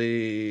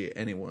basically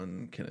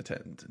anyone can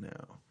attend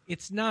now.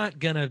 It's not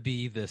gonna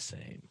be the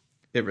same.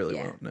 It really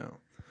Yeah. won't. No.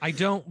 I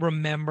don't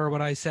remember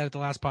what I said at the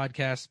last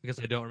podcast because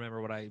I don't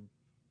remember what I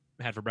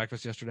had for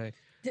breakfast yesterday.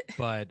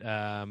 But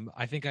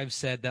I think I've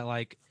said that,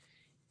 like,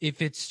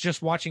 if it's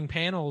just watching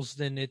panels,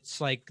 then it's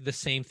like the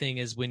same thing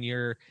as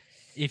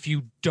if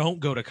you don't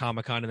go to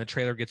Comic-Con and the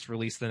trailer gets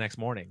released the next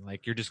morning.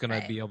 Like, you're just going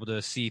Right. to be able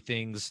to see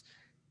things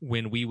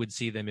when we would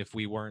see them if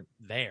we weren't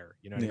there.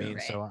 You know what I Yeah. mean?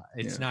 Right. So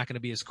it's Yeah. not going to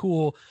be as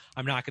cool.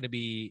 I'm not going to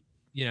be,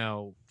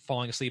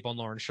 falling asleep on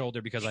Lauren's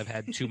shoulder because I've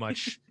had too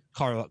much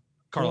Carlo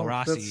Well,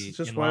 Rossi. That's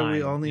just in why we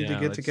line. all need to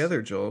get It's-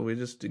 together, Joel. We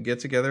just get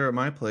together at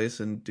my place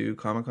and do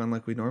Comic-Con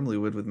like we normally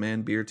would with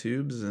beer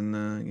tubes and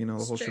the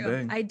It's whole true.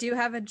 shebang. I do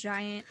have a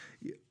giant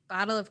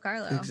bottle of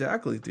Carlo.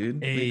 Exactly,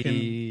 dude.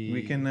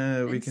 We can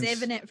Been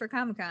saving it for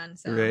Comic-Con.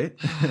 So. right.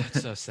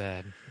 It's so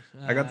sad.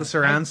 I got the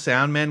surround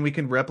sound, man. We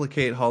can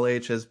replicate Hall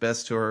H as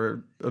best to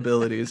our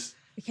abilities.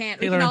 We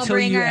can't. We Taylor, can all until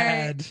bring you our.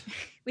 had,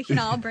 We can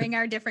all bring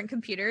our different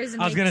computers.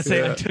 And I was make gonna say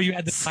Yeah. until you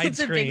had the The big widescreen.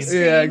 screen.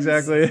 Yeah, Screens.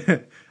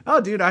 exactly. Oh,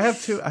 dude, I have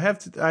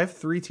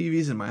 3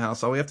 TVs in my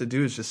house. All we have to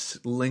do is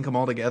just link them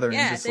all together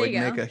Yeah, and just there like you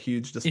go. make a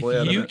huge display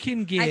out If of you it.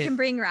 can I get, can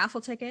bring raffle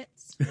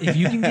tickets. if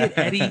you can get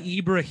Eddie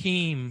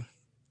Ibrahim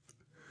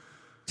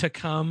to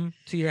come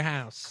to your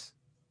house,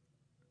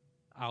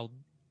 I'll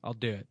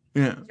do it.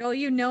 Yeah,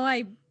 Joel,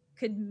 I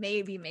could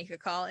maybe make a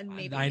call and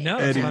maybe. I make know.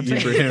 it. That's Eddie what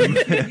I'm saying.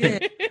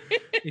 Ibrahim.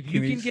 If you Can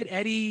can you- get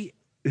Eddie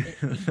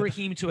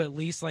Ibrahim to at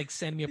least like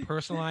send me a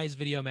personalized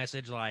video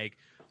message like,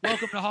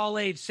 "Welcome to Hall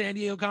H, San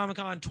Diego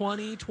Comic-Con He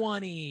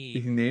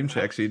 2020." name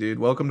checks you, dude.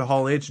 Welcome to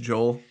Hall H,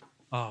 Joel.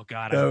 Oh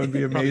God, That would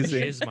be probably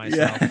amazing. jizz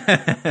myself.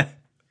 Yeah.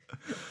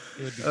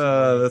 It would be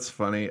so That's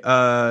funny.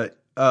 On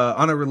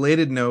a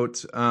related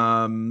note,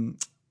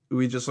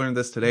 we just learned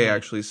this today.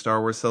 Actually, Star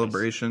Wars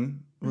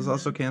Celebration was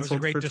also There was a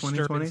canceled great for disturbance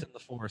 2020. in the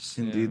force.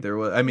 Indeed, there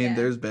was. I mean, Yeah.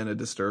 there's been a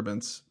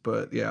disturbance,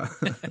 but yeah.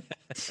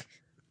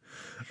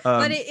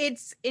 But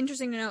it's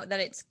interesting to note that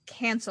it's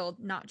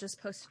canceled, not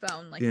just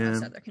postponed like Yeah.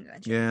 most other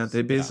conventions. Yeah,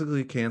 they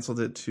basically canceled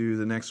it to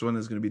the next one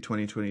is going to be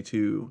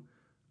 2022.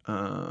 So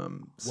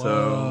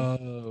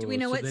Whoa. Do we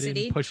know So what they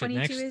city didn't push it 22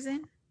 next? is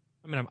in?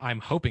 I mean, I'm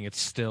hoping it's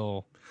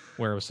still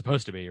where it was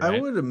supposed to be. Right? I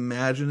would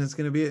imagine it's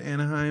going to be at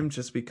Anaheim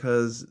just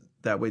because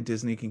that way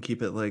Disney can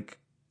keep it like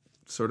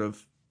sort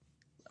of.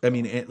 I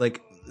mean,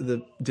 like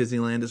the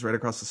Disneyland is right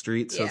across the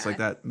street, so it's Yeah. like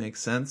that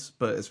makes sense.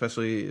 But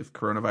especially if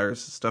coronavirus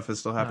stuff is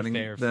still Not happening,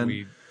 fair if then.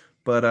 we-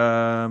 But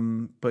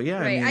yeah,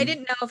 Right. I, I mean,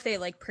 didn't know if they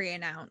like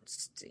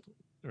pre-announced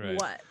right.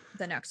 what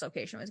the next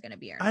location was going to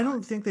be. Or I not.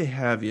 don't think they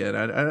have yet.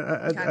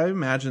 Okay. I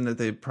imagine that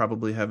they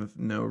probably have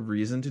no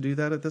reason to do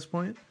that at this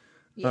point.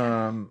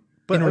 Yeah.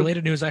 But In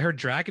related news, I heard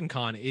Dragon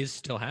Con is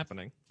still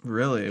happening.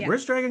 really, Yeah.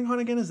 where's Dragon Con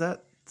again? Is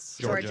that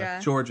Georgia.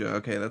 Georgia?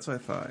 Okay, that's what I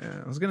thought.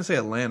 Yeah, I was gonna say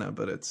Atlanta,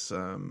 but it's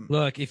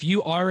Look, if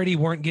you already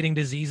weren't getting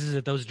diseases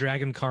at those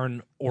Dragon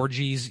Con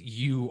orgies,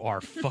 you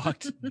are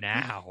fucked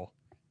now.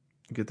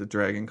 get the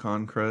Dragon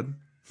Con crud.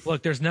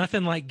 Look, there's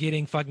nothing like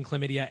getting fucking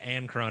chlamydia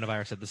and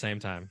coronavirus at the same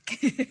time.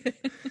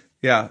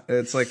 Yeah,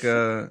 it's like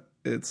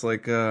it's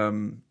like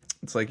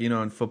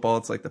in football,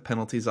 it's like the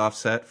penalties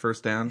offset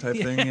first down type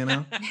thing. You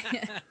know.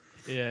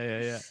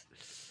 Yeah.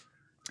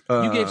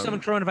 You gave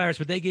someone coronavirus,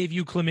 but they gave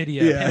you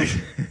chlamydia.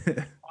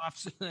 Yeah.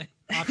 Offset.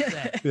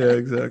 Yeah,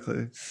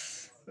 exactly.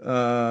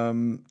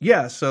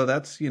 Yeah, so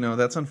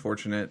that's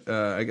unfortunate.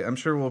 I'm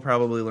sure we'll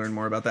probably learn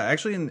more about that.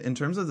 Actually, in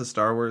terms of the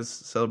Star Wars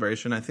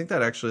celebration, I think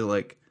that actually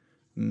like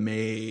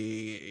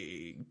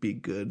may be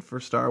good for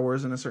Star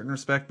Wars in a certain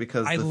respect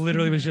because I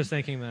literally was just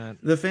thinking that.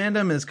 the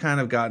fandom has kind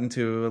of gotten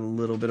to a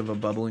little bit of a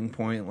bubbling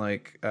point.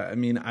 Like, I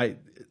mean,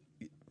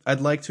 I'd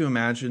like to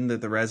imagine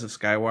that the Rise of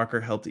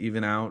Skywalker helped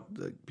even out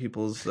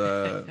people's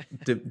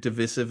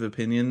divisive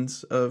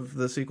opinions of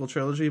the sequel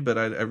trilogy, but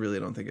I really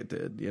don't think it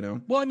did. You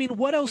know? Well, I mean,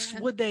 what else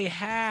would they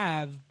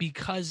have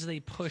because they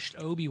pushed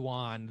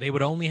Obi-Wan? They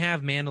would only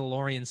have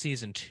Mandalorian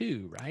season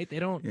 2, right? They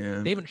don't.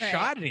 Yeah. They haven't Right.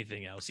 shot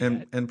anything else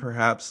yet. And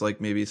perhaps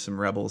like maybe some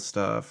Rebel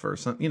stuff or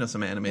some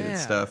some animated Yeah.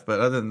 stuff, but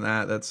other than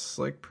that, that's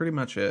like pretty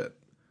much it.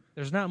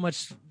 There's not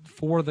much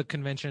for the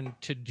convention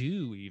to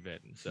do, even.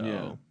 So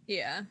Yeah.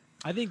 Yeah.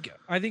 I think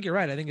you're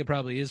right. I think it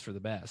probably is for the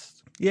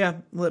best. Yeah,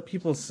 let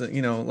people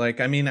say, like,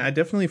 I mean, I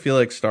definitely feel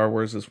like Star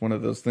Wars is one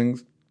of those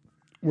things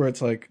where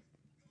it's like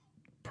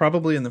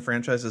probably in the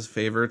franchise's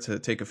favor to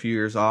take a few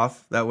years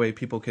off. That way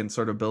people can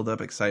sort of build up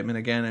excitement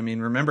again. I mean,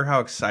 remember how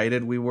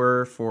excited we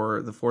were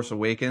for The Force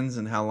Awakens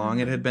and how long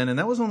it had been? And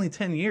that was only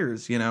 10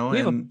 years, you know?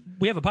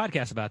 We have a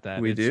podcast about that.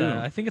 We do.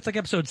 I think it's like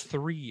episode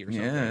 3 or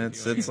something. Yeah,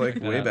 it's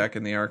like way back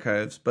in the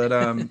archives. But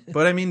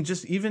but I mean,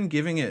 just even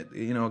giving it,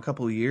 you know, a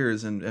couple of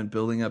years and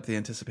building up the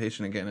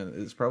anticipation again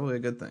is probably a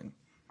good thing.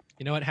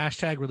 You know what?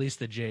 Hashtag release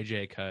the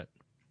JJ cut.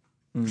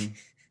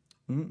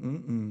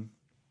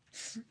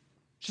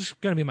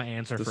 Just gonna be my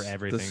answer for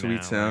everything. The sweet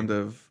now, sound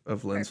like,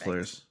 of lens Perfect.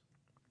 flares.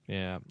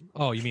 Yeah.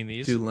 Oh, you mean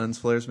these? Do lens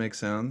flares make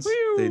sounds?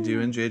 Whew. They do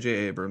in J.J.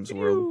 Abrams'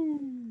 world.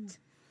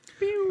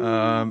 For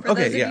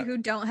Okay, those yeah. of you who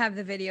don't have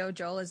the video,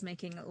 Joel is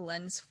making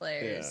lens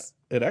flares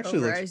It actually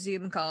over looks. our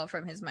Zoom call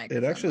from his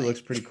microphone. It actually mic.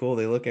 looks pretty cool.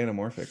 They look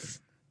anamorphic.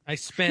 I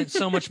spent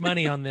so much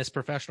money on this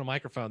professional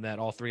microphone that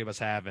all three of us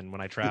have, and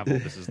when I travel,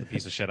 this is the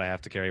piece of shit I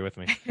have to carry with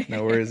me.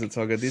 No worries, it's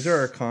all good. These are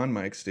our con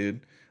mics,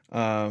 dude.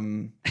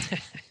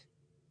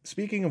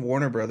 Speaking of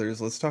Warner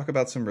Brothers, let's talk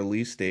about some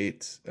release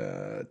date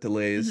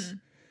delays.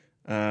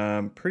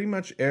 Pretty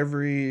much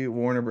every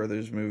Warner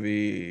Brothers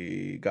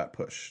movie got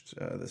pushed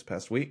this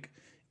past week,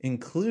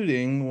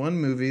 including one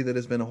movie that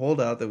has been a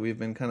holdout that we've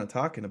been kind of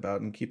talking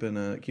about and keeping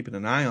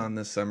an eye on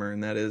this summer,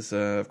 and that is,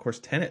 of course,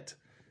 Tenet,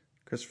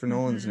 Christopher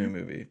Nolan's new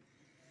movie.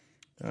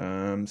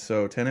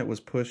 So Tenet was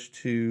pushed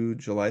to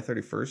July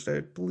 31st, I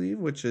believe,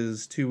 which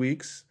is 2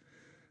 weeks.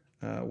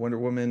 Wonder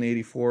Woman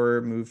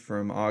 84 moved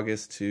from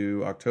August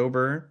to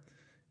October.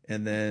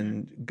 And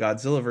then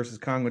Godzilla vs.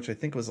 Kong, which I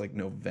think was like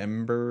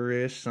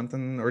November-ish,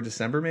 something, or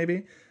December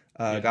maybe,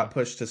 got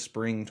pushed to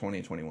spring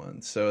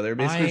 2021. So they're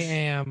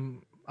basically...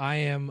 I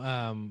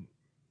am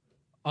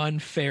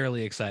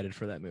unfairly excited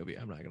for that movie.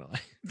 I'm not going to lie.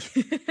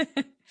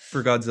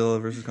 For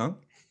Godzilla vs. Kong?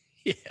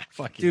 Yeah,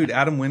 fuck yeah. Dude,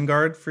 Adam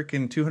Wingard,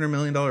 freaking $200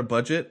 million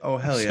budget. Oh,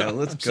 hell yeah.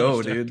 Let's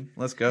go, dude.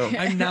 Let's go.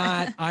 I'm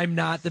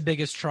not the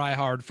biggest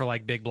try-hard for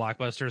like big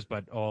blockbusters,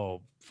 but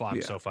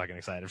I'm so fucking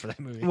excited for that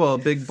movie. Well,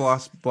 big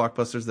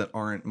blockbusters that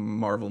aren't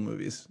Marvel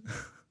movies.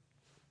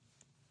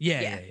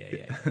 Yeah.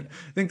 I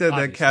think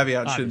that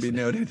caveat should be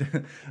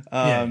noted.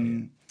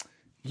 So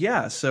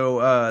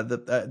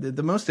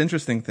the most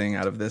interesting thing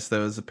out of this,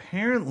 though, is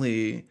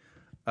apparently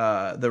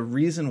the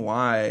reason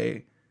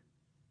why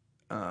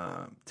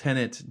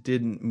Tenet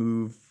didn't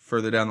move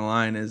further down the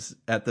line is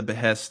at the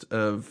behest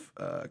of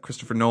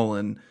Christopher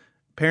Nolan.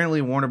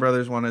 Apparently, Warner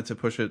Brothers wanted to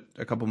push it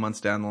a couple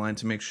months down the line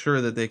to make sure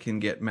that they can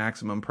get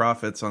maximum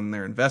profits on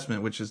their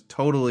investment, which is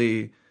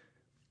totally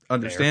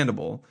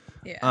understandable.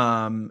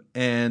 Yeah.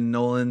 And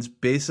Nolan's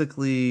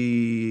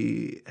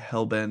basically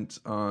hell-bent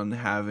on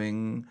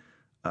having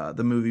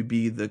the movie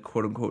be the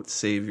quote-unquote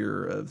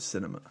savior of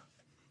cinema.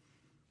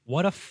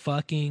 What a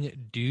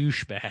fucking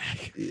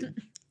douchebag.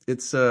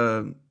 It's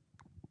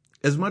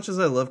as much as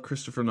I love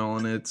Christopher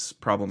Nolan, it's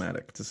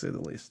problematic to say the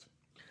least.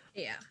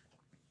 Yeah.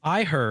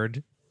 I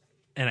heard,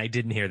 and I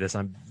didn't hear this.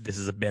 This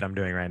is a bit I'm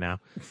doing right now,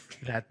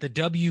 that the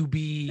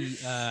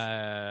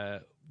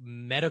WB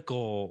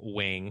medical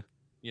wing,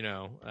 you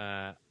know,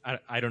 I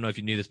don't know if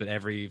you knew this, but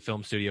every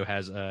film studio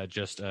has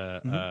just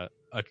a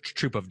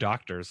troop of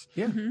doctors.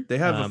 Yeah, they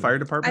have fire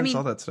departments,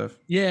 all that stuff.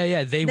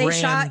 Yeah, they They ran,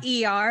 shot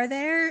ER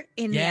there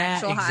in the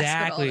actual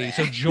hospital. There.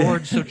 So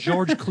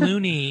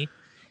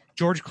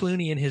George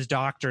Clooney and his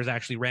doctors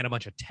actually ran a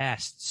bunch of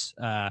tests,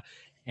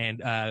 and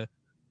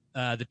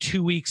the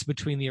 2 weeks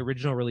between the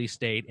original release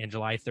date and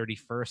July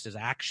 31st is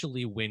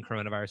actually when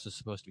coronavirus is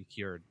supposed to be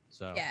cured.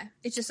 So yeah,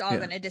 it's just all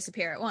going to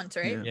disappear at once,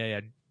 right?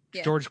 Yeah.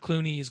 George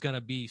Clooney is going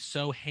to be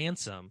so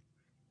handsome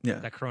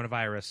that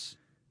coronavirus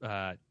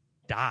dies.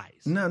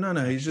 No.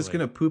 Actually. He's just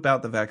going to poop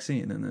out the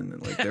vaccine, and then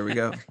like there we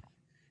go.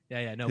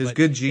 No. His but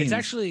good genes. It's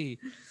actually,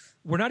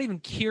 we're not even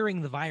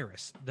curing the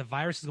virus. The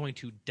virus is going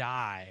to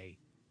die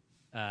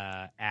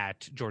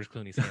at George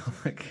Clooney's hands. Oh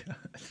my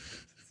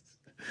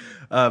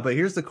god. But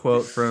here's the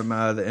quote from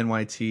the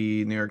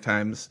NYT New York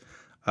Times.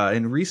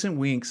 In recent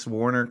weeks,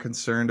 Warner,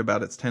 concerned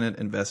about its Tenet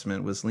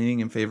investment, was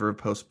leaning in favor of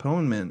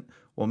postponement,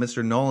 while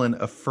Mr. Nolan,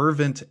 a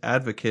fervent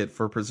advocate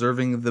for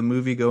preserving the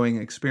movie-going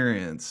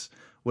experience,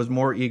 was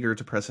more eager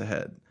to press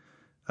ahead.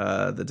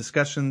 The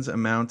discussions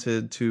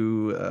amounted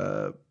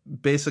to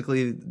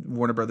basically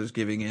Warner Brothers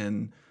giving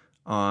in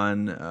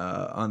on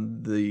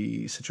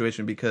the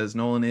situation, because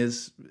Nolan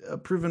is a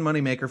proven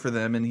moneymaker for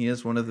them, and he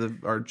is one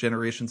of our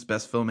generation's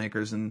best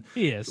filmmakers. And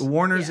he is.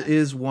 Warner's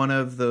is one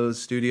of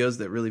those studios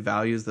that really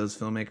values those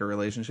filmmaker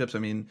relationships. I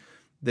mean,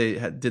 they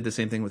did the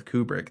same thing with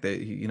Kubrick. That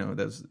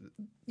was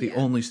the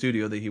only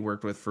studio that he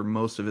worked with for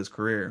most of his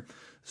career.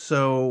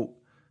 So,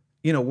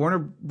 Warner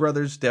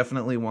Brothers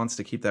definitely wants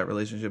to keep that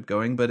relationship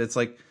going, but it's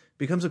like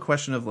becomes a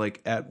question of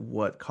like at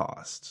what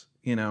cost,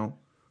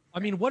 I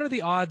mean, what are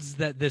the odds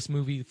that this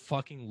movie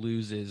fucking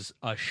loses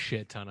a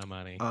shit ton of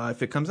money?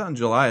 If it comes out in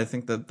July, I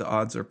think that the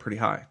odds are pretty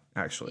high,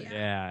 actually.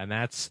 Yeah, and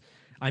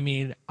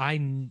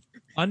I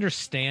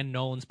understand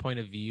Nolan's point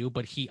of view,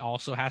 but he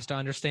also has to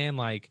understand,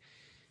 like,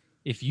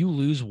 if you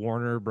lose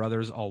Warner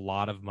Brothers a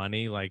lot of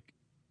money, like,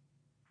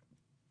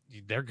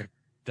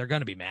 they're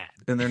going to be mad.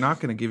 And they're not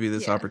going to give you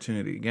this Yeah.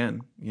 opportunity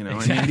again, you know.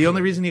 Exactly. I mean, the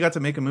only reason he got to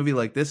make a movie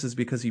like this is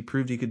because he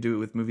proved he could do it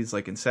with movies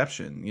like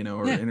Inception, you know,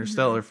 or Yeah.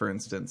 Interstellar, for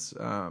instance.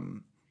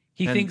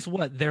 He And- thinks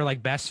they're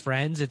like best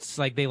friends. It's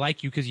like they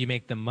like you because you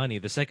make them money.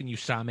 The second you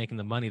stop making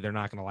them money, they're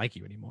not going to like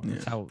you anymore.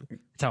 That's how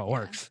it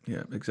works.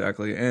 Yeah,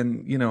 exactly.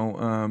 And, you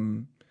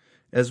know,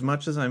 as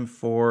much as I'm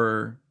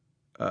for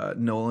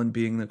Nolan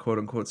being the quote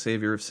unquote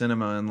savior of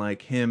cinema and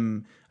like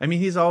him, I mean,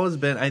 he's always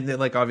been,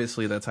 like,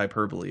 obviously that's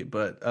hyperbole,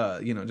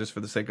 but, you know, just for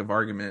the sake of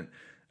argument,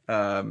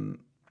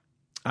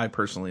 I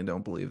personally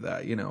don't believe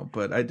that, you know,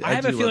 but I have do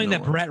a love feeling that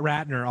Nolan. Brett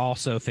Ratner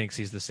also thinks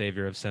he's the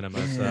savior of cinema.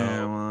 So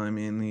Yeah, well, I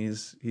mean,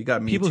 he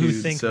got me people who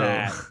too'd, think so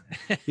that.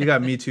 he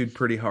got me too'd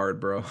pretty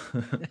hard, bro.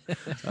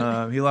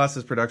 He lost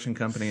his production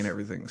company and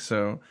everything.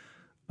 So,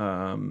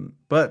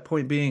 but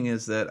point being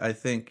is that I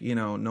think, you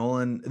know,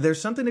 Nolan,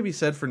 there's something to be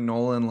said for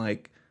Nolan,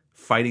 like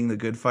fighting the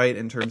good fight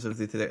in terms of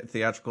the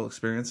theatrical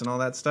experience and all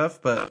that stuff.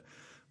 But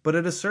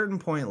at a certain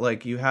point,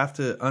 like you have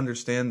to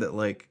understand that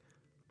like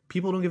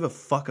people don't give a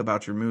fuck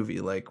about your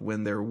movie. Like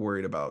when they're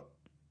worried about,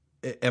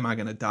 am I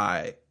going to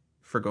die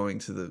for going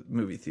to the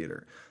movie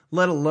theater?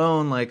 Let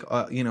alone like,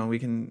 you know, we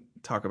can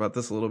talk about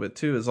this a little bit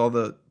too, is all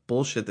the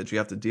bullshit that you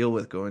have to deal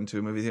with going to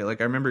a movie theater.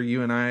 Like I remember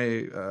you and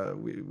I,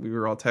 we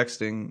were all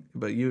texting,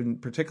 but you in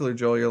particular,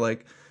 Joel, you're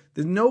like,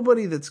 there's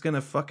nobody that's going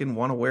to fucking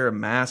want to wear a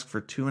mask for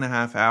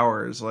 2.5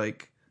 hours.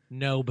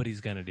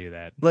 Nobody's going to do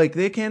that. Like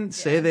they can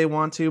say they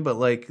want to, but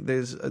like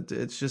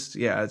it's just.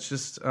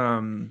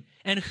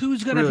 And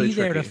who's going to really be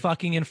there to tricky.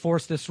 fucking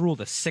enforce this rule?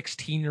 The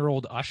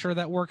 16-year-old usher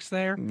that works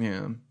there?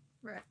 Yeah.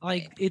 Right.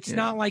 Like, it's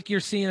not like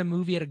you're seeing a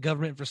movie at a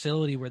government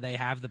facility where they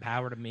have the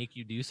power to make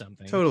you do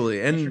something.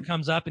 Totally. Usher And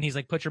comes up and he's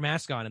like, put your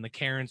mask on. And the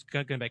Karen's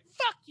going to be like,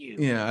 fuck you.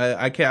 yeah,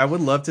 I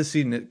would love to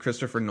see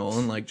Christopher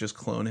Nolan like just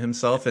clone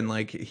himself and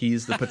like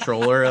he's the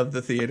patroller of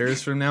the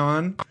theaters from now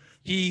on.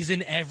 He's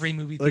in every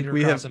movie Like theater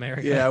we across have,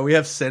 America. yeah, we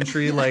have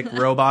Sentry like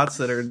robots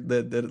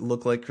that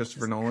look like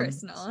Christopher Nolan.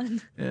 Chris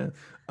Nolan. Yeah.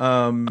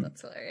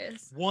 That's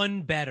hilarious.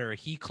 One better.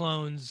 He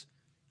clones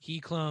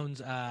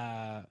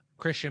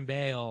Christian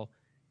Bale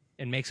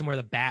and makes him wear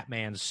the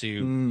Batman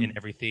suit in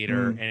every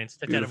theater. And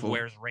instead beautiful. of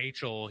where's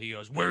Rachel, he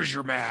goes, where's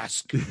your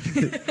mask?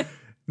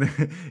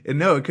 And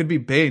no, it could be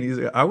Bane. He's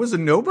like, I was a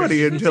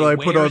nobody until I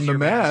put Where's on the your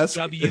mask.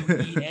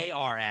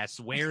 WEARS.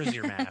 Where's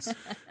your mask?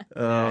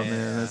 Oh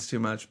man, that's too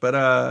much.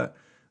 But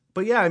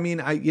yeah, I mean,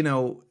 I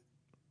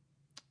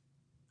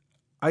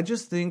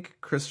just think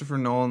Christopher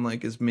Nolan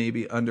like is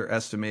maybe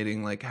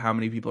underestimating like how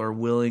many people are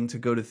willing to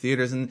go to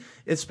theaters, and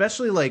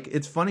especially like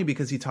it's funny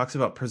because he talks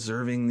about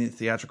preserving the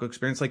theatrical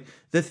experience. Like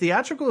the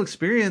theatrical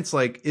experience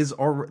like is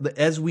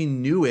as we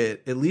knew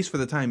it, at least for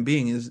the time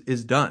being,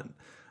 is done.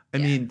 I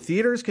mean,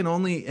 theaters can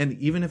only, and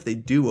even if they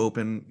do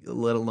open,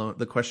 let alone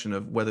the question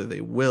of whether they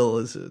will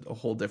is a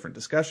whole different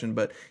discussion.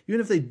 But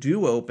even if they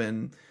do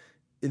open,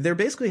 they're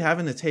basically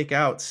having to take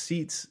out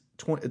seats,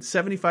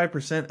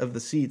 75% of the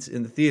seats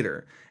in the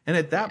theater. And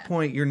at that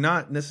point, you're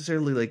not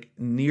necessarily like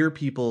near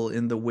people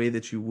in the way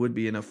that you would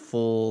be in a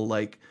full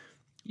like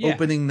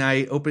opening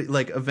night,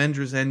 like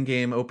Avengers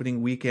Endgame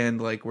opening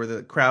weekend, like where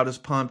the crowd is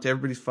pumped,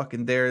 everybody's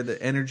fucking there,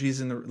 the energy's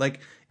in the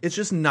like. It's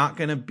just not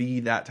going to be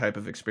that type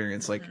of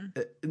experience. Like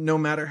no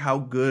matter how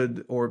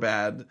good or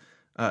bad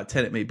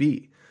Tenet may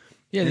be.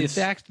 Yeah,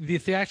 the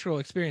theatrical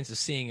experience is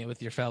seeing it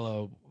with your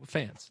fellow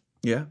fans.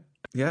 Yeah.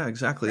 Yeah,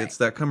 exactly. Right. It's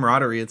that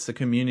camaraderie. It's the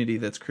community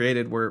that's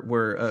created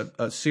where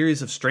a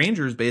series of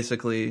strangers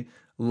basically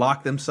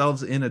lock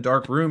themselves in a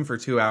dark room for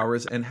 2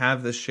 hours and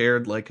have this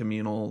shared like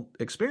communal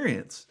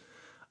experience.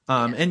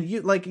 And you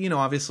like, you know,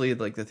 obviously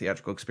like the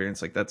theatrical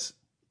experience, like that's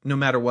no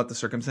matter what the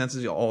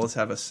circumstances, you'll always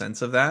have a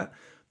sense of that.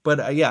 But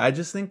I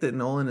just think that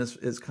Nolan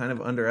is kind of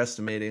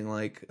underestimating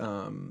like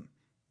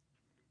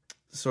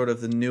sort of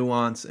the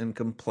nuance and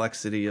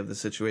complexity of the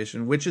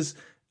situation, which is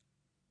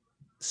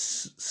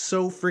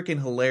so freaking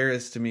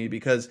hilarious to me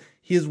because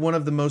he is one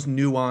of the most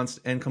nuanced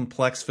and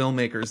complex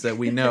filmmakers that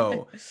we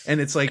know.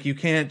 And it's like you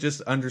can't just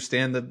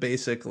understand the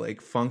basic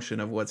like function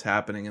of what's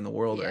happening in the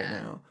world right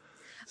now.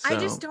 So. I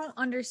just don't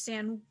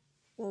understand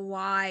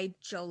why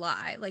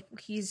July. Like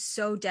he's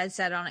so dead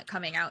set on it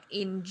coming out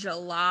in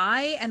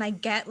July, and I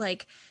get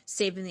like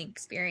saving the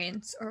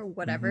experience or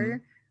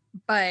whatever,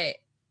 but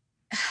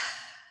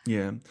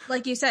yeah,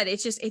 like you said,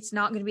 it's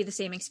not going to be the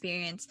same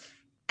experience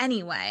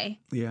anyway.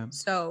 Yeah.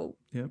 So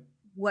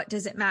what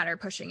does it matter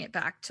pushing it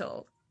back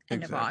till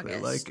end of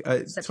August? Like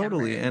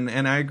totally,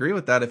 and I agree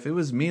with that. If it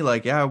was me,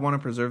 like I want to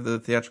preserve the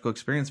theatrical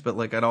experience, but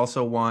like I'd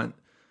also want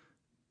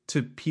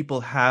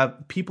people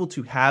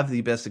to have the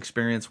best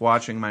experience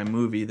watching my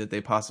movie that they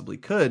possibly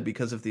could,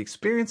 because if the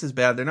experience is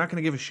bad, they're not going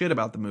to give a shit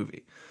about the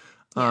movie.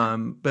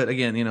 But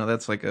again, you know,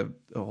 that's like a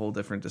whole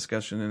different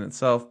discussion in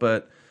itself.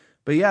 But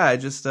yeah, I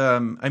just I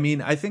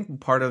mean, I think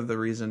part of the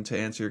reason, to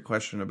answer your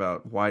question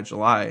about why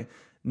July,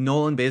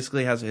 Nolan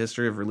basically has a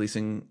history of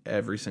releasing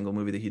every single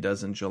movie that he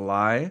does in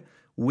July,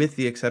 with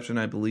the exception,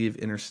 I believe,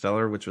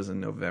 Interstellar, which was in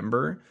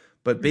November.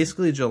 But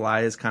basically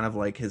July is kind of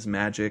like his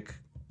magic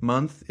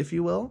month, if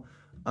you will.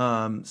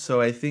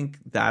 So I think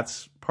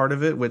that's part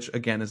of it, which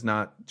again is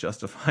not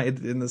justified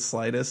in the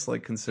slightest,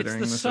 like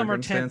considering It's the the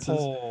summer circumstances.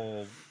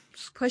 tentpole.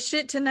 Push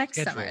it to next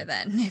Schedule. summer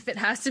then. If it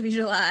has to be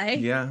July,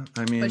 Yeah,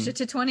 I mean, push it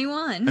to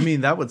 21. I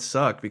mean that would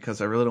suck because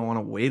I really don't want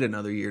to wait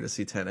another year to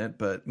see Tenet.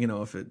 But you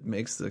know, if it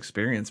makes the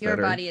experience Your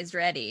better, body is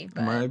ready,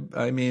 but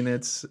I mean,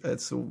 it's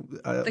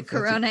the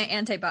corona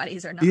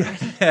antibodies are not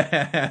ready.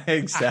 Yeah,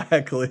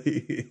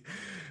 exactly.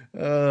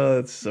 Oh,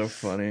 it's so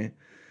funny.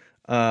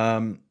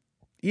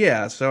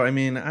 Yeah, so I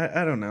mean,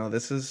 I don't know.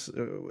 This is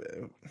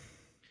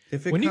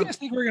if it When do you guys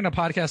think we're going to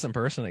podcast in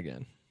person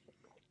again?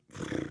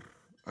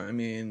 I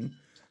mean,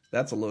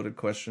 that's a loaded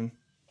question.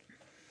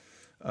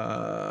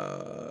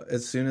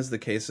 As soon as the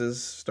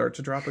cases start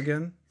to drop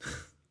again.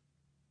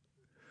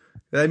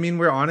 I mean,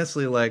 we're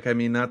honestly like, I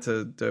mean, not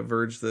to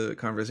diverge the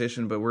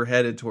conversation, but we're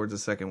headed towards a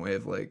second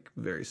wave, like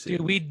very soon.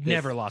 Dude, we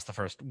never lost the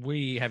first.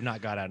 We have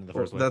not got out in the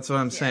first wave. That's what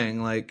I'm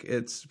saying. Like,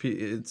 it's.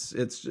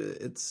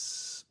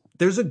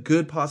 There's a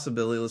good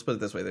possibility. Let's put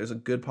it this way: there's a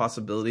good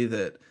possibility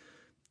that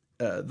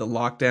the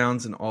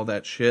lockdowns and all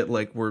that shit,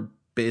 like, we're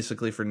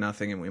basically for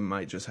nothing, and we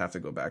might just have to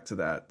go back to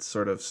that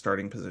sort of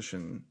starting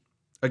position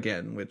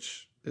again,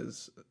 which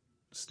is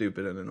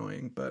stupid and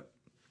annoying, but.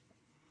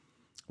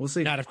 We'll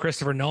see. Not if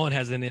Christopher Nolan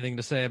has anything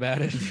to say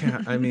about it.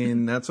 Yeah, I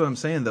mean, that's what I'm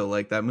saying, though.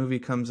 Like, that movie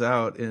comes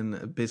out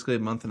in basically a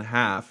month and a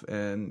half,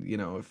 and, you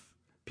know, if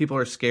people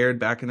are scared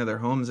back into their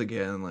homes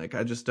again, like,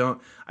 I just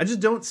don't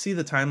see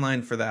the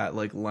timeline for that,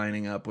 like,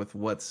 lining up with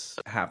what's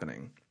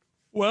happening.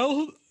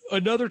 Well,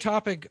 another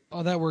topic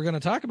that we're going to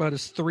talk about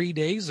is 3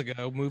 days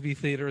ago, movie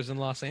theaters in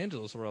Los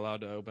Angeles were allowed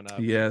to open up.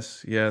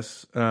 Yes.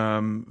 It's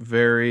a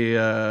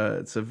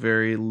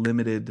very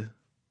limited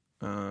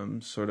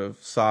sort of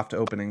soft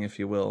opening, if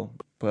you will.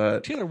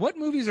 But Taylor, what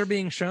movies are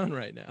being shown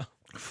right now?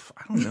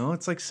 I don't know.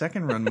 It's like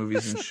second run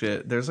movies and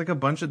shit. There's like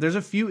there's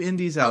a few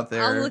indies out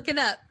there. I'll look it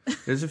up.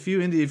 There's a few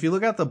indie. If you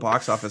look at the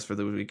box office for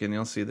the weekend,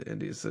 you'll see the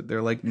indies.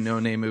 They're like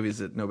no-name movies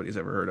that nobody's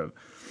ever heard of.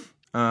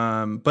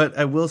 But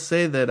I will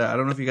say that I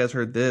don't know if you guys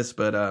heard this,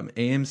 but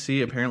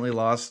AMC apparently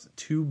lost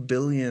 $2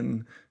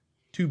 billion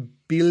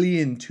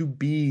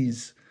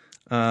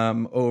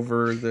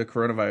over the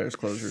coronavirus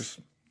closures.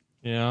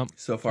 Yeah.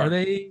 So far.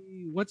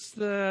 What's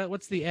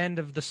the end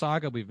of the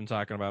saga we've been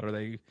talking about? Are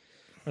they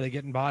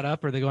getting bought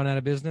up? Are they going out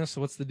of business?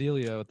 What's the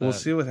dealio with that? We'll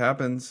see what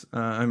happens.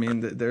 I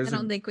mean, I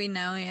don't think we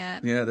know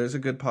yet. Yeah, there's a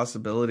good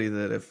possibility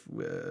that if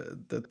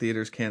the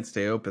theaters can't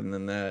stay open,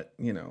 then that,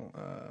 you know,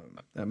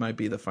 that might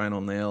be the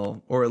final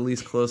nail, or at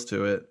least close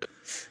to it.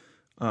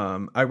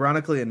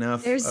 Ironically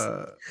enough,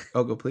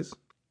 go please.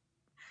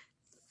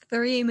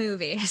 3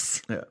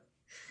 movies. Yeah.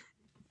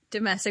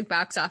 Domestic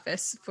box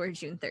office for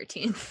June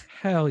 13th.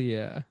 Hell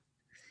yeah.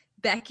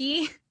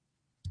 Becky,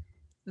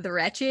 The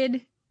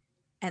Wretched,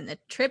 and The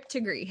Trip to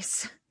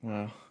Greece.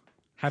 Wow.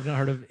 Have not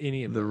heard of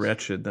any of The those.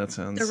 Wretched, that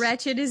sounds The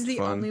Wretched is the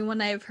fun. only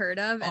one I've heard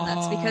of, and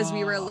that's because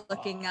we were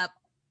looking up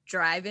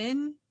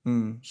drive-in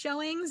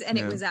showings, and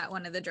it was at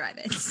one of the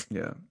drive-ins.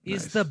 Yeah.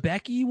 Is nice. the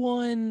Becky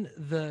one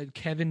the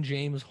Kevin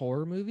James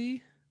horror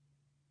movie?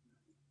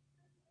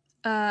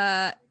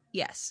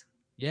 Yes.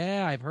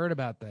 Yeah, I've heard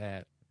about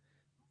that.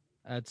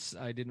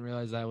 I didn't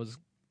realize that was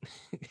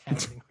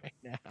happening right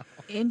now.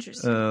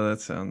 Interesting. That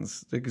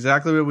sounds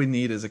exactly what we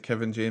need is a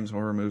Kevin James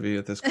horror movie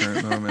at this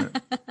current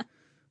moment.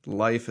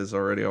 Life is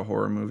already a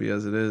horror movie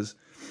as it is.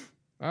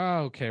 Oh,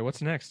 okay.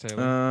 What's next,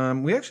 Taylor?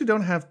 We actually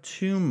don't have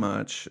too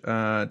much.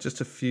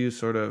 Just a few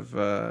sort of,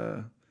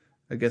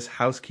 I guess,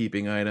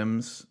 housekeeping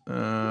items.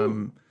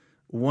 One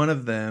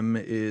of them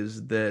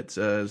is that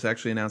it was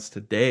actually announced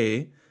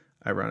today,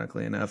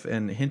 ironically enough,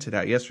 and hinted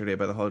at yesterday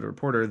by the Hollywood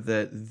Reporter,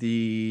 that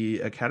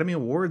the Academy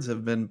Awards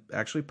have been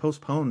actually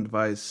postponed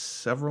by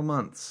several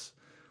months.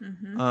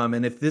 Mm-hmm.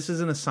 And if this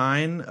isn't a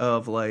sign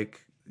of,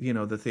 like, you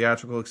know, the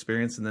theatrical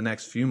experience in the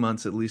next few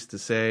months, at least to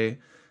say,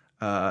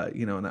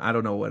 you know, and I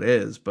don't know what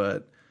is,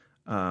 but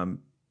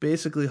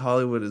basically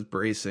Hollywood is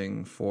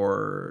bracing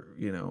for,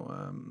 you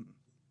know,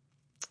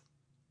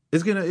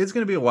 it's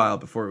gonna be a while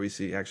before we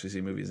actually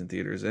see movies in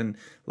theaters. And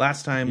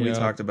last time we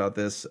talked about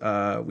this,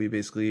 we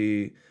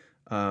basically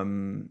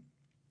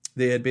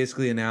they had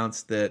basically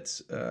announced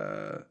that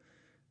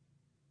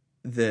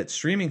that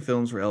streaming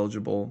films were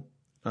eligible,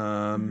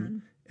 but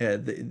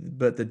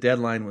the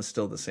deadline was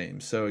still the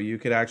same. So you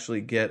could actually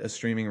get a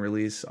streaming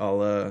release a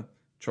la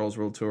Trolls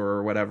World Tour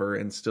or whatever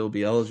and still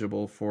be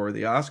eligible for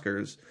the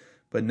Oscars.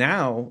 But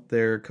now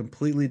they're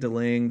completely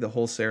delaying the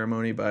whole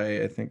ceremony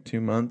by, I think, 2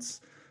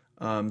 months.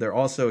 They're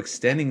also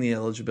extending the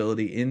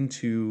eligibility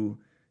into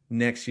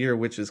next year,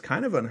 which is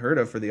kind of unheard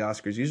of for the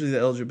Oscars. Usually the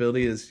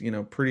eligibility is, you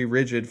know, pretty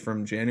rigid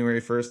from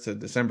January 1st to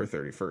December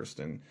 31st.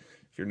 And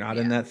if you're not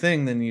in that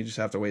thing, then you just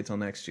have to wait till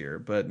next year.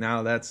 But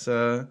now that's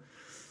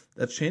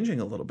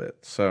changing a little bit.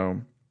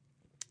 So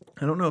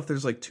I don't know if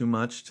there's like too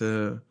much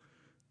to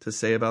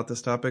say about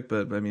this topic,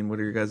 but I mean, what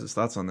are your guys'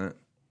 thoughts on that?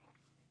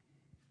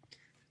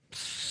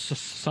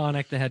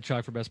 Sonic the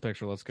Hedgehog for Best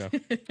Picture. Let's go.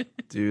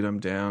 Dude, I'm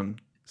down.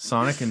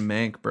 Sonic and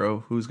Mank,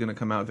 bro. Who's going to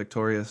come out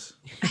victorious?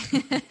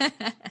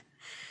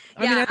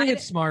 I mean, I think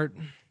it's smart.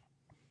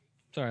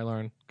 Sorry,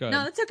 Lauren. Go ahead.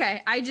 No, that's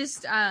okay. I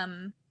just I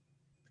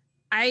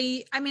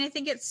mean I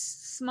think it's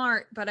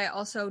smart, but I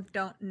also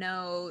don't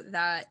know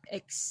that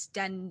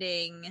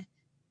extending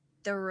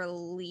the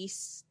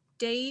release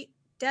date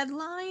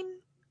deadline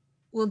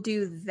will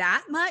do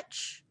that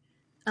much,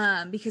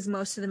 because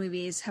most of the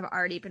movies have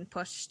already been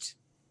pushed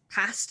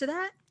past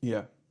that.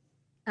 Yeah.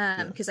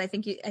 Because I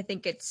think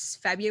it's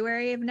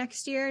February of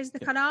next year is the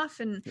cutoff,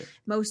 and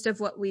most of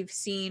what we've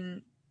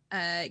seen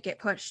get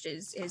pushed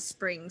is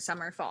spring,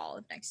 summer, fall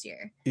of next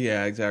year.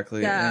 Yeah,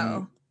 exactly.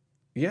 So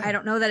yeah, I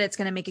don't know that it's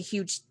going to make a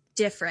huge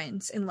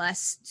difference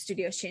unless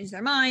studios change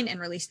their mind and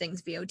release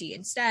things VOD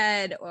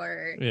instead,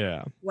 or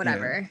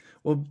whatever. Yeah.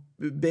 Well,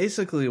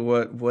 basically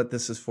what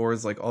this is for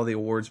is like all the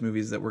awards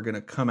movies that were going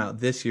to come out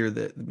this year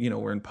that, you know,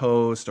 were in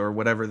post or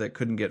whatever that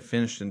couldn't get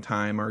finished in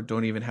time or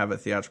don't even have a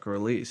theatrical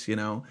release, you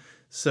know?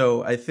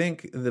 So I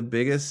think the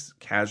biggest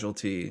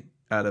casualty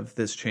out of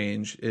this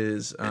change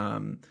is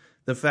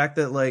the fact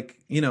that, like,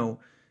 you know,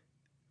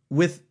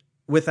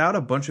 without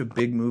a bunch of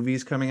big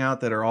movies coming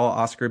out that are all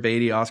Oscar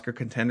baity, Oscar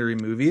contendery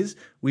movies,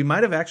 we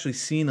might have actually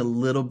seen a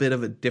little bit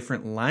of a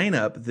different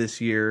lineup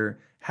this year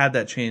had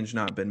that change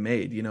not been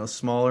made. You know,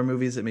 smaller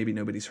movies that maybe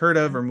nobody's heard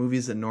of, or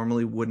movies that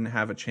normally wouldn't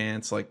have a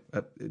chance. Like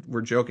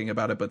we're joking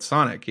about it, but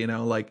Sonic, you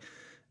know, like,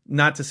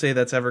 not to say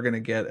that's ever going to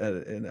get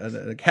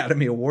an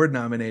Academy Award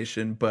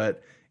nomination,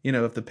 but, you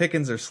know, if the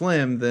pickings are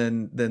slim,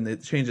 then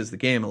it changes the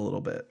game a little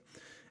bit.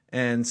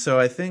 And so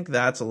I think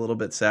that's a little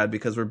bit sad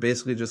because we're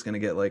basically just going to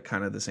get like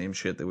kind of the same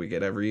shit that we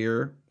get every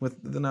year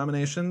with the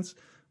nominations.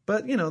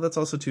 But, you know, that's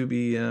also to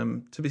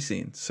be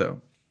seen.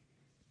 So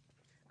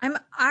I'm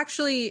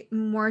actually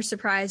more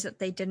surprised that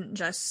they didn't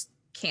just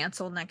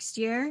cancel next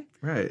year.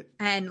 Right.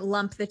 And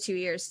lump the 2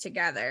 years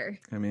together.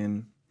 I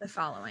mean, the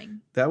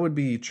following. That would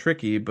be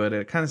tricky, but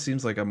it kind of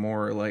seems like a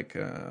more like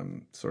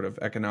sort of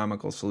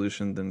economical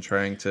solution than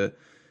trying to.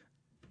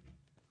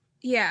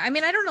 Yeah, I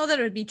mean, I don't know that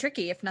it would be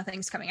tricky if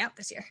nothing's coming out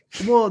this year.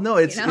 Well, no,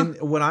 it's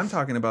what I'm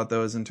talking about,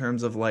 though, is in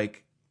terms of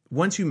like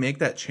once you make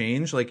that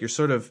change, like you're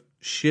sort of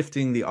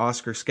shifting the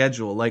Oscar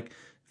schedule. Like,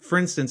 for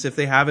instance, if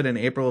they have it in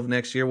April of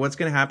next year, what's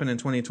going to happen in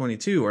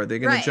 2022? Are they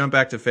going to jump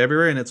back to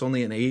February and it's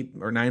only an 8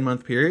 or 9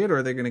 month period? Or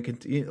are they going to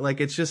continue? Like,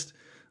 it's just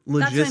logistical.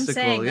 That's what I'm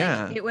saying.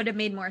 Yeah. Like, it would have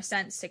made more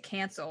sense to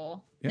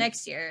cancel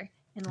next year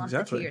and lump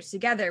the 2 years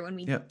together when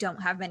we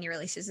don't have many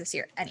releases this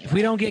year anyway. If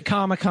we don't get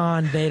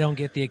Comic-Con, they don't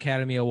get the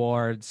Academy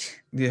Awards.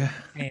 Yeah.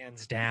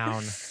 Hands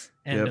down.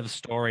 End of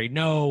story.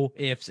 No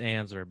ifs,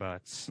 ands, or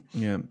buts.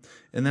 Yeah.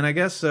 And then I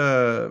guess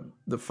the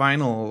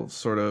final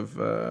sort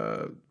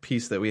of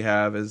piece that we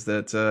have is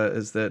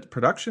that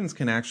productions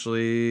can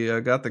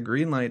actually got the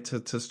green light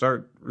to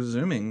start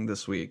resuming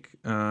this week.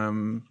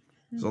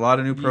 There's a lot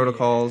of new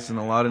protocols and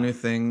a lot of new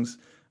things.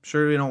 I'm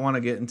sure we don't want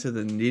to get into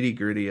the nitty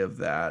gritty of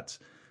that.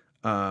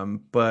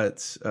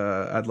 But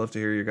I'd love to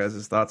hear your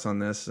guys' thoughts on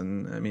this.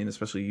 And I mean,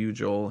 especially you,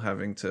 Joel,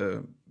 having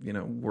to, you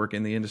know, work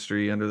in the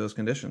industry under those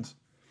conditions.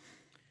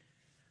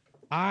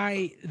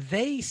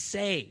 They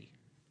say,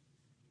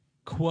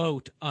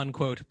 quote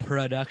unquote,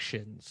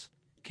 productions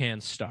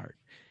can start.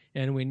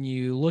 And when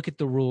you look at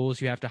the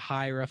rules, you have to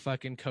hire a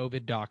fucking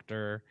COVID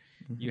doctor.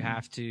 Mm-hmm. You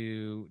have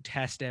to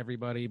test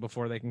everybody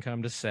before they can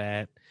come to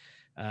set.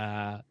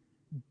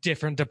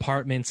 Different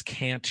departments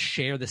can't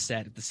share the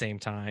set at the same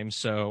time.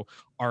 So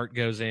art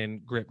goes in,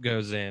 grip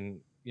goes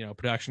in, you know,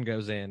 production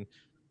goes in.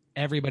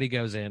 Everybody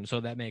goes in,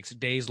 so that makes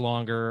days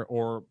longer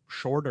or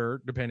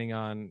shorter depending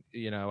on,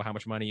 you know, how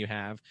much money you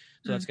have.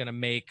 So that's going to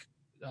make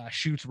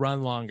shoots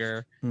run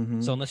longer.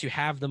 Mm-hmm. So unless you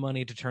have the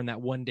money to turn that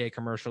 1 day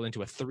commercial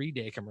into a 3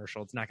 day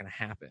commercial, it's not going to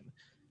happen.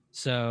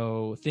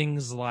 So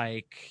things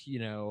like, you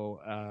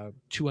know,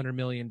 $200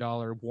 million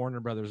Warner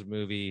Brothers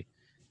movie,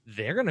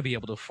 they're going to be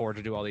able to afford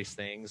to do all these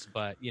things,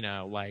 but, you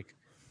know, like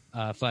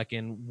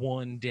fucking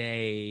 1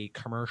 day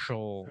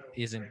commercial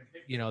isn't,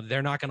 you know,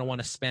 they're not going to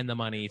want to spend the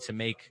money to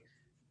make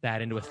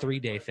that into a 3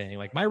 day thing.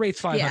 Like my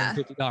rate's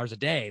 $550 a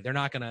day. They're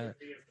not gonna,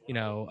 you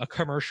know, a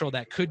commercial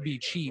that could be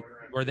cheap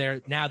where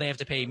they have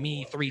to pay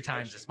me 3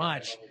 times as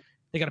much.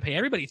 They got to pay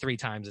everybody 3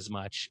 times as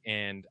much,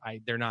 and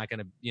they're not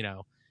gonna, you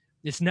know,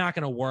 it's not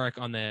gonna work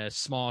on the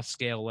small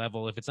scale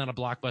level. If it's not a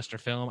blockbuster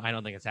film, I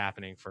don't think it's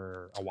happening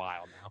for a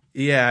while now.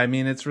 Yeah, I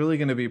mean, it's really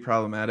going to be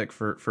problematic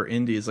for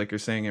indies, like you're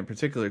saying in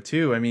particular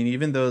too. I mean,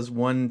 even those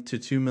 $1 to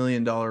 $2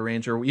 million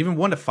range, or even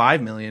 $1 to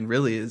 $5 million,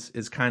 really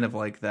is kind of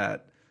like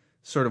that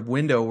sort of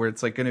window where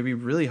it's like going to be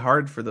really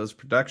hard for those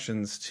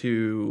productions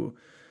to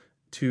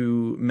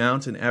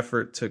mount an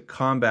effort to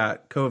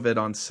combat COVID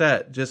on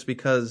set, just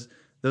because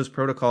those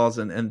protocols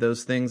and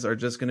those things are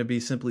just going to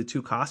be simply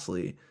too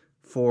costly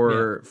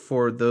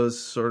for those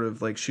sort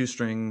of like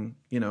shoestring,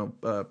 you know,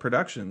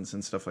 productions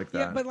and stuff like that.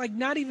 Yeah, but like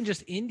not even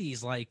just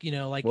indies, like, you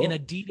know, like in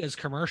Adidas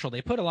commercial,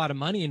 they put a lot of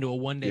money into a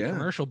 1 day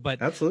commercial,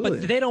 but absolutely,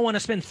 but they don't want to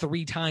spend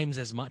 3 times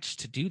as much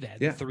to do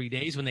that in 3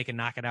 days when they can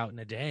knock it out in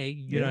a day.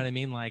 You know what I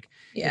mean? Like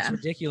it's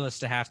ridiculous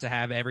to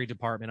have every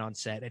department on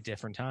set at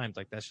different times.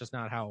 Like that's just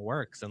not how it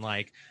works. And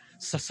like,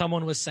 so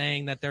someone was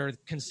saying that they're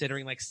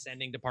considering like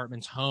sending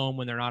departments home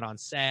when they're not on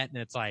set, and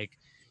it's like,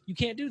 you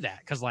can't do that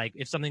because like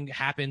if something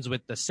happens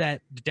with the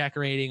set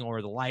decorating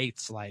or the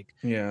lights, like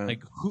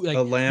who, like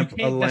a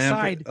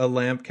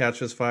lamp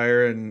catches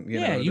fire, and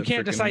you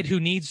can't decide who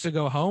needs to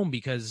go home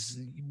because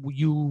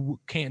you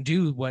can't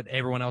do what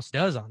everyone else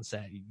does on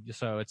set.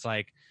 So it's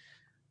like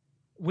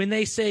when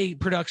they say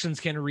productions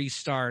can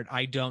restart,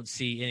 I don't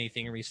see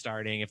anything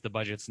restarting if the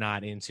budget's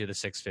not into the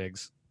six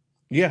figs.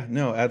 Yeah,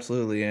 no,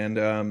 absolutely, and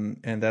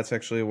that's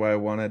actually why I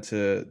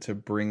wanted to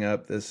bring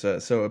up this.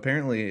 So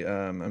apparently,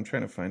 I'm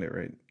trying to find it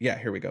right. Yeah,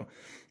 here we go.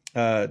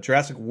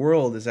 Jurassic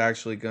World is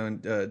actually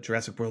going.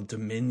 Jurassic World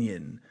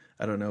Dominion.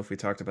 I don't know if we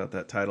talked about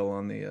that title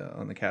on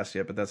the cast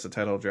yet, but that's the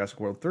title of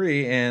Jurassic World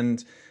 3,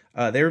 and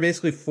they were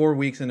basically 4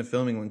 weeks into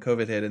filming when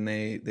COVID hit, and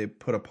they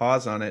put a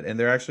pause on it, and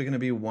they're actually going to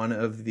be one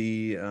of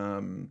the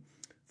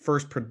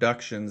first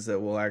productions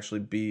that will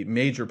actually be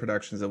major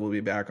productions that will be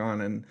back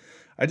on. And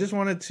I just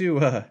wanted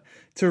to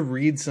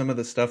read some of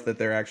the stuff that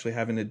they're actually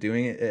having to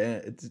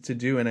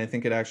do, and I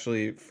think it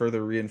actually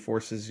further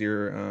reinforces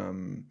your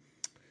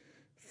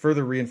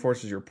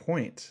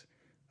point,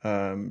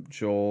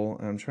 Joel.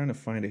 I'm trying to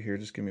find it here.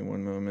 Just give me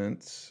one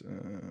moment.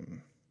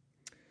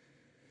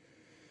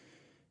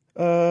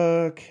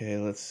 Okay,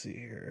 let's see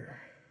here.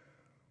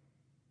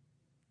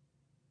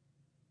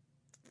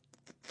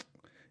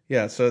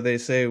 Yeah, so they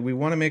say, we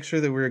want to make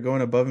sure that we're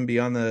going above and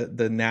beyond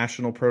the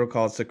national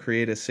protocols to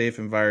create a safe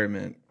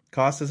environment.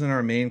 Cost isn't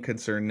our main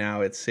concern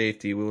now, it's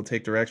safety. We will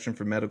take direction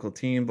from medical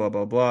team, blah,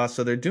 blah, blah.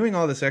 So they're doing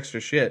all this extra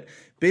shit.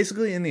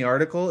 Basically, in the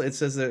article, it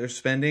says that they're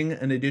spending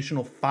an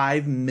additional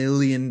 $5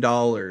 million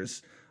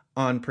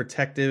on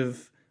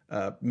protective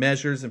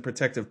measures and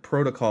protective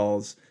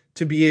protocols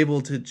to be able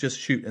to just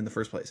shoot in the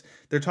first place.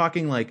 They're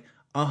talking like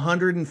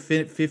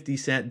 150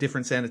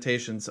 different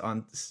sanitations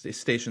on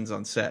stations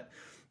on set.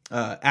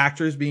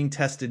 Actors being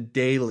tested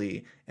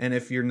daily, and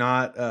if you're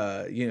not,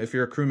 if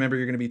you're a crew member,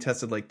 you're going to be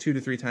tested like 2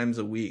 to 3 times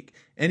a week.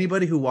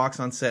 Anybody who walks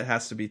on set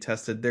has to be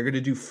tested. They're going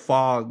to do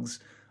fogs,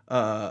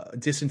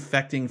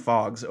 disinfecting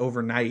fogs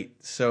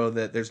overnight, so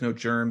that there's no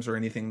germs or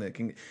anything that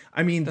can.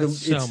 I mean,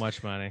 that's so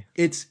much money.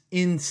 It's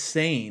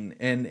insane,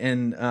 and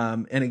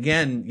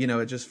again,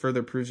 it just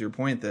further proves your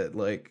point that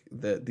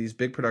that these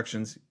big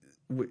productions,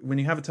 when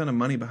you have a ton of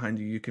money behind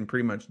you, you can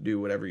pretty much do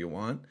whatever you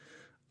want.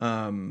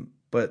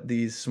 But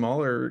these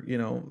smaller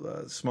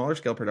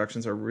scale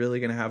productions are really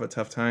going to have a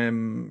tough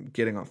time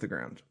getting off the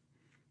ground,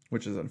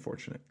 which is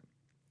unfortunate.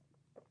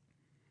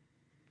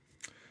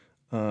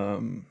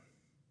 So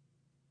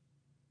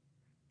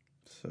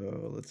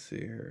let's see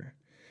here.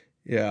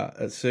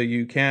 Yeah, so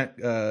you can't.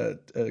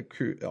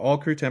 All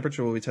crew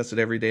temperature will be tested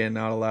every day and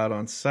not allowed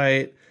on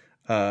site.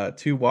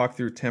 2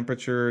 walk-through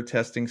temperature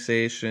testing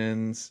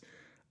stations.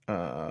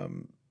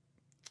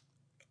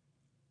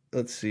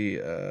 Let's see.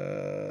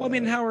 Well, I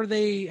mean, how are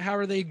they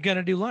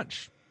gonna do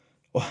lunch?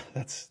 Well,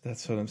 that's what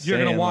I'm saying.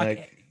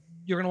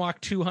 You're gonna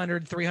walk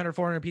 200, 300,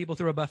 400 people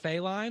through a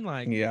buffet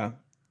line, yeah.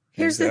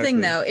 Here's the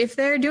thing, though. If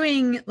they're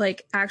doing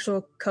like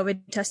actual COVID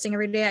testing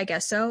every day, I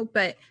guess so.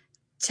 But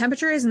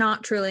temperature is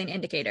not truly an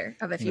indicator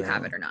of if you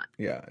have it or not.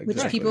 Yeah, exactly.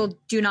 Which people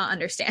do not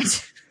understand.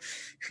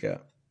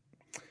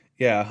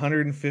 Yeah.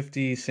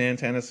 150 hand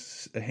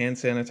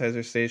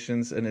sanitizer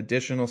stations, an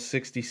additional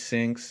 60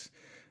 sinks.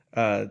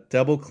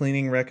 Double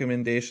cleaning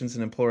recommendations,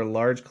 and employ a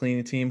large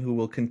cleaning team who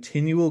will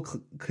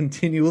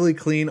continually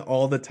clean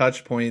all the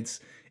touch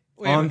points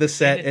on the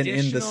set and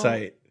in the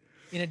site.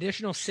 An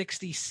additional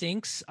 60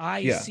 sinks.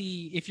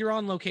 See, if you're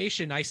on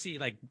location, I see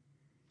like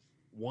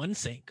 1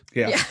 sink.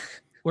 Yeah.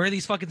 Where are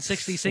these fucking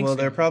 60 sinks? Well,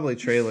 they're probably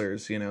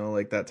trailers,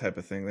 like that type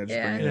of thing. They're just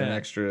bringing in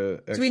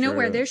extra. Do we know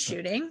where they're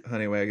shooting?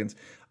 Honey wagons.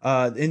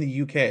 In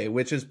the UK,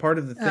 which is part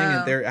of the thing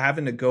that they're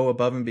having to go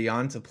above and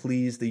beyond to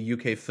please the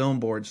UK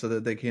Film Board so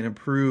that they can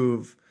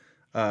approve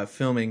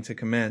filming to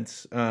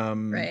commence.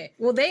 Right.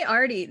 Well,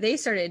 they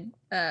started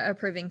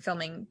approving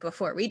filming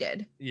before we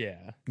did.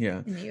 Yeah.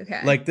 In the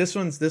UK. Like this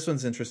one's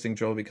interesting,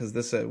 Joel, because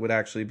this would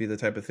actually be the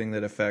type of thing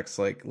that affects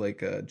like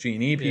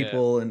G&E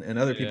people and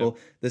other people.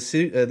 The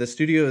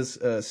studio is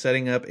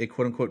setting up a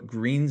quote unquote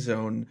green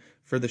zone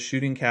for the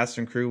shooting cast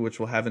and crew, which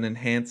will have an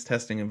enhanced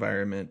testing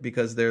environment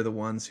because they're the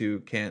ones who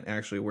can't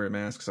actually wear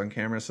masks on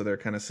camera. So they're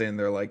kind of saying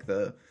they're like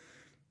the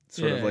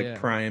sort of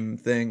prime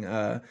thing.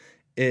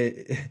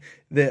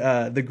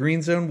 The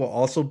green zone will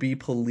also be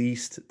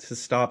policed to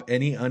stop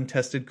any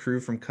untested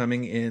crew from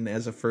coming in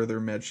as a further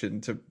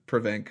mention to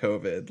prevent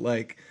COVID.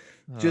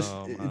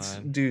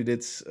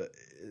 It's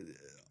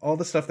all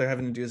the stuff they're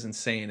having to do is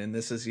insane. And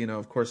this is,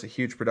 of course, a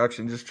huge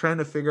production. Just trying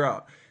to figure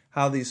out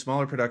how these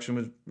smaller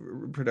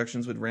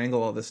productions would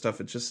wrangle all this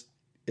stuff. It's just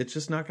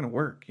not going to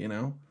work,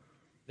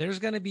 There's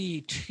going to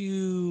be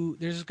two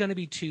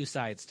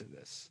sides to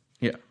this.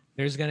 Yeah.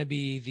 There's going to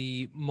be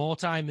the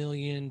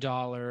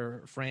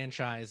multi-million-dollar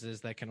franchises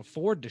that can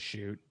afford to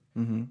shoot.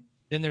 Mm-hmm.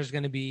 Then there's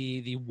going to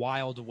be the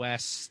Wild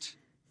West,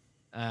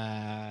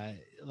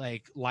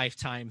 like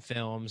Lifetime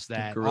films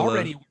that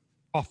already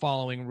are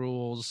following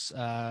rules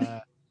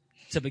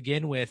to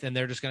begin with, and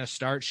they're just going to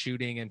start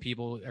shooting, and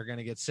people are going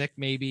to get sick.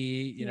 Maybe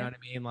you know what I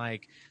mean.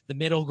 Like the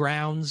middle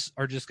grounds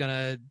are just going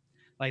to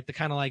like the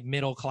kind of like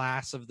middle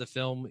class of the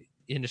film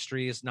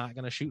industry is not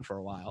going to shoot for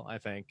a while, I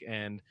think,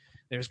 and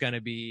there's going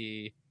to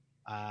be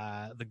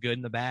the good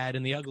and the bad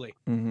and the ugly.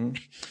 Mm-hmm.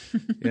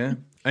 Yeah.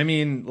 I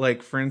mean,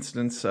 like, for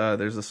instance,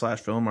 there's a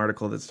Slash Film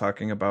article that's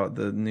talking about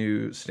the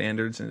new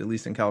standards, at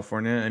least in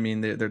California. I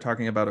mean, they're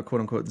talking about a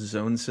quote-unquote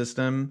zone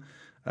system.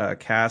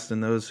 Cast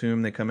and those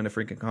whom they come into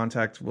frequent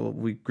contact will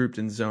be grouped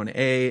in Zone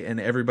A, and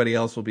everybody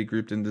else will be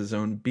grouped into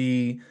Zone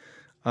B.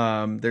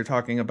 They're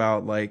talking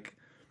about, like,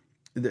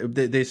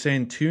 they're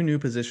saying 2 new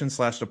positions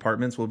 /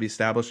 departments will be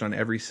established on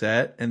every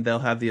set, and they'll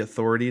have the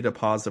authority to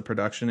pause the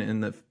production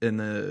in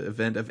the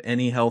event of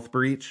any health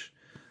breach.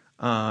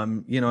 I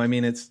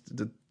mean, it's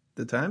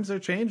the times are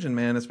changing,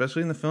 man,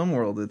 especially in the film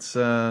world. It's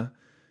kind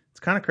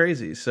of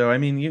crazy. So, I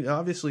mean, you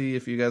obviously,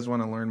 if you guys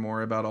want to learn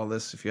more about all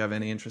this, if you have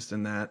any interest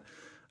in that,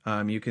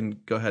 you can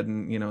go ahead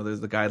and,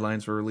 there's the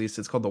guidelines were released.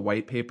 It's called the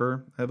white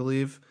paper, I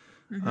believe.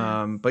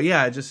 Mm-hmm. But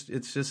yeah,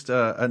 it's just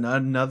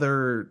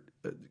another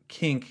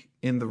kink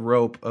in the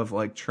rope of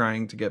like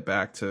trying to get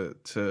back to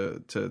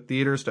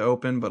theaters to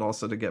open, but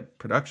also to get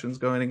productions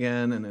going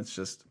again. And it's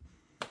just,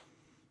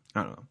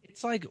 I don't know.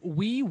 It's like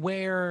we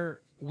wear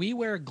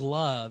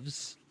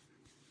gloves,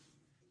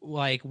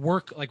 like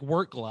work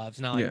gloves,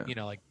 not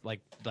like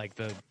like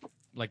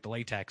the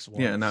latex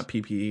ones. Yeah, not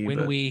PPE.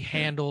 When we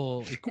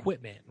handle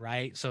equipment,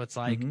 right? So it's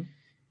like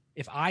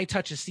if I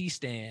touch a C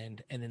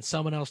stand and then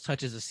someone else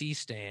touches a C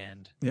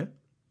stand, yeah,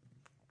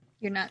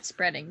 you're not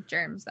spreading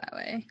germs that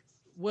way.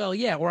 Well,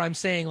 yeah, or I'm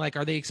saying, like,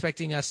 are they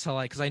expecting us to,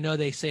 like, because I know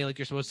they say, like,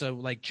 you're supposed to,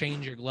 like,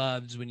 change your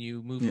gloves when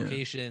you move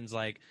locations.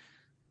 Like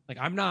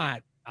I'm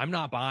not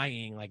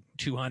buying, like,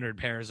 200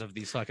 pairs of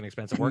these fucking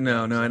expensive work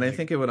gloves. No, and I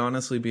think it would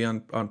honestly be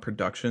on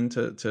production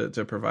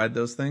to provide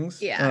those things.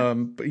 Yeah.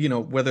 But,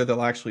 whether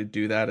they'll actually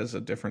do that is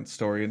a different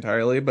story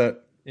entirely.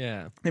 But,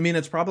 yeah, I mean,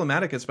 it's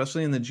problematic,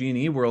 especially in the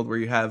G&E world where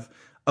you have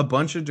a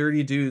bunch of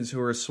dirty dudes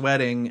who are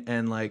sweating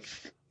and, like...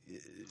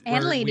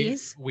 And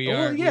ladies.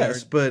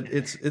 But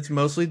it's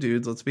mostly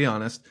dudes. Let's be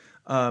honest.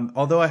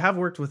 Although I have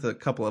worked with a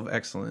couple of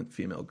excellent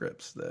female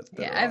grips.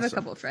 I have a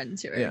couple of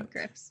friends who are in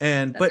grips.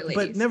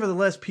 But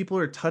nevertheless, people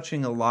are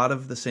touching a lot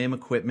of the same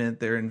equipment.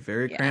 They're in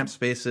very cramped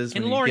spaces.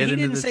 And Lauren, he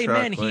didn't say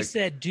men; he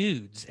said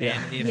dudes.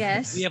 Yeah. And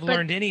if we have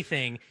learned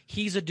anything,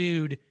 he's a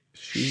dude.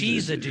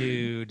 She's a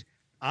dude.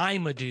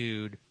 I'm a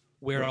dude.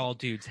 We're all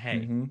dudes.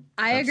 Hey,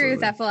 I agree with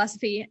that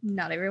philosophy.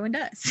 Not everyone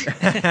does.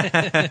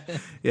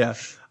 Yeah.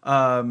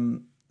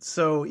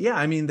 So yeah,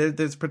 I mean,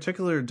 there's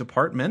particular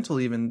departmental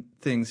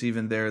things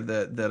there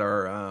that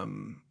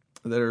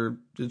are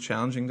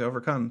challenging to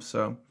overcome.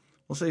 So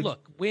we'll see.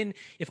 Look,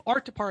 if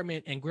art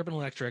department and Grip and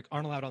Electric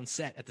aren't allowed on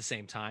set at the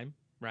same time,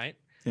 right?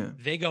 Yeah.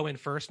 They go in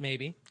first,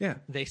 maybe. Yeah.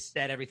 They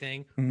set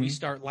everything. We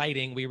start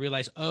lighting. We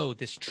realize,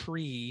 this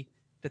tree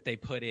that they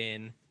put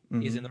in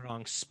is in the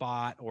wrong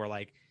spot, or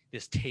like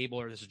this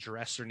table or this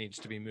dresser needs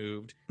to be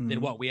moved.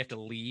 Then what? We have to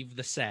leave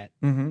the set.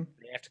 They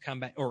have to come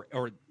back,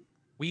 or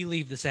we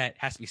leave the set,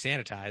 has to be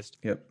sanitized.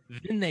 Yep.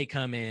 Then they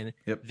come in.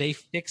 Yep. They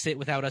fix it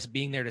without us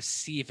being there to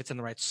see if it's in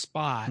the right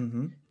spot.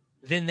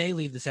 Then they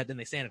leave the set. Then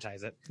they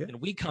sanitize it. Yep. Then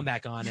we come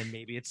back on, and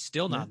maybe it's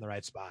still not in the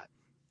right spot.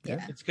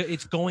 Yeah.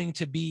 It's going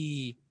to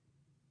be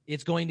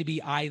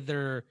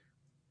either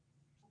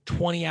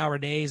 20-hour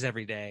days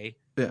every day.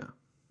 Yeah.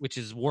 Which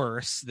is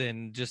worse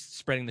than just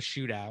spreading the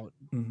shootout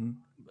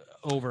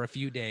over a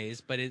few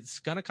days, but it's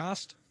gonna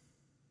cost.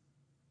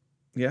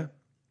 Yeah,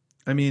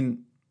 I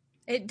mean,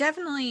 it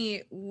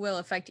definitely will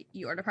affect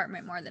your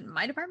department more than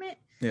my department.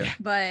 Yeah.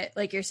 But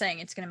like you're saying,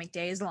 it's going to make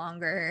days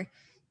longer,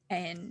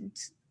 and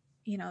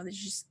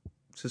there's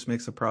just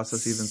makes the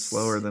process even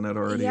slower than it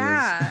already is.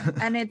 Yeah.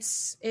 And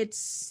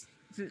it's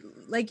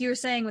like you were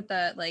saying with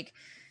the like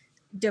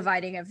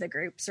dividing of the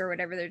groups or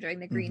whatever they're doing,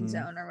 the green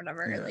zone or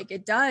whatever. Yeah. Like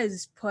it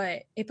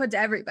puts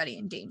everybody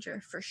in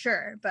danger for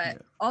sure. But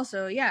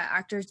also,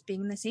 actors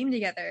being in the scene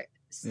together,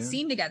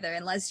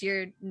 unless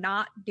you're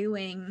not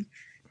doing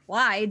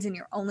wides and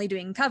you're only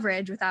doing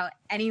coverage without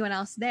anyone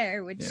else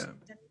there, which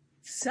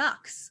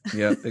sucks.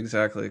 Yeah,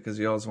 exactly, because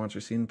you always want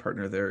your scene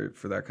partner there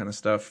for that kind of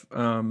stuff.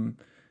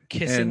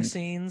 Kissing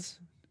scenes.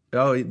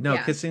 Oh no,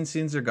 kissing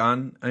scenes are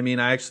gone. I mean,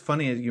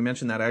 funny you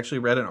mentioned that. I actually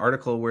read an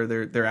article where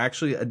they're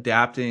actually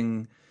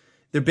adapting.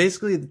 They're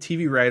basically the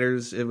TV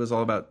writers. It was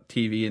all about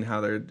TV and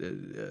how they're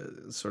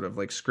sort of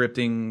like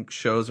scripting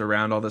shows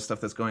around all this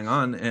stuff that's going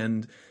on,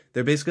 and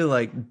they're basically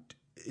like,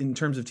 in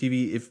terms of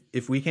TV,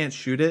 if we can't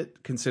shoot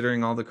it,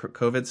 considering all the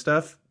COVID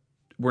stuff,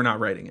 we're not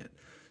writing it.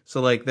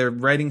 So like they're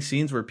writing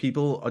scenes where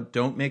people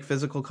don't make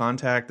physical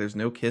contact. There's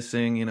no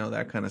kissing,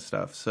 that kind of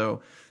stuff.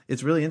 So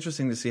it's really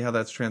interesting to see how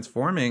that's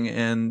transforming.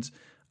 And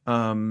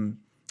I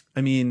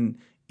mean,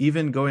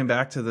 even going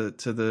back to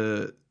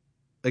the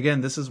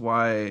again, this is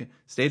why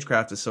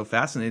stagecraft is so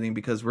fascinating,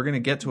 because we're going to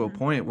get to a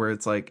point where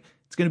it's like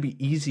it's going to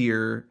be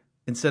easier,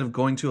 instead of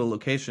going to a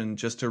location,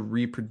 just to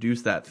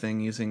reproduce that thing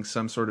using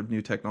some sort of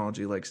new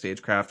technology like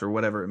stagecraft or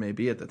whatever it may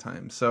be at the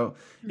time. So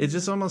it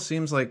just almost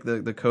seems like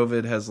the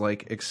COVID has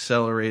like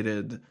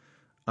accelerated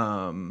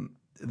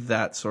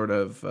that sort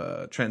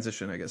of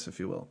transition, I guess, if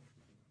you will.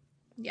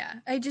 Yeah,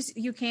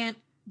 you can't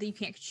that you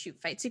can't shoot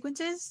fight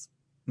sequences.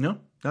 No,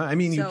 I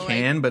mean you So,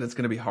 can, but it's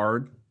going to be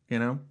hard. You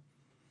know.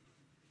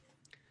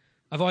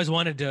 I've always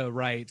wanted to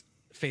write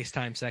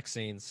FaceTime sex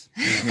scenes.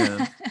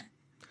 Yeah.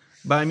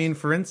 But I mean,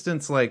 for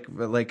instance, like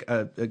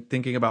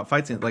thinking about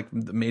fight scenes, like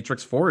the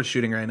Matrix 4 is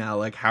shooting right now.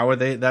 Like, how are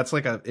they? That's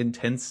like a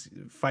intense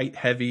fight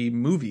heavy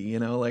movie. You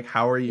know, like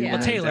how are you? Yeah. Well,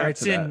 gonna Taylor, adapt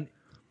to that?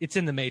 it's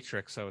in the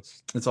Matrix, so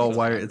It's all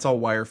wire. It's all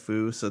wire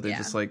foo. So they Yeah.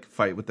 just like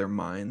fight with their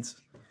minds.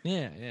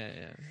 yeah.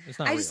 It's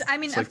not. I mean,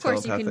 It's of like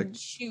course you telepathic. can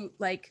shoot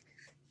like,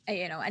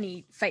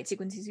 any fight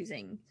sequences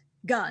using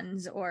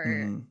guns or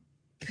Mhm.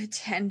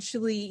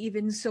 potentially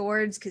even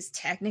swords, because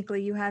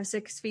technically you have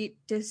 6 feet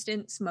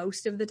distance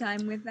most of the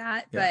time with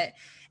that. Yeah. But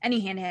any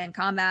hand-to-hand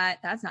combat,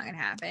 that's not going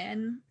to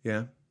happen.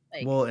 Yeah.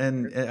 Like, Well,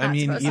 and I not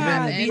mean, supposed to even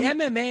happen.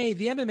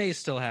 the MMA is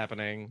still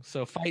happening,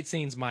 so fight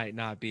scenes might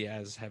not be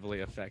as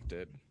heavily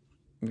affected.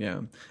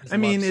 yeah. as I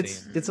mean, love it's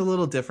scene. it's a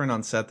little different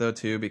on set though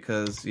too,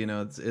 because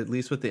it's, at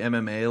least with the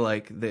MMA,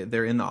 like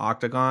they're in the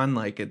octagon,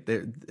 like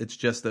it's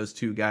just those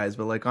two guys.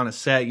 But like on a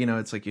set,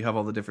 it's like you have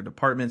all the different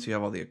departments, you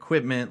have all the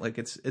equipment. Like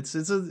I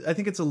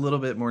think it's a little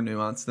bit more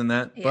nuanced than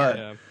that.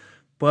 Yeah.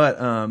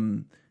 But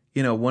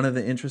one of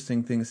the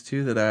interesting things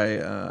too that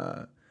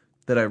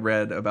I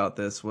read about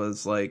this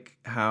was like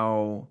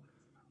how,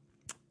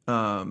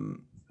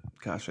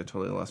 gosh, I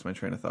totally lost my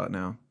train of thought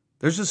now.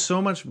 There's just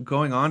so much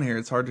going on here.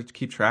 It's hard to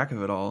keep track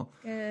of it all.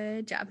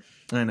 Good job.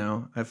 I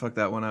know I fucked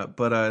that one up,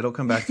 but it'll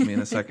come back to me in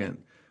a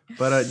second.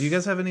 But do you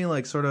guys have any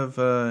like sort of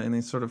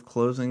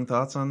closing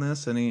thoughts on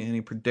this?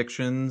 Any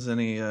predictions?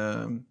 Any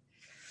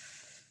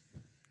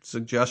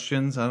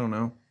suggestions? I don't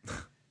know.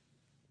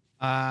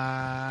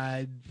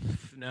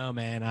 No,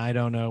 man, I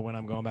don't know when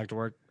I'm going back to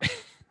work.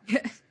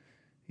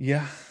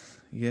 Yeah.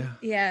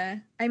 Yeah.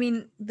 I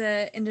mean,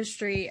 the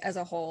industry as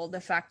a whole,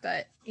 the fact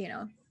that,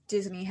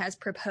 Disney has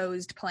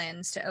proposed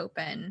plans to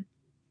open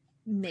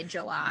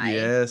mid-July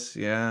Yes.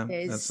 Yeah.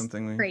 is That's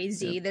something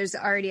crazy. Yeah. There's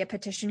already a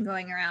petition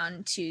going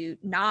around to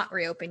not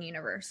reopen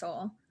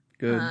Universal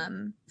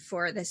Good.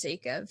 for the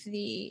sake of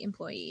the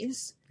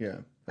employees. Yeah.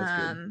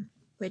 That's good.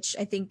 Which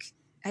I think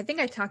I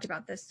talked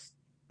about this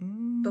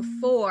Mm,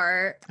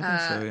 before I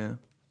think so. Yeah.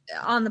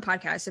 on the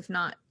podcast, if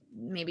not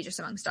maybe just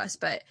amongst us.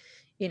 But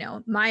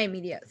my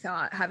immediate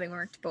thought, having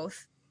worked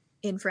both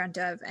in front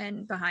of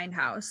and behind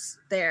house,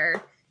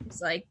 there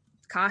is like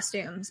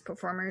costumes.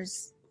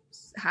 Performers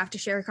have to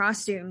share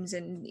costumes,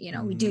 and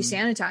we do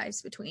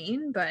sanitize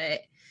between.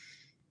 But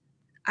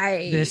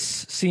This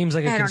seems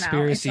like a I don't know.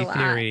 conspiracy It's a lot.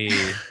 theory.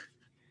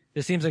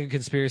 This seems like a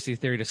conspiracy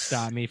theory to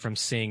stop me from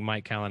seeing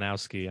Mike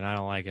Kalinowski, and I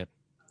don't like it.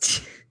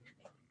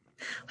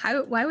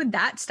 why would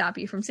that stop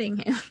you from seeing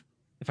him?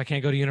 If I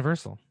can't go to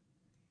Universal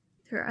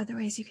There are other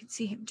ways you can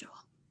see him,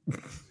 Joel.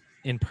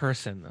 in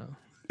person, though.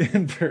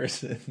 In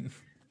person.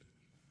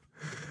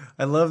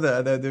 I love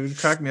that. That would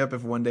crack me up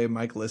if one day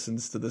Mike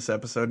listens to this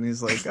episode and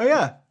he's like, "Oh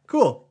yeah,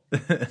 cool."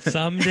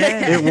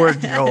 Someday. It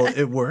worked, Joel.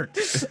 It worked.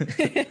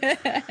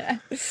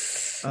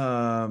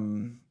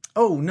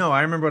 Oh no,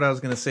 I remember what I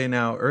was going to say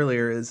now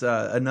earlier is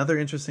another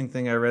interesting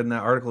thing I read in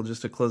that article,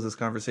 just to close this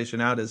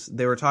conversation out, is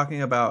they were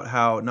talking about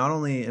how not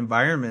only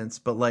environments,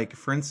 but like,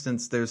 for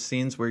instance, there's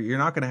scenes where you're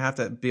not going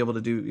to be able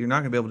to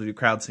do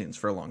crowd scenes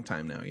for a long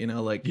time now,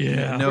 like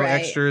no Right.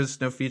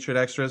 extras, no featured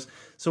extras.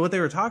 So what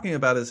they were talking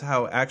about is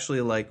how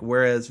actually, like,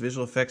 whereas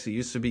visual effects, it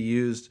used to be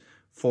used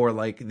for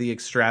like the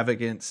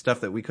extravagant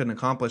stuff that we couldn't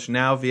accomplish,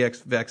 now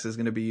VFX is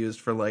going to be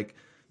used for like,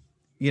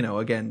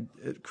 again,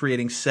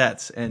 creating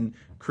sets and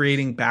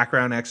creating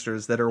background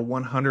extras that are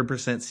 100%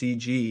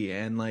 CG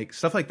and like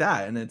stuff like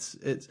that. And it's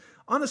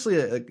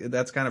honestly,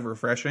 that's kind of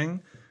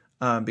refreshing,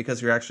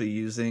 because you're actually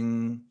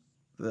using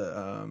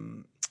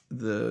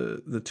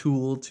the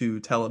tool to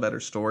tell a better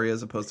story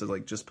as opposed to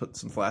like just put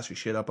some flashy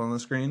shit up on the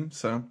screen.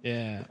 So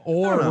Yeah. I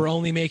Or don't know. we're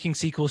only making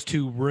sequels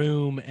to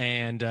Room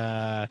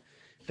and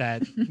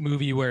that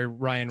movie where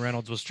Ryan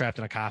Reynolds was trapped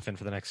in a coffin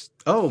for the next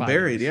 5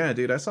 Buried. years. Yeah,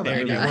 dude, I saw that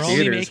Buried. movie Yeah, in we're only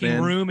theaters, making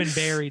man. Room and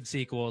Buried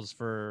sequels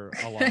for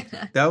a long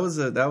time. That was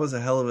a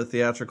hell of a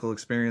theatrical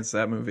experience,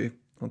 that movie.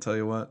 I'll tell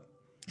you what.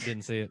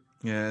 Didn't see it.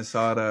 Yeah, I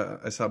saw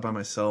it by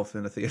myself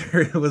in a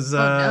theater. It was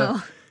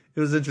no. it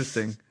was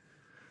interesting.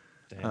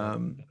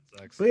 Damn, that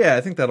sucks. But yeah,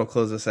 I think that'll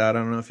close us out. I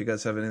don't know if you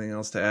guys have anything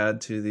else to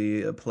add to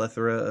the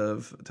plethora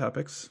of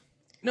topics.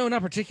 No,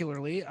 not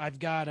particularly. I've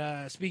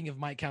got, speaking of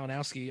Mike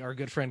Kalinowski, our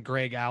good friend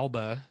Greg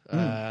Alba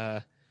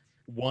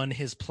won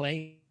his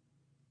play.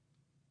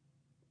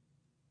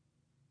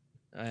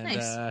 And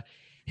Nice.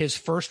 his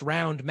first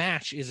round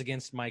match is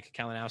against Mike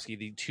Kalinowski,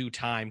 the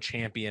 2-time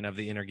champion of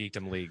the Inner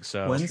Geekdom League.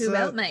 So When's Who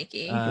that? out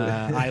Mikey?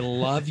 I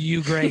love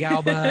you, Greg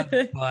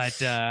Alba,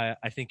 but I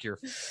think you're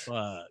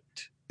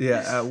fucked.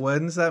 Yeah,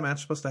 when's that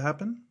match supposed to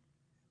happen?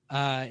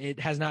 It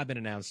has not been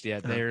announced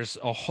yet. There's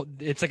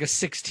it's like a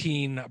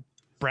 16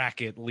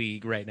 bracket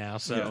league right now.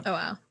 So Oh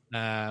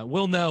wow.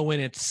 we'll know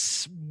when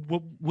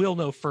we'll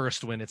know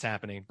first when it's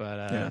happening.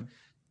 But Yeah.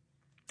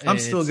 I'm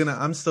still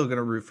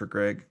gonna root for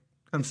Greg.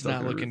 I'm still not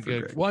gonna looking root for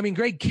good. Greg. Well, I mean,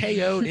 Greg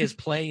KO'd his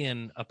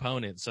play-in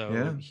opponent, so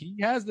Yeah. he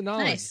has the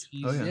knowledge. Nice.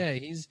 He's, Oh, yeah.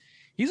 he's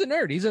He's a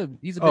nerd. He's a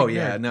big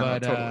nerd. No,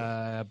 but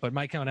totally. But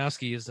Mike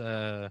Kalinowski is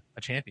a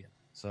champion.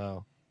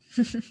 So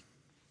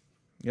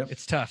Yep.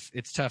 it's tough.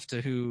 It's tough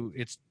to who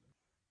it's.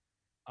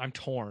 I'm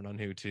torn on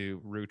who to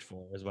root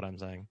for. Is what I'm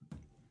saying.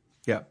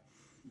 Yeah.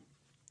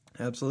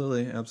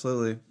 Absolutely.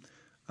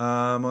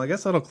 Well, I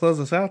guess that'll close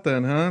us out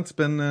then, huh? It's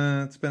been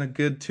a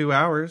good 2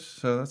 hours,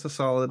 so that's a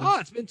solid. Oh,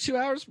 it's been 2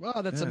 hours.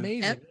 Oh, that's Yeah.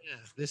 amazing. Yep. Yeah,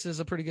 this is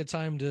a pretty good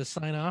time to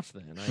sign off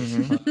then.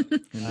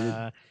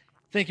 Mhm.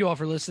 Thank you all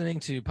for listening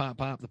to Pop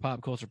Pop, the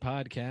Pop Culture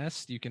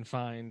Podcast. You can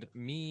find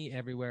me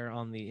everywhere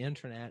on the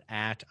internet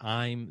at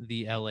I'm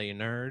the LA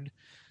Nerd.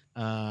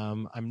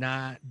 I'm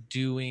not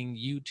doing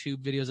YouTube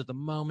videos at the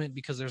moment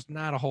because there's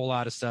not a whole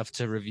lot of stuff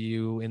to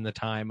review in the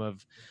time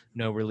of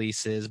no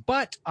releases,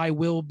 but I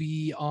will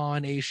be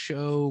on a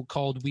show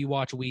called We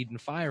Watch Weed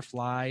and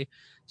Firefly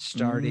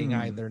starting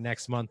either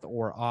next month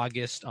or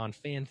August on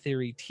Fan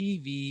Theory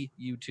TV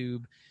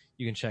YouTube.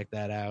 You can check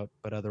that out,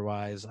 but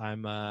otherwise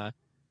I'm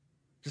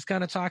just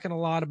kind of talking a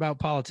lot about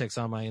politics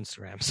on my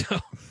Instagram.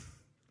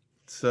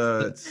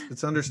 So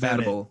It's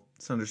understandable.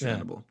 It's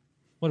understandable.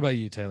 what about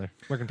you, Taylor?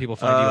 Where can people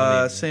find you on the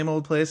internet? Same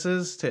old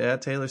places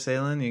at Taylor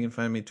Salen. You can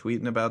find me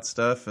tweeting about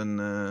stuff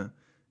and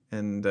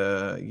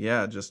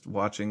just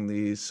watching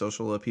the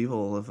social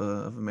upheaval of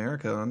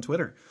America on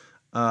Twitter.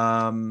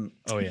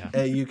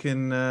 You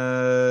can.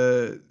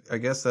 I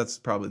guess that's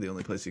probably the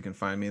only place you can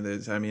find me.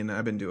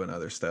 I've been doing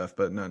other stuff,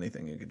 but not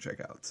anything you can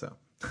check out. So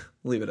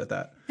leave it at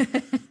that.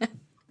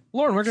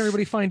 Lauren, where can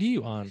everybody find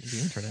you on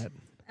the internet?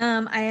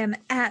 I am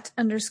at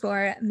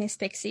 _Miss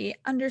Pixie_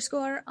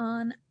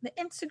 on the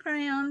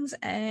Instagrams,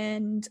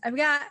 and I've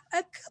got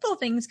a couple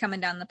things coming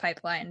down the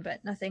pipeline,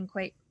 but nothing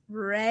quite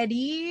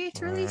ready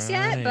to release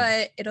yet.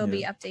 But it'll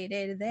be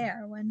updated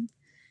there when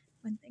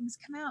things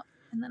come out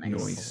in the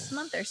next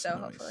month or so,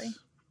 hopefully.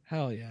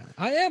 Hell yeah.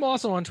 I am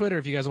also on Twitter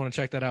if you guys want to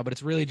check that out, but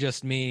it's really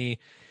just me.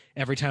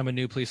 Every time a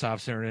new police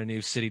officer in a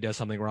new city does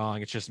something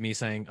wrong, it's just me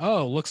saying,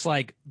 oh, looks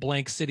like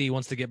blank city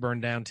wants to get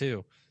burned down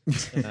too.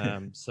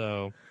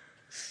 So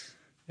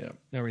yeah,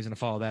 no reason to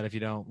follow that if you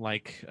don't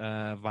like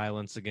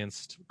violence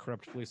against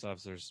corrupt police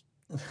officers.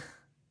 It's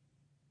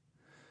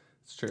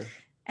true.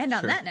 And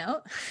on that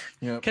note,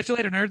 catch you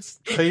later, nerds.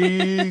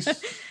 Peace.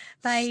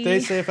 Bye.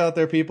 Stay safe out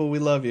there, people. We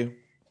love you.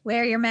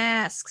 Wear your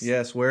masks.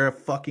 Yes, wear a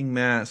fucking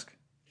mask.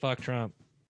 Fuck Trump.